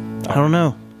 I don't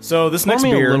know. So this Pour next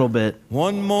me beer... a little bit.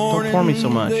 One morning Don't pour me so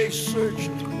much. they searched.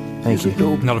 Thank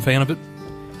you. Not a fan of it?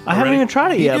 I haven't even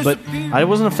tried it yet, but I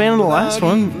wasn't a fan of the last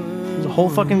one. There's a whole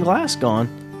fucking glass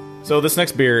gone. So this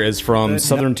next beer is from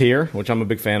Southern Tier, which I'm a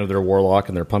big fan of their Warlock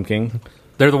and their Pumpkin.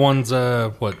 They're the ones,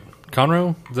 what,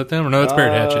 Conroe? Is that them? Or no, that's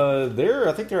Barrett Hatchet.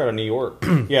 I think they're out of New York.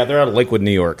 Yeah, they're out of Lakewood,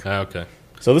 New York. Okay.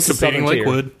 So this is Competing Southern Tier.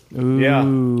 Lakewood. Yeah.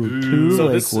 Two So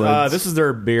Lakewoods. this is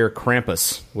their beer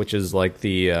Krampus, which is like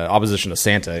the opposition to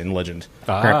Santa in legend.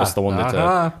 Krampus, the one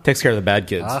that takes care of the bad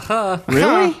kids.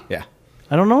 Really? Yeah.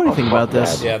 I don't know anything about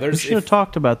this. Yeah, we should have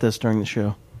talked about this during the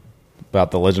show.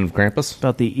 About the Legend of Krampus?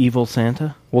 About the evil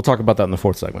Santa? We'll talk about that in the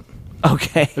fourth segment.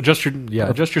 Okay. Adjust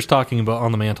your stocking about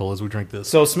on the mantle as we drink this.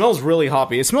 So it smells really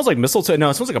hoppy. It smells like mistletoe. No,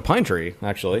 it smells like a pine tree,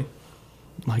 actually.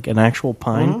 Like an actual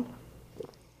pine?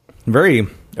 Very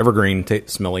evergreen,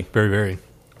 smelly. Very, very.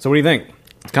 So what do you think?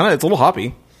 It's a little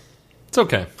hoppy. It's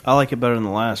okay. I like it better than the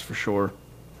last, for sure.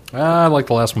 I like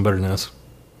the last one better than this.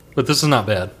 But this is not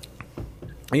bad.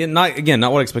 Yeah,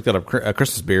 not what I expected of a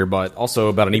Christmas beer, but also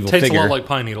about an evil Tastes figure. a lot like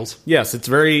pine needles. Yes, it's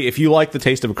very... If you like the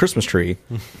taste of a Christmas tree,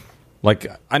 like,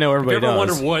 I know everybody If you ever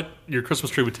does. wonder what your Christmas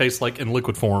tree would taste like in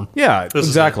liquid form. Yeah, this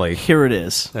exactly. Here it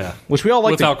is. Yeah. Which we all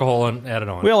like with alcohol added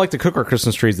on. We all like to cook our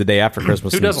Christmas trees the day after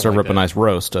Christmas Who and doesn't serve like up a nice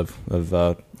roast of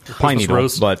pine needle.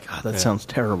 roast? But God, that sounds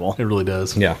terrible. It really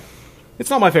does. Yeah. It's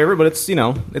not my favorite, but it's,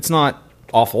 it's not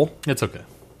awful. It's okay.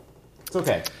 It's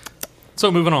okay.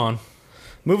 So moving on.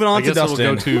 Moving on I to guess Dustin. I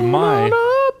will go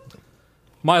to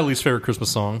my least favorite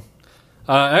Christmas song.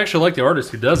 I actually like the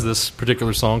artist who does this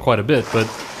particular song quite a bit, but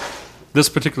this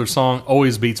particular song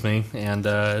always beats me, and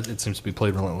it seems to be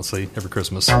played relentlessly every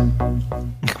Christmas.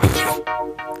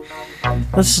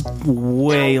 This is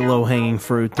way low-hanging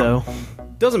fruit, though.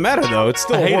 Doesn't matter, though. It's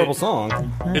still I a hate horrible it. song.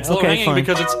 It's Okay, low-hanging fine.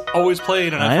 because it's always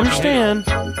played, and I I fucking hate it.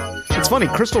 understand. It's funny.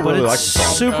 Crystal But really it's likes the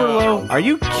song. super low. Are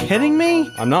you kidding me?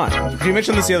 I'm not. You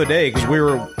mentioned this the other day because when we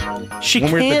were at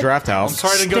the draft house. I'm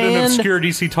sorry to go to an obscure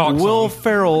DC talk Will song.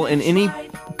 Ferrell in any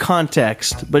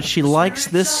context, but she likes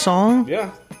this song? Yeah.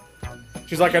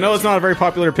 She's like, I know it's not a very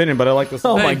popular opinion, but I like this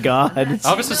song. Oh my god.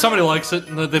 Obviously somebody likes it,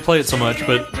 and they play it so much,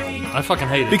 but I fucking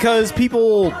hate it. Because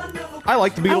people... I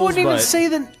like the Beatles, I wouldn't even but... say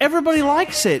that everybody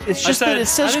likes it. It's just that it I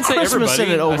says didn't say Christmas in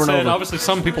everybody. it over I and said over. obviously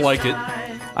some people like it.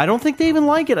 I don't think they even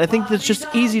like it. I think it's just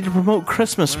easy to promote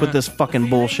Christmas with this fucking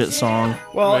bullshit song.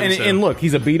 Well, and look,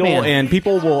 he's a Beatle, Man. and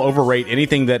people will overrate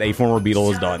anything that a former Beatle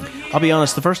has done. I'll be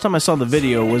honest, the first time I saw the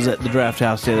video was at the draft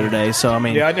house the other day, so I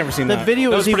mean... Yeah, I'd never seen the that. video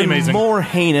That was was pretty even amazing. more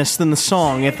heinous than the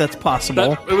song, if that's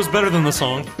possible. It was better than the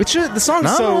song. The song's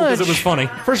Not so... much. Because it was funny.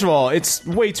 First of all, it's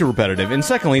way too repetitive, and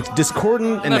secondly, it's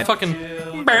discordant, and that fucking...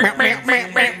 I'm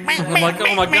like,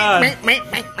 oh my god.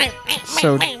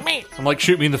 So, I'm like,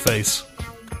 shoot me in the face.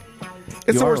 it's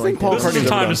You the are worst thing like Paul This is McCartney's the ever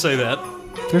time done. to say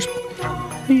that. there's...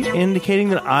 Are you indicating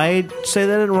that I say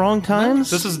that at wrong times?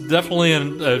 This is definitely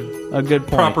a good point.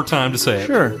 proper time to say it.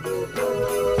 Sure.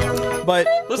 But,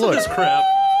 Listen look, to this crap.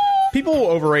 people will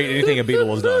overrate anything a Beatle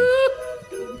has done.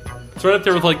 It's right up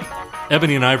there with like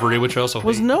Ebony and Ivory, which I also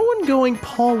Was hate. no one going,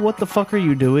 Paul, what the fuck are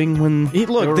you doing when they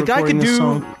Look, were the guy recording could this do...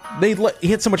 song?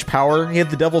 He had so much power. He had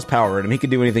the devil's power in him. He could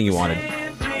do anything he wanted.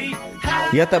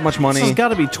 He got that much money. This has got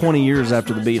to be 20 years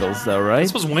after the Beatles, though, right?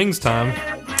 This was Wings time.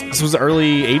 This was the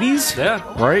early 80s? Yeah.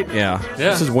 Right? Yeah.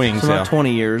 This is Wings, So not yeah.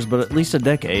 20 years, but at least a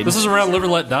decade. This is around Live or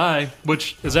Let Die,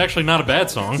 which is actually not a bad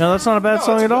song. No, that's not a bad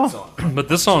song at all. But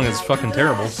this song is fucking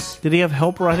terrible. Did he have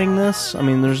help writing this? I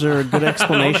mean, is there a good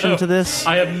explanation to this?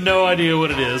 I have no idea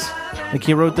what it is. Like,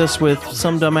 he wrote this with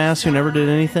some dumbass who never did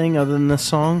anything other than this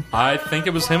song? I think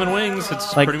it was him and Wings.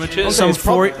 It's Like, pretty much it. some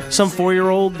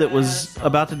 4-year-old that was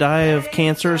about to die of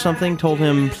cancer or something told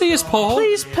him, Please, Paul.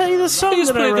 please play the song Please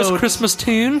that I play this wrote. Christmas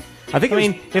tune. I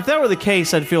mean, if that were the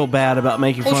case, I'd feel bad about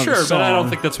making fun Well, of the sure, song. but I don't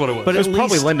think that's what it was. But It was at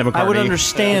probably least Linda I would McCartney.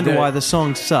 understand Yeah. why the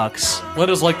song sucks.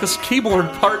 Linda's like, this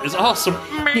keyboard part is awesome.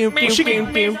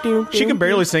 She can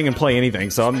barely sing and play anything,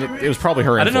 so it was probably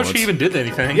her I didn't know influence. she even did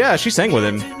anything. Yeah, she sang with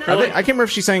him. Really? I can't remember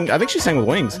if she sang... I think she sang with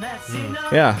Wings.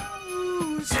 Yeah.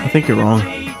 I think you're wrong.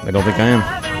 I don't think I am.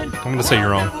 I'm going to say you're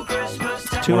wrong.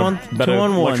 Two on bet an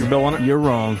 1. electric bill on it? You're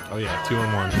wrong. Oh, yeah, 2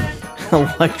 on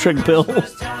 1. Electric bill.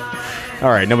 All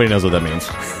right, nobody knows what that means.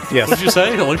 Yes. What did you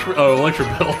say? Electric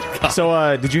bill. God.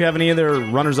 So, did you have any other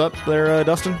runners-up there,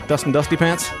 Dustin? Dustin Dusty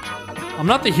Pants? I'm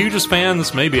not the hugest fan.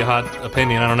 This may be a hot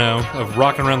opinion. I don't know of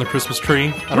 "Rocking Around the Christmas Tree."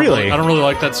 I don't Really? I don't really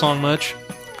like that song much.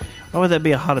 Why would that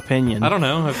be a hot opinion? I don't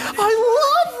know.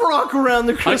 I love Rock Around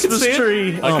the Christmas see it.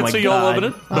 Tree. I can my see y'all God. loving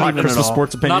it. Not Not even Christmas at all.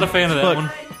 sports opinion. Not a fan of that Look, one.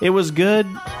 it was good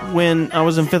when I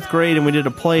was in 5th grade and we did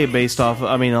a play based off.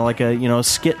 I mean, like a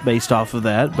skit based off of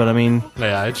that. But I mean,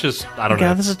 Yeah, it's just I don't God,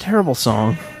 know. this is a terrible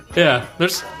song. Yeah,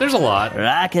 there's a lot.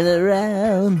 Rocking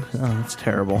around. Oh, that's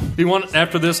terrible. Do you want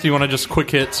after this? Do you want to just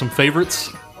quick hit some favorites?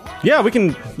 Yeah, we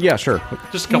can... Yeah, sure.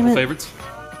 Just a couple favorites.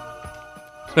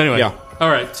 Anyway, Yeah. All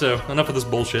right. So enough of this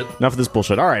bullshit. Enough of this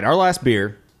bullshit. All right, our last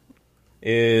beer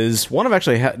is one I've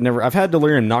actually never... I've had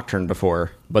Delirium Nocturne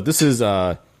before, but this is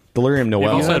Delirium Noel.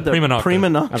 You've also had Prima Nocta. Prima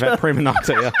Nocta. I've had Prima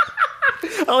Nocta,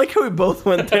 yeah. I like how we both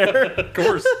went there. Of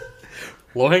course.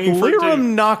 Low-hanging fruit.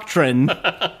 Delirium Nocturne.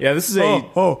 Yeah, this is a...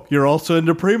 Oh, you're also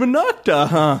into Prima Nocta,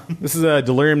 huh? This is a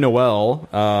Delirium Noel.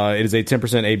 It is a 10%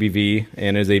 ABV,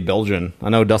 and it is a Belgian. I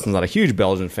know Dustin's not a huge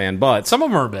Belgian fan, but... Some of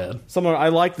them are bad. I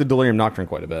like the Delirium Nocturne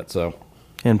quite a bit, so...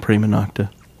 And Prima Nocta.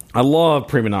 I love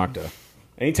Prima Nocta.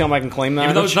 Anytime I can claim that...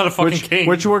 Even though it's not a fucking king.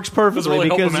 Which works perfectly really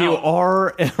because help him you out.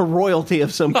 are a royalty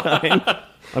of some kind.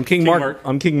 I'm King Mark.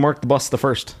 I'm King Mark the Bus the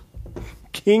First.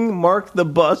 King Mark the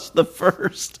Bus the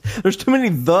First. There's too many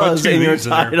thes in your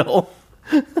title.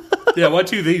 Yeah, why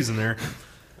two these in there?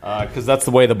 Because that's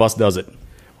the way the bus does it.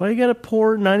 Why you gotta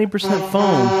pour 90%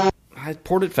 foam? I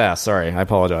poured it fast. Sorry, I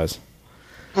apologize.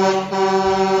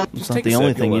 It's not the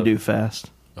only thing you do fast.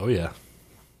 Oh, yeah.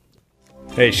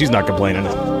 Hey, she's not complaining.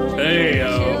 Hey,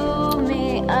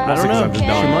 yo. I don't know. She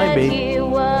might be. You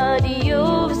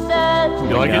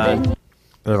like it?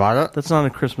 That's not a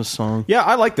Christmas song. Yeah,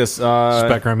 I like this.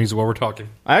 Background music while we're talking.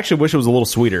 I actually wish it was a little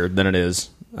sweeter than it is.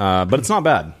 But it's not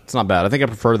bad. It's not bad. I think I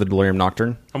prefer the Delirium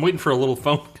Nocturne. I'm waiting for a little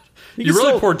foam. You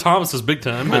really poured Thomas's big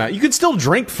time. You can still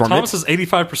drink from Thomas's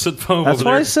 85% foam. That's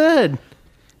what I said.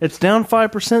 It's down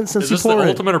 5% since Is you this the poured it.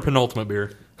 ultimate or penultimate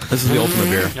beer? This is the ultimate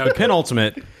beer. The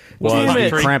penultimate was Damn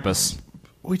it. Krampus.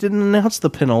 We didn't announce the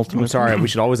penultimate. I'm sorry. We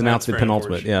should always announce the very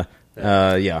penultimate. Yeah.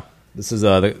 Yeah. This is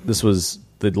this was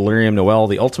the Delirium Noel,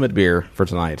 the ultimate beer for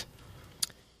tonight.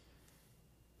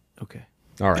 Okay.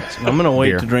 All right. I'm going to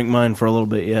wait Beer. to drink mine for a little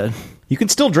bit yet. You can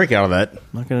still drink out of that. I'm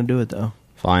not going to do it, though.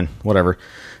 Fine. Whatever.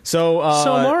 So,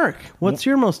 Mark, what's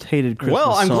your most hated Christmas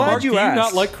well, I'm song? glad Mark, you do you asked.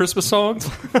 not like Christmas songs?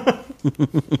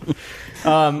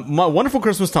 My Wonderful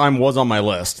Christmas Time was on my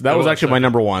list. That was actually my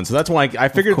number one. So that's why I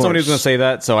figured somebody was going to say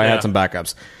that, so I had some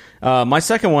backups. My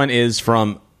second one is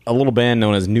from a little band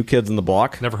known as New Kids on the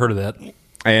Block. Never heard of that.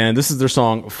 And this is their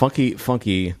song, Funky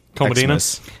Funky Comedina?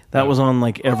 Xmas. That was on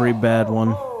like every bad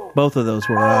one. Both of those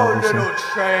were obviously. Little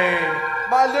train,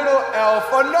 my little elf,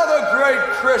 another great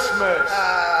Christmas.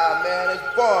 Ah, man, it's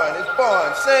fun. It's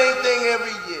fun. Same thing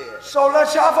every year. So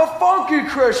let's have a funky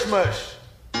Christmas.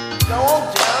 Now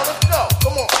I'm down. Let's go.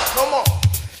 Come on. Come on.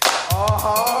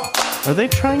 Uh-huh. Are they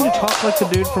trying to talk like the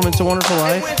dude from It's a Wonderful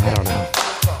Life? I don't know.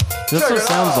 That's what it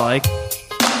sounds like.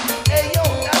 Hey, yo,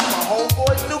 that's my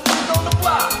homeboy, New Kids on the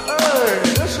Block.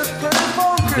 Hey, this is pretty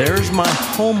funky. There's my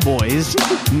homeboys,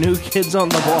 New Kids on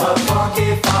the Block.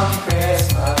 Funky, funky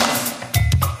Christmas.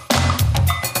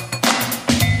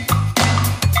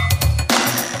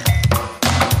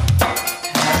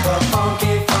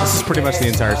 This is pretty much the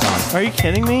entire song. Are you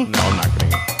kidding me? No, I'm not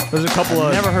kidding. There's a couple I've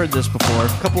of never heard this before. a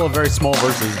couple of very small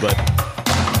verses, but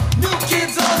New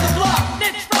Kids on the Block.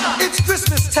 It's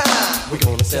Christmas time. We're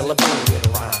gonna celebrate with a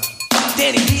rhyme.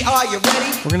 Danny D, are you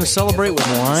ready? We're gonna celebrate with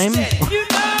lime.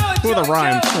 with a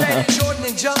rhyme. Jordan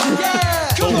and John, yeah.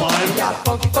 Come on, we got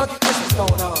funky, funky Christmas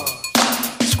going on.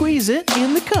 Squeeze it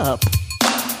in the cup.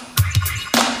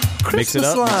 Mix it Christmas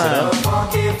up. Mix it lime. up.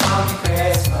 Funky, funky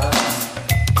Christmas.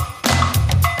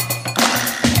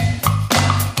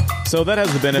 So that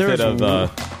has the benefit of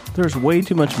there's way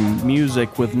too much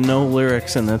music with no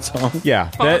lyrics in that song.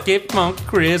 yeah. That Funky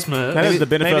Christmas. has the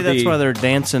benefit Maybe of that's the why they're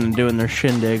dancing and doing their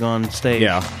shindig on stage.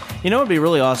 Yeah. You know what would be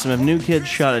really awesome if New Kids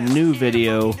shot a new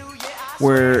video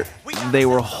where they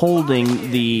were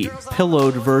holding the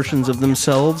pillowed versions of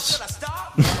themselves.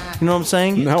 You know what I'm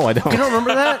saying? No, I don't. You don't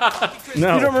remember that?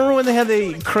 No. You don't remember when they had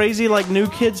the crazy like New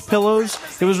Kids pillows?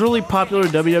 It was really popular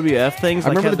WWF things. I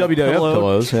like remember had the WWF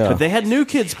pillows, yeah. But they had New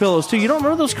Kids pillows too. You don't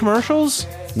remember those commercials?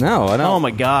 No, I don't. Oh my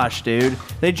gosh, dude!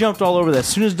 They jumped all over that. As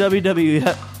soon as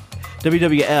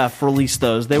WWF released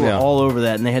those, they were Yeah. all over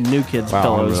that, and they had New Kids Wow, I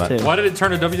pillows remember that. too. Why did it turn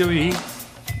to WWE?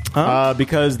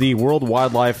 Because the World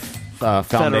Wildlife Foundation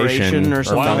Federation or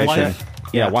something like Wildlife? that.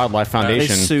 Yeah, Wildlife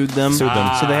Foundation. They sued them, so they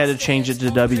had to change it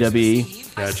to WWE.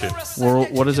 Gotcha.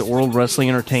 What is it? World Wrestling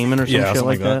Entertainment or some Yeah, shit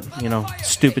something like like that. You know,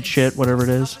 stupid shit, whatever it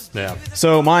is. Yeah.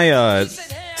 So my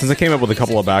since I came up with a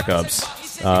couple of backups,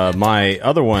 my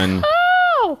other one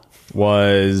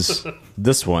was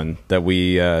this one that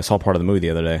we saw part of the movie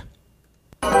the other day.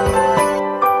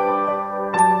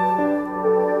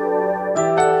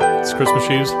 It's Christmas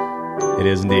shoes. It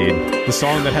is indeed the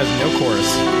song that has no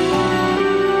chorus,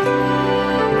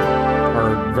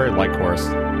 or very light chorus.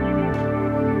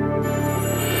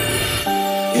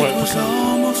 It was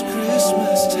almost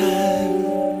Christmas time.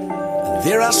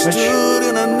 There I stood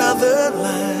in another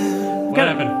line. What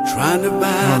happened? Trying to buy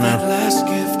that last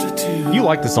gift or two. You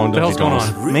like the song, don't you, What the hell's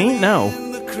Thomas? going on? Me? No.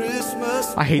 The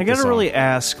Christmas I hate I this gotta song. really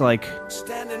ask, like,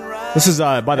 This is,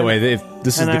 by the way, this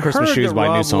is And the I Christmas heard Shoes that by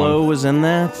Rob New Song. Lowe was in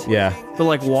that. Yeah. But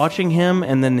like watching him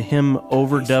and then him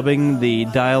overdubbing the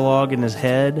dialogue in his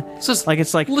head, it's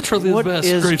like literally what the best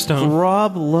is gravestone.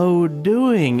 Rob Lowe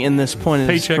doing in this point in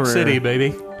his Paycheck career? City,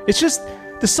 baby. It's just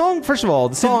the song. First of all,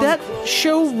 the song. Did that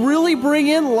show really bring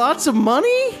in lots of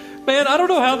money? Man, I don't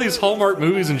know how these Hallmark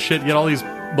movies and shit get all these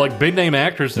like big name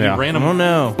actors to do random I don't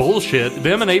know. bullshit.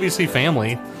 Them and ABC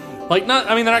Family, like they're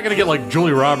not going to get like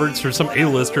Julie Roberts or some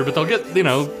A-lister, but they'll get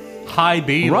high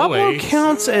B, Rob low Lowe A.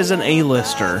 counts as an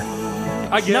A-lister.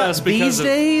 I guess Not because these of,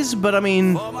 days, but I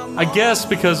mean, I guess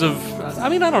because of I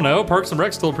don't know. Parks and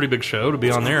Rec's still a pretty big show to be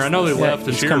on there. I know they left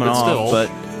this it's year, coming but still, off,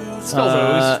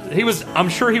 but though, he was. I'm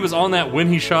sure he was on that when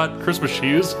he shot Christmas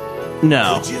Shoes.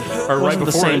 No, or right wasn't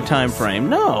before the same it. time frame.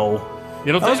 No.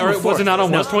 You don't think? Or was it not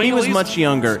on West Wing? He at was least? much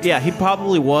younger. Yeah, he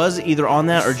probably was either on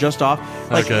that or just off.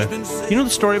 Like, Okay. You know the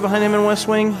story behind him in West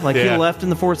Wing? Like, Yeah. he left in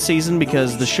the 4th season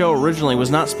because the show originally was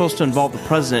not supposed to involve the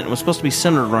president. It was supposed to be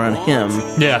centered around him.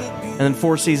 Yeah. And then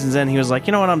 4 seasons in, he was like,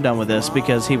 you know what, I'm done with this,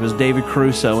 because he was David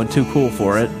Caruso and too cool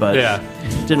for it. But it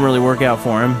didn't really work out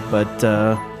for him. But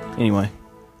anyway.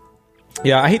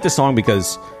 Yeah, I hate this song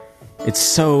because it's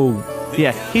so...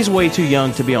 Yeah, he's way too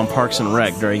young to be on Parks and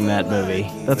Rec during that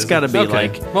movie. That's got to be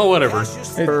like... Well, whatever.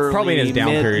 Probably in his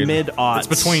down period. Mid-aughts. It's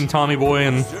between Tommy Boy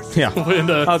and... Yeah.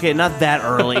 Okay, not that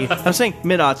early. I'm saying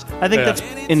mid-aughts. I think that's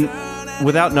in...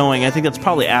 Without knowing, I think that's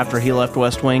probably after he left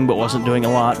West Wing, but wasn't doing a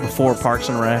lot before Parks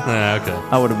and Rec. Okay.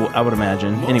 I would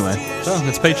imagine. Anyway. Oh,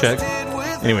 it's Paycheck.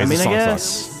 Anyways, I mean, the I song guess.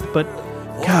 sucks. But,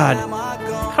 God...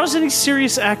 How does any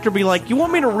serious actor be like, you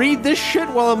want me to read this shit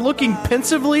while I'm looking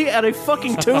pensively at a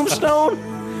fucking tombstone?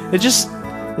 It's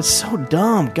so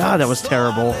dumb. God, that was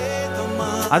terrible.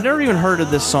 I've never even heard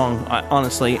of this song,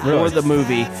 honestly, or the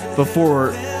movie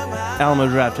before Alamo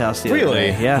Drafthouse the other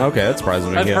day. Yeah. Okay, that's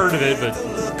surprising me. I've yeah. heard of it, but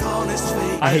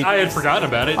I had forgotten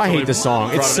about it. I so hate they this song.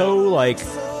 brought It's it so, like,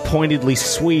 pointedly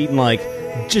sweet and, like,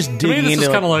 just up. To me, digging this into...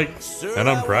 is kind of like, and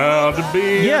I'm proud to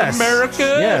be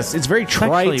America. Yes, it's very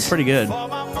trite. Actually, pretty good.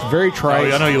 Very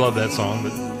trite. Oh, I know you love that song,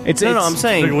 but No, I'm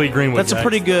saying Big Lee Greenwood that's guy. a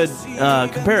pretty good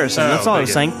comparison. Oh, That's all I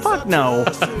was thank saying. Fuck no.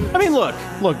 I mean, look,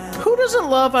 who doesn't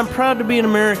love "I'm Proud to Be an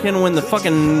American" when the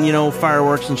fucking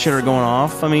fireworks and shit are going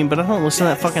off? I mean, but I don't listen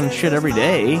to that fucking shit every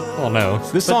day. Oh no,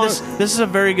 this song. This is a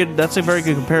very good. That's a very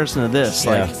good comparison to this.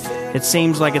 Yeah. Like, it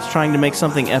seems like it's trying to make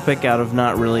something epic out of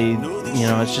not really.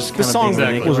 It's just kind This of song being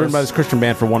ridiculous. was written by this Christian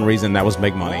band for one reason, that was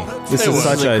make money. This is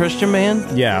such a Christian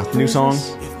band. Yeah, new song.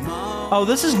 Oh,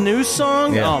 this is new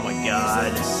song. Yeah. Oh my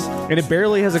god. And it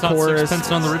barely has a It's not chorus. Sixpence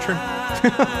None the Richer.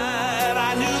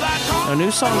 A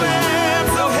new song.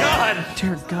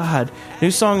 Dear God,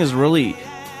 new song is really.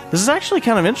 This is actually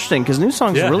kind of interesting because new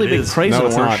song's Yeah, really it big is. praise No, and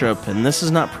it's not. worship, and this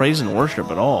is not praise and worship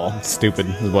at all. Stupid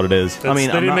is what it is. I mean,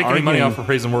 They I'm didn't not make any money arguing- off of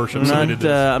praise and worship, I'm so they not, did this.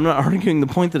 I'm not arguing the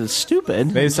point that it's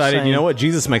stupid. They I'm just decided, you saying- know what?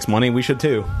 Jesus makes money. We should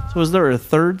too. So, is there a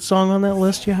third song on that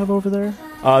list you have over there?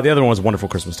 The other one was Wonderful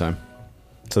Christmas Time.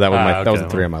 So that was that was the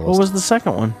three on my list. What was the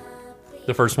second one?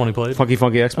 The first one he played. Funky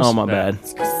Funky Xmas? Oh, my bad.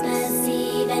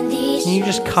 You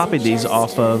just copied these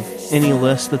off of any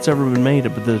list that's ever been made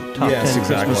of the top 10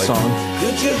 Christmas songs.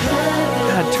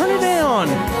 God, turn it down.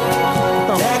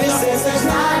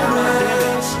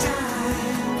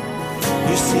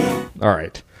 All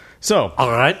right. So,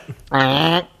 all right.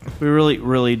 We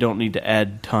really don't need to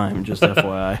add time, just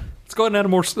FYI. Let's go ahead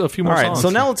and add a few more all right. songs. So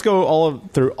now let's go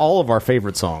through all of our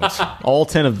favorite songs, all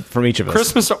 10 from each of us.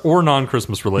 Christmas or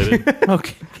non-Christmas related.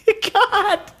 Okay.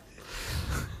 God.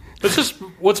 It's just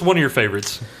what's one of your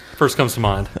favorites? First comes to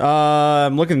mind.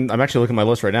 I'm actually looking at my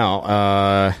list right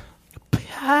now.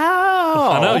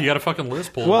 How? I know you got a fucking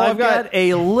list pulled. Well, I've got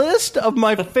a list of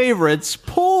my favorites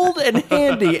pulled and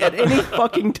handy at any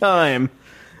fucking time.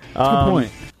 Good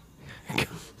point.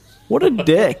 What a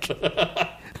dick.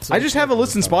 I just have a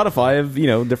list in Spotify of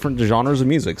different genres of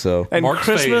music. So And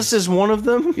Christmas is one of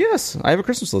them? Yes, I have a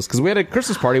Christmas list because we had a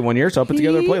Christmas party one year, so I put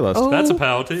together a playlist. That's a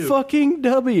pal too. Fucking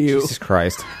W. Jesus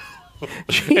Christ.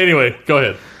 Anyway, go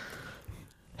ahead.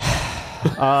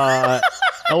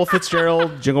 Ella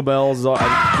Fitzgerald, Jingle Bells.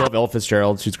 I love Ella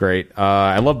Fitzgerald. She's great.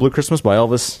 I love Blue Christmas by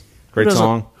Elvis. Great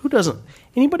song. Who doesn't?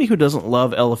 Anybody who doesn't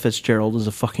love Ella Fitzgerald is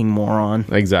a fucking moron.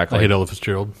 Exactly. I hate Ella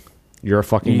Fitzgerald. You're a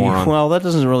fucking moron. Well, that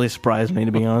doesn't really surprise me,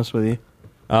 to be honest with you.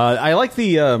 I like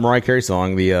the Mariah Carey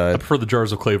song. I prefer the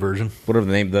Jars of Clay version. Whatever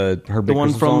the name, her The big one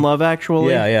Christmas from song. Love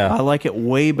Actually? Yeah. I like it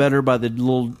way better by the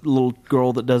little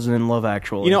girl that does it in Love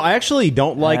Actually. I actually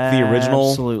don't like the original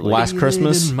Absolutely. Last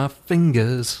Christmas. In my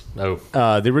fingers. Oh,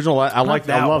 the original. I love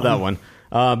that one.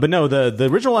 But no, the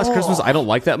original Last Christmas I don't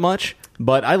like that much.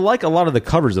 But I like a lot of the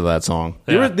covers of that song.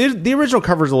 Yeah. The original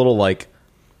cover's a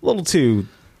little too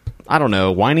I don't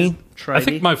know, whiny. I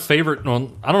think my favorite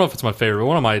one, I don't know if it's my favorite, but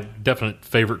one of my definite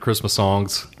favorite Christmas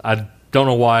songs, I don't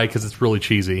know why, because it's really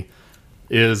cheesy,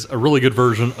 is a really good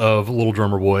version of Little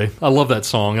Drummer Boy. I love that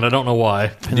song, and I don't know why.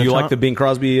 Do you like the Bing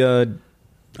Crosby? I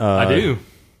do.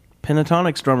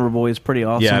 Pentatonic's Drummer Boy is pretty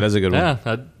awesome. Yeah, it is a good one.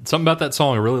 Yeah, something about that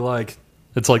song I really like.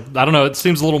 It's like, I don't know, it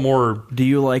seems a little more... Do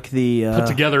you like the... put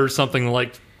together, something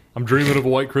like, I'm dreaming of a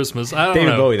white Christmas. I don't David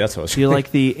know. Bowie, that's what I was Do you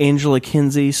like the Angela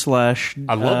Kinsey / I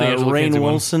love the Angela Rainn Kinsey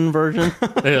one. Wilson version?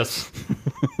 Yes.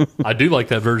 I do like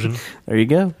that version. There you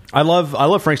go. I love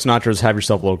Frank Sinatra's "Have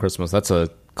Yourself a Little Christmas." That's a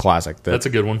classic. That's a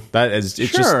good one. That is,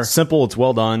 it's Sure. just simple. It's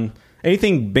well done.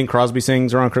 Anything Bing Crosby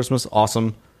sings around Christmas,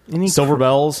 awesome. Silver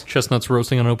Bells, chestnuts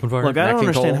roasting on open fire. Look, I don't Nat King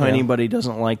understand Cole, how yeah. anybody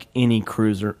doesn't like any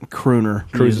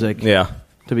crooner music. Yeah,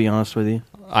 to be honest with you.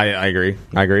 I agree.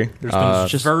 There's been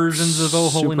just versions of "Oh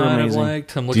Holy super Night" amazing. I've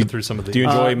liked. I'm looking through some of these. Do you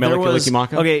enjoy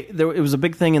Melikilikimaka? Okay, it was a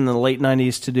big thing in the late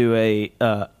 90s to do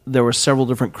there were several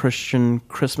different Christian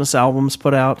Christmas albums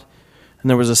put out, and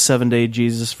there was a 7-Day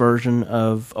Jesus version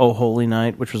of "Oh Holy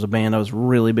Night," which was a band I was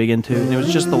really big into, and it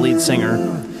was just the lead singer.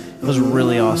 It was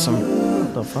really awesome.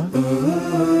 What the fuck?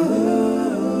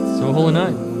 "Oh Holy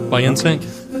Night" by NSYNC.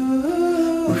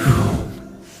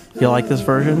 You like this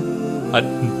version?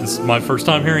 This is my first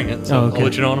time hearing it, so okay. I'll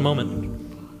let you know in a moment.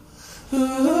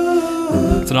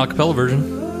 It's an a cappella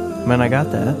version. Man, I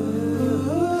got that.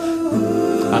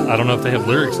 I don't know if they have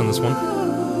lyrics in this one.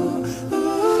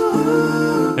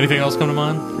 Anything else come to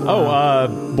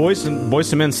mind? Boys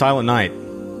to Men, "Silent Night."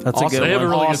 That's a good They have a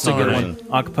one. really good That's a song good already.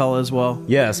 one. Acapella as well.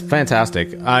 Yes, fantastic.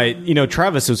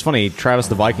 Travis, it was funny. Travis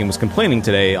the Viking was complaining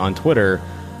today on Twitter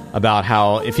about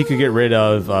how if he could get rid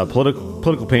of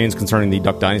political opinions concerning the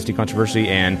Duck Dynasty controversy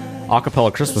and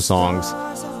acapella Christmas songs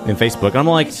in Facebook. And I'm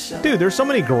like, dude, there's so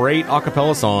many great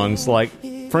acapella songs. Like,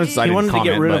 for instance, I He didn't wanted comment,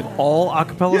 to get rid but of all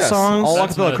acapella songs? all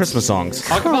That's acapella nuts. Christmas songs.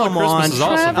 Acapella Come Christmas on, is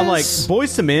awesome. I'm like,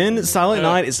 Boys to Men, "Silent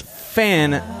Night" is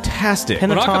fantastic. When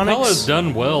Pentatonics. acapella is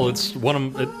done well, it's one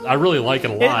of I really like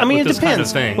it a lot. I mean, with it this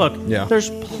depends. kind of thing. Look, Yeah. there's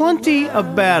plenty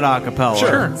of bad acapella.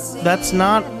 Sure. That's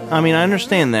not. I mean, I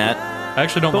understand that. I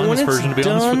actually don't But mind when this it's version, to be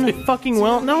honest done with you. fucking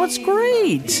well, no, it's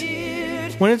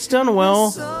great. When it's done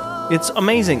well, it's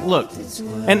amazing. Look,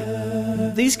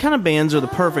 and these kind of bands are the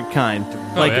perfect kind.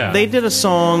 Like yeah. they did a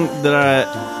song that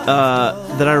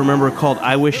I remember called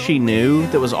 "I Wish She Knew"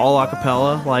 that was all a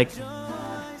cappella. Like,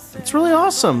 it's really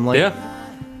awesome. Like,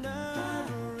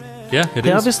 Yeah, it they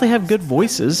is. obviously have good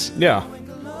voices. Yeah.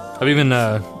 I've even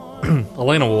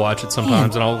Elena will watch it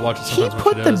sometimes, and I'll watch it He sometimes when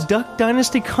put she the does. Duck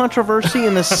Dynasty controversy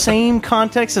in the same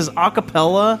context as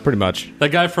acapella. Pretty much.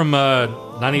 That guy from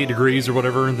 98 Degrees or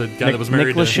whatever, the guy that was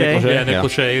married Nick to Lachey? Nick Yeah.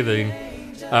 Lachey, the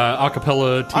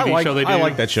acapella TV show they do. I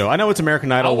like that show. I know it's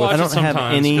American Idol. I'll watch I it don't have sometimes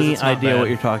 'cause any it's not idea bad. what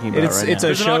you're talking about It's- right it's now. a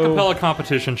There's an show- acapella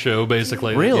competition show,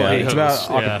 basically. Really? that he it's hosts.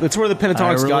 about. Yeah. It's where the I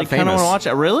Pentatonics really got kind of famous. want to watch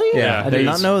it. Really? Yeah, I did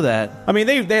not know that. I mean,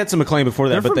 they had some acclaim before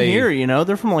that, They're but from they here, you know.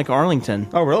 They're from like Arlington.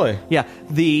 Oh, really? Yeah,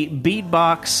 the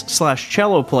beatbox /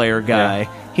 cello player guy.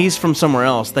 He's from somewhere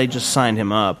else. They just signed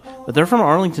him up, but they're from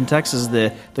Arlington, Texas.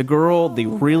 The girl, the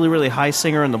really really high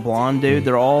singer, and the blonde dude.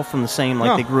 They're all from the same.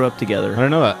 Like Oh. they grew up together. I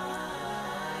don't know that.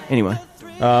 Anyway,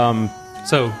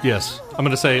 So yes, I'm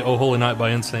going to say "Oh Holy Night" by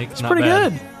NSYNC. It's pretty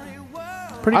good.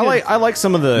 Pretty good. I like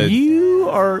some of the. You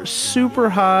are super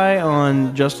high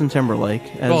on Justin Timberlake,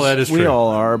 as Well, that is we true. all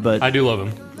are. But I do love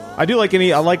him. I do like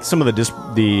I like some of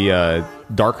the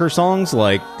darker songs,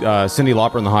 like Cyndi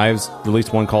Lauper and the Hives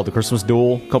released one called "The Christmas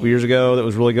Duel" a couple years ago. That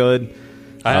was really good.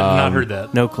 I have not heard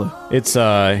that. no clue. It's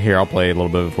here. I'll play a little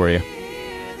bit of it for you.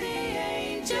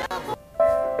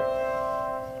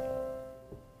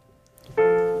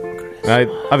 I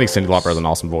think Cyndi Lauper has an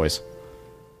awesome voice.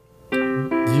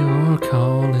 You're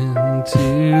calling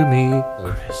to me.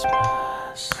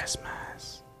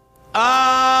 Christmas.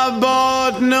 I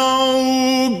bought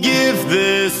no gift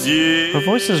this year. Her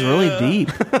voice is really deep.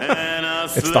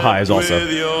 It's the Hives also.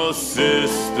 With your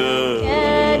sister.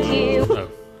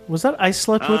 Was that "I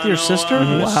Slept with Your Sister"?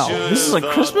 Wow, this is a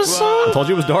Christmas song. I told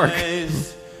you it was dark.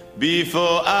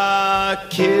 Before I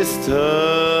kissed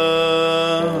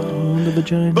her, Into the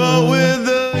giant but with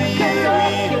the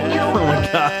Oh my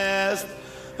god.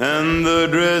 and the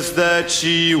dress that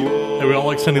she wore, Hey, we all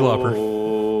like Cyndi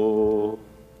Lauper.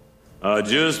 I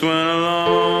just went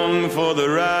along for the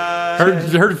ride.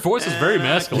 Her voice is very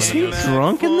masculine. Is in he this.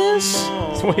 drunk in this?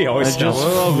 That's what he always just-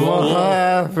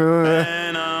 sounds.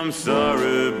 And I'm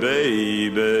sorry,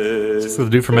 baby. It's the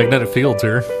dude from Magnetic Fields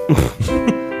here.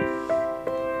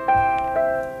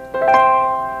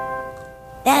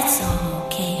 That's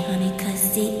okay, honey, 'cause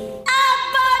see, I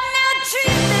bought new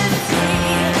tree this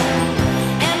year,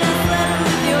 and I slept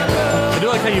with your girl. I do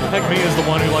like how you peg me as the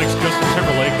one who likes Justin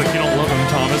Timberlake, but you don't love him,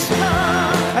 Thomas.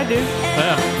 I do.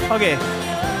 Yeah. Okay.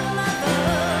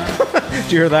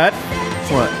 Did you hear that?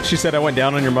 What? She said I went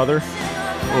down on your mother. Oh.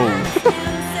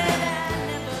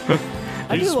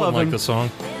 I just wouldn't like the song.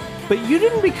 But you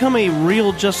didn't become a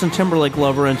real Justin Timberlake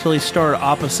lover until he starred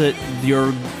opposite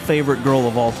your favorite girl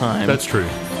of all time. That's true.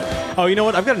 Oh, you know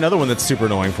what? I've got another one that's super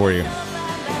annoying for you.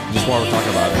 Just while we're talking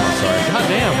about it. I'm sorry. God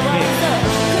damn.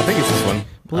 I think it's this one.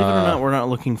 Believe it or not, we're not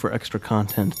looking for extra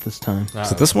content this time.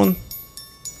 Is it this one?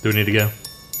 Do we need to go?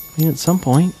 Yeah, at some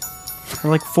point. We're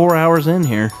like 4 hours in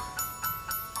here.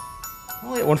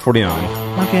 Only at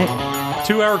 1:49. Okay.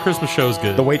 2-hour Christmas show is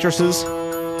good. The Waitresses.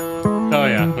 Oh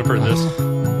yeah, I've heard this.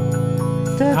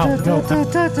 Out, go.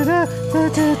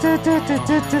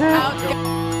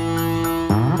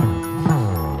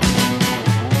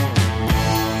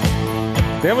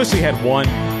 They obviously had one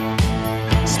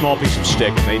small piece of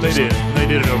shtick, and They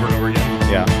did it over and over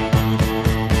again. Yeah.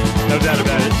 No doubt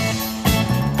about it.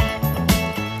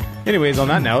 Anyways, on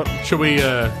that note, should we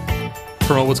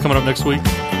promote what's coming up next week?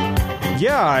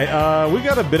 Yeah, we've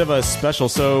got a bit of a special.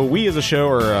 So we as a show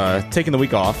are taking the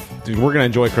week off. Dude, we're going to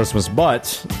enjoy Christmas,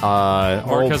 but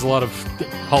Mark has a lot of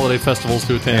holiday festivals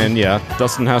to attend. And yeah,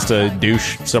 Dustin has to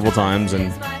douche several times,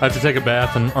 and I have to take a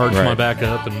bath and arch my back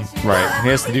up. And he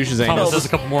has to douche his Thomas anus. does a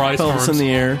couple more ice Pelvis arms in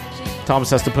the air. Thomas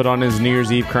has to put on his New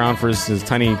Year's Eve crown for his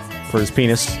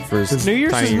penis. For his New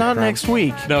Year's tiny is not crown. next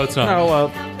week. No, it's not. Oh well,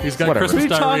 he's got whatever. Christmas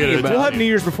diarrhea. We'll have New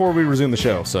Year's before we resume the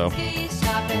show. So.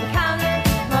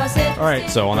 All right.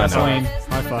 So on that note,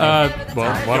 high five.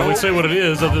 Well, why don't we say what it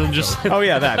is other than just? Oh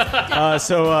yeah, that.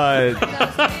 So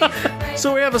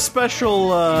we have a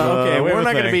special. Okay, we have we're a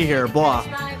not going to thing. be here. Blah.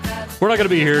 We're not going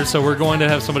to be here, so we're going to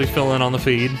have somebody fill in on the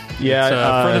feed. Yeah, it's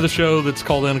a friend of the show that's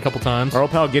called in a couple times. Our old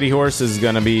pal Giddy Horse is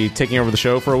going to be taking over the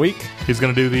show for a week. He's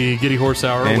going to do the Giddy Horse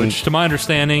Hour, And which, to my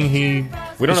understanding, he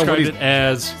We don't know what described he's- it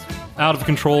as Out of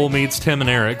Control meets Tim and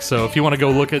Eric. So if you want to go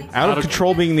look at Out of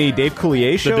Control being the Dave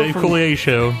Coulier show. the Dave from- Coulier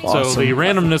show, so Awesome. the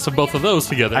randomness of both of those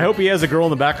together. I hope he has a girl in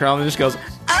the background that just goes.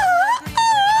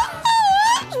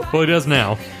 Well, he does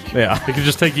now. Yeah, he could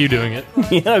just take you doing it.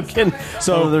 Yeah, can.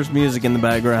 So there's music in the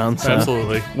background. So.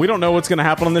 Absolutely. We don't know what's going to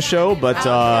happen on this show, but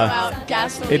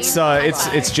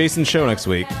it's Jason's show next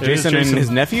week. It is Jason and Jason. his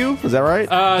nephew. Is that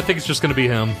right? I think it's just going to be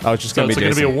him. Oh, it's just going to be It's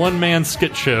Jason. going to be a one-man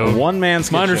skit show. A one-man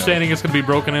skit My show. understanding it's going to be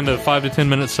broken into 5 to 10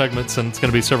 minute segments, and it's going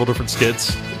to be several different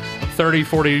skits. 30,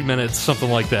 40 minutes, something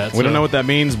like that. We don't know what that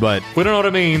means, but we don't know what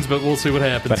it means, but we'll see what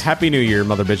happens. But Happy New Year,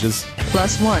 mother bitches.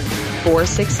 +1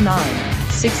 469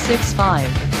 665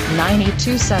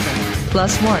 9827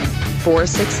 +1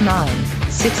 469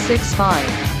 665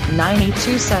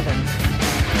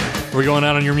 9827. Are we going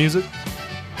out on your music?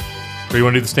 Or you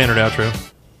want to do the standard outro?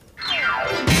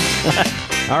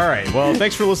 All right. Well,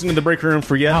 thanks for listening to the Break Room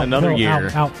for yet another year.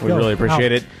 We really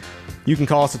appreciate it. You can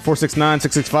call us at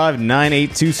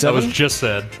 469-665-9827. That was just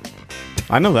said.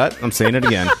 I know that. I'm saying it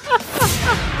again.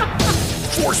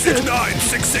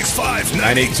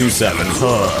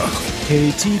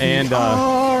 469-665-9827. And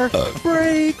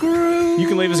Break Room. you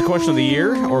can leave us a question of the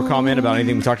year or comment about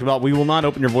anything we talked about. We will not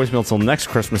open your voicemail until next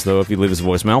Christmas, though, if you leave us a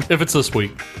voicemail. If it's this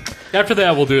week. After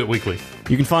that, we'll do it weekly.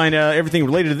 You can find everything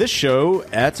related to this show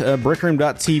at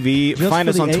breakroom.tv. Just Find for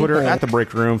us the on Twitter A-hole. at The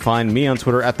Break Room. Find me on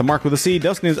Twitter at The Mark with a C.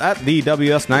 Dustin is at the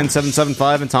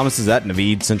WS9775. And Thomas is at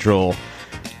Naveed Central.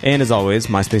 And as always,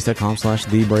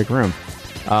 myspace.com/The Break Room.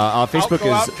 Facebook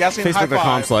go out, is guessing high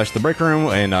five. facebook.com/The Break Room.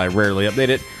 And I rarely update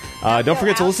it. Don't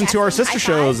forget to listen to our sister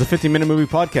shows, the 50-Minute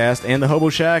Movie Podcast and the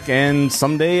Hobo Shack. And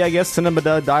someday, I guess, Cinema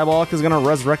Dialogue is going to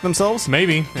resurrect themselves.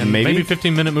 Maybe. And maybe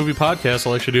 15-minute movie podcast.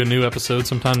 I'll actually do a new episode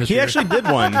sometime this He year. actually did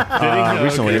one Did he?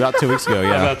 recently, Okay. about 2 weeks ago.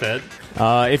 Yeah. How about that?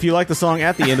 If you like the song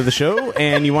at the end of the show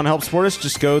and you want to help support us,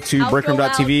 just go to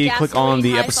breakroom.tv, click on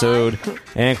the episode,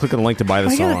 and click on the link to buy the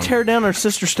I song. gotta tear down our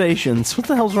sister stations. What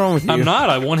the hell's wrong with you? I'm not.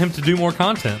 I want him to do more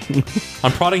content.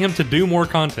 I'm prodding him to do more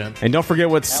content. And don't forget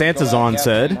what Santazon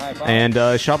said, and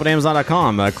shop at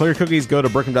Amazon.com. Clear your cookies, go to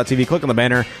breakroom.tv, click on the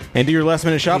banner, and do your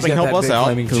last-minute shopping. got Help that us big out,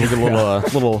 flaming because we'll get a camera.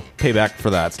 little payback for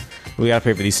that. We gotta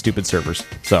pay for these stupid servers.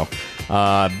 So,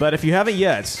 but if you haven't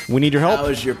yet, we need your help. How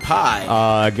is your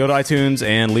pie? Go to iTunes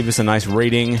and leave us a nice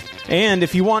rating. And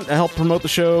if you want to help promote the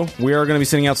show, we are going to be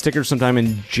sending out stickers sometime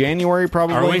in January,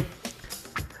 probably. Are we?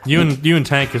 You and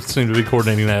Tank seem to be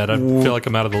coordinating that. I feel like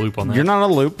I'm out of the loop on that. You're not on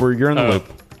the loop. You're in the loop.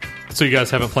 So you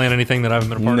guys haven't planned anything that I haven't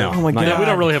been a part of? Oh my God. Yeah, we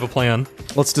don't really have a plan.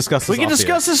 Let's discuss this. We can off the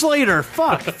discuss this later.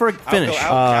 Fuck. Finish.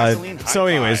 So,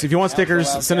 anyways, if you want stickers,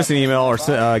 send us an email or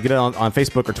get it on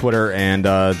Facebook or Twitter and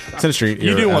send us your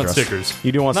You do want address. stickers.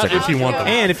 You do want Not stickers. if you want them.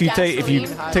 And if you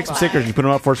take some stickers and you put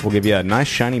them up for us, we'll give you a nice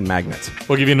shiny magnet.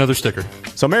 We'll give you another sticker.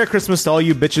 So, Merry Christmas to all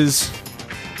you bitches.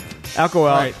 Out, go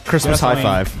out. Right. Christmas high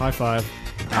Gasoline. five. High five.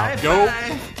 Out. Go.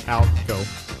 Out. Go.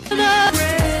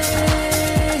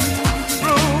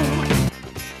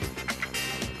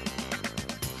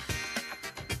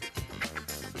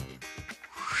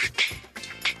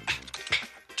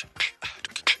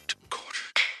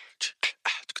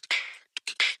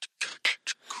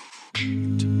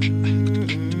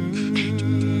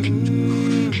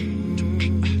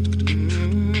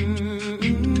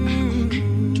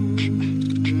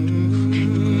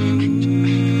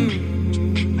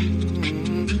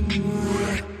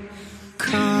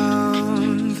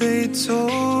 They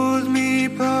told me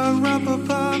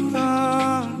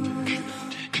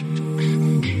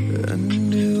a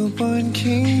newborn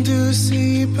king to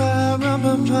see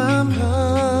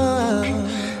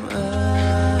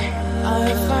Our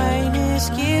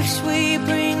finest gifts we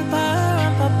bring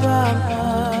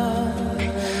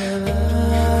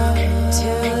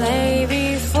to lay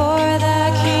before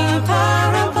the king.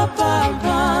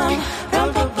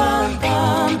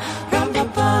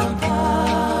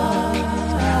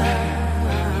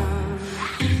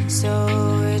 So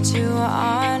to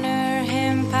honor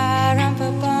him,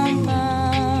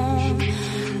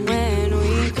 when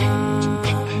we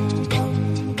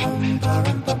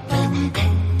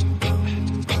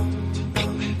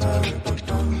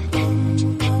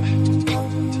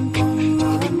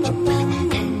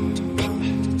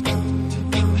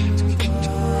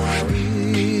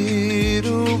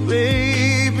little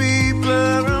baby,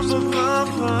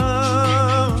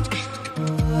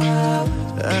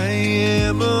 I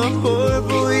am a poor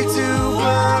boy too.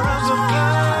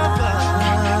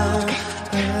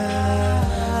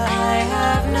 I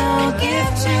have no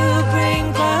gift to bring,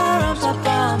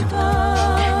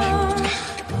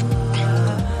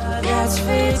 that's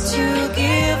fit to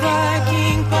give our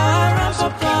king.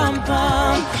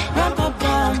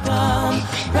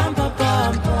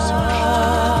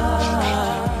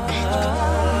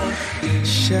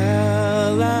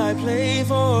 Shall I play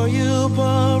for you?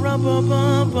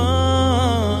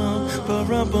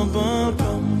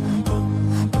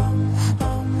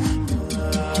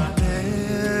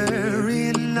 Very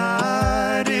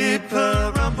united,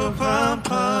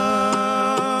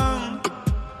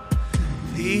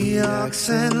 the ox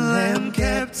and lamb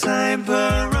kept time,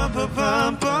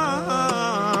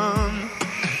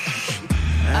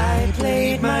 I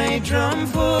played my drum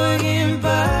for him,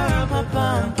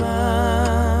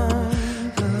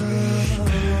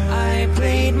 I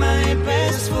played my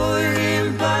best for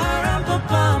him,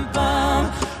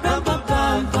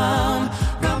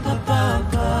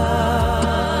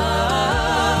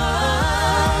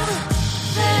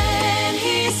 Then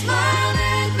he smiled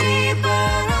at me,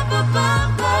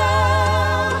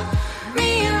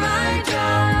 me and my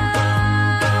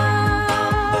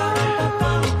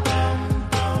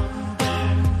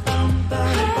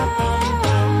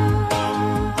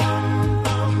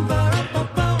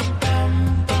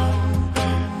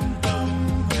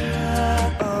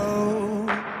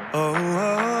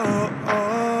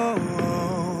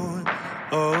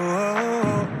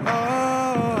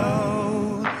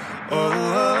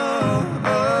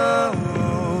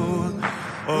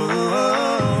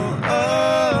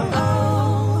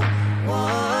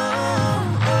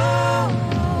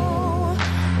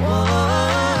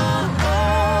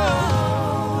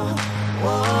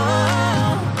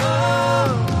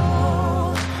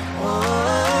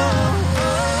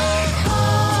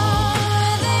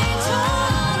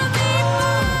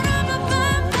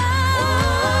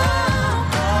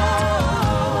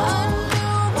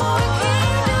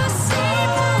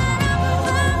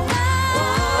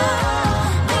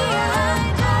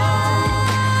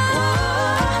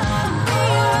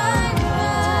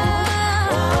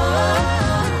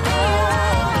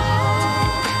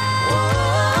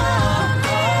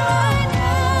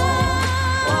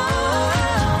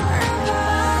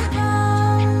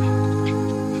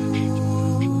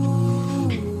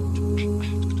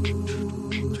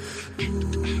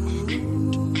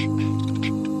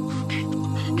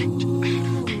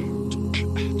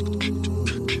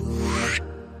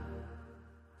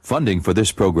Funding for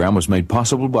this program was made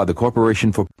possible by the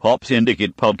Corporation for Pop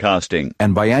Syndicate Podcasting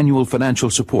and by annual financial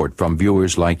support from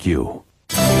viewers like you.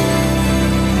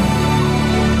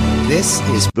 This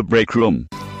is The Break Room.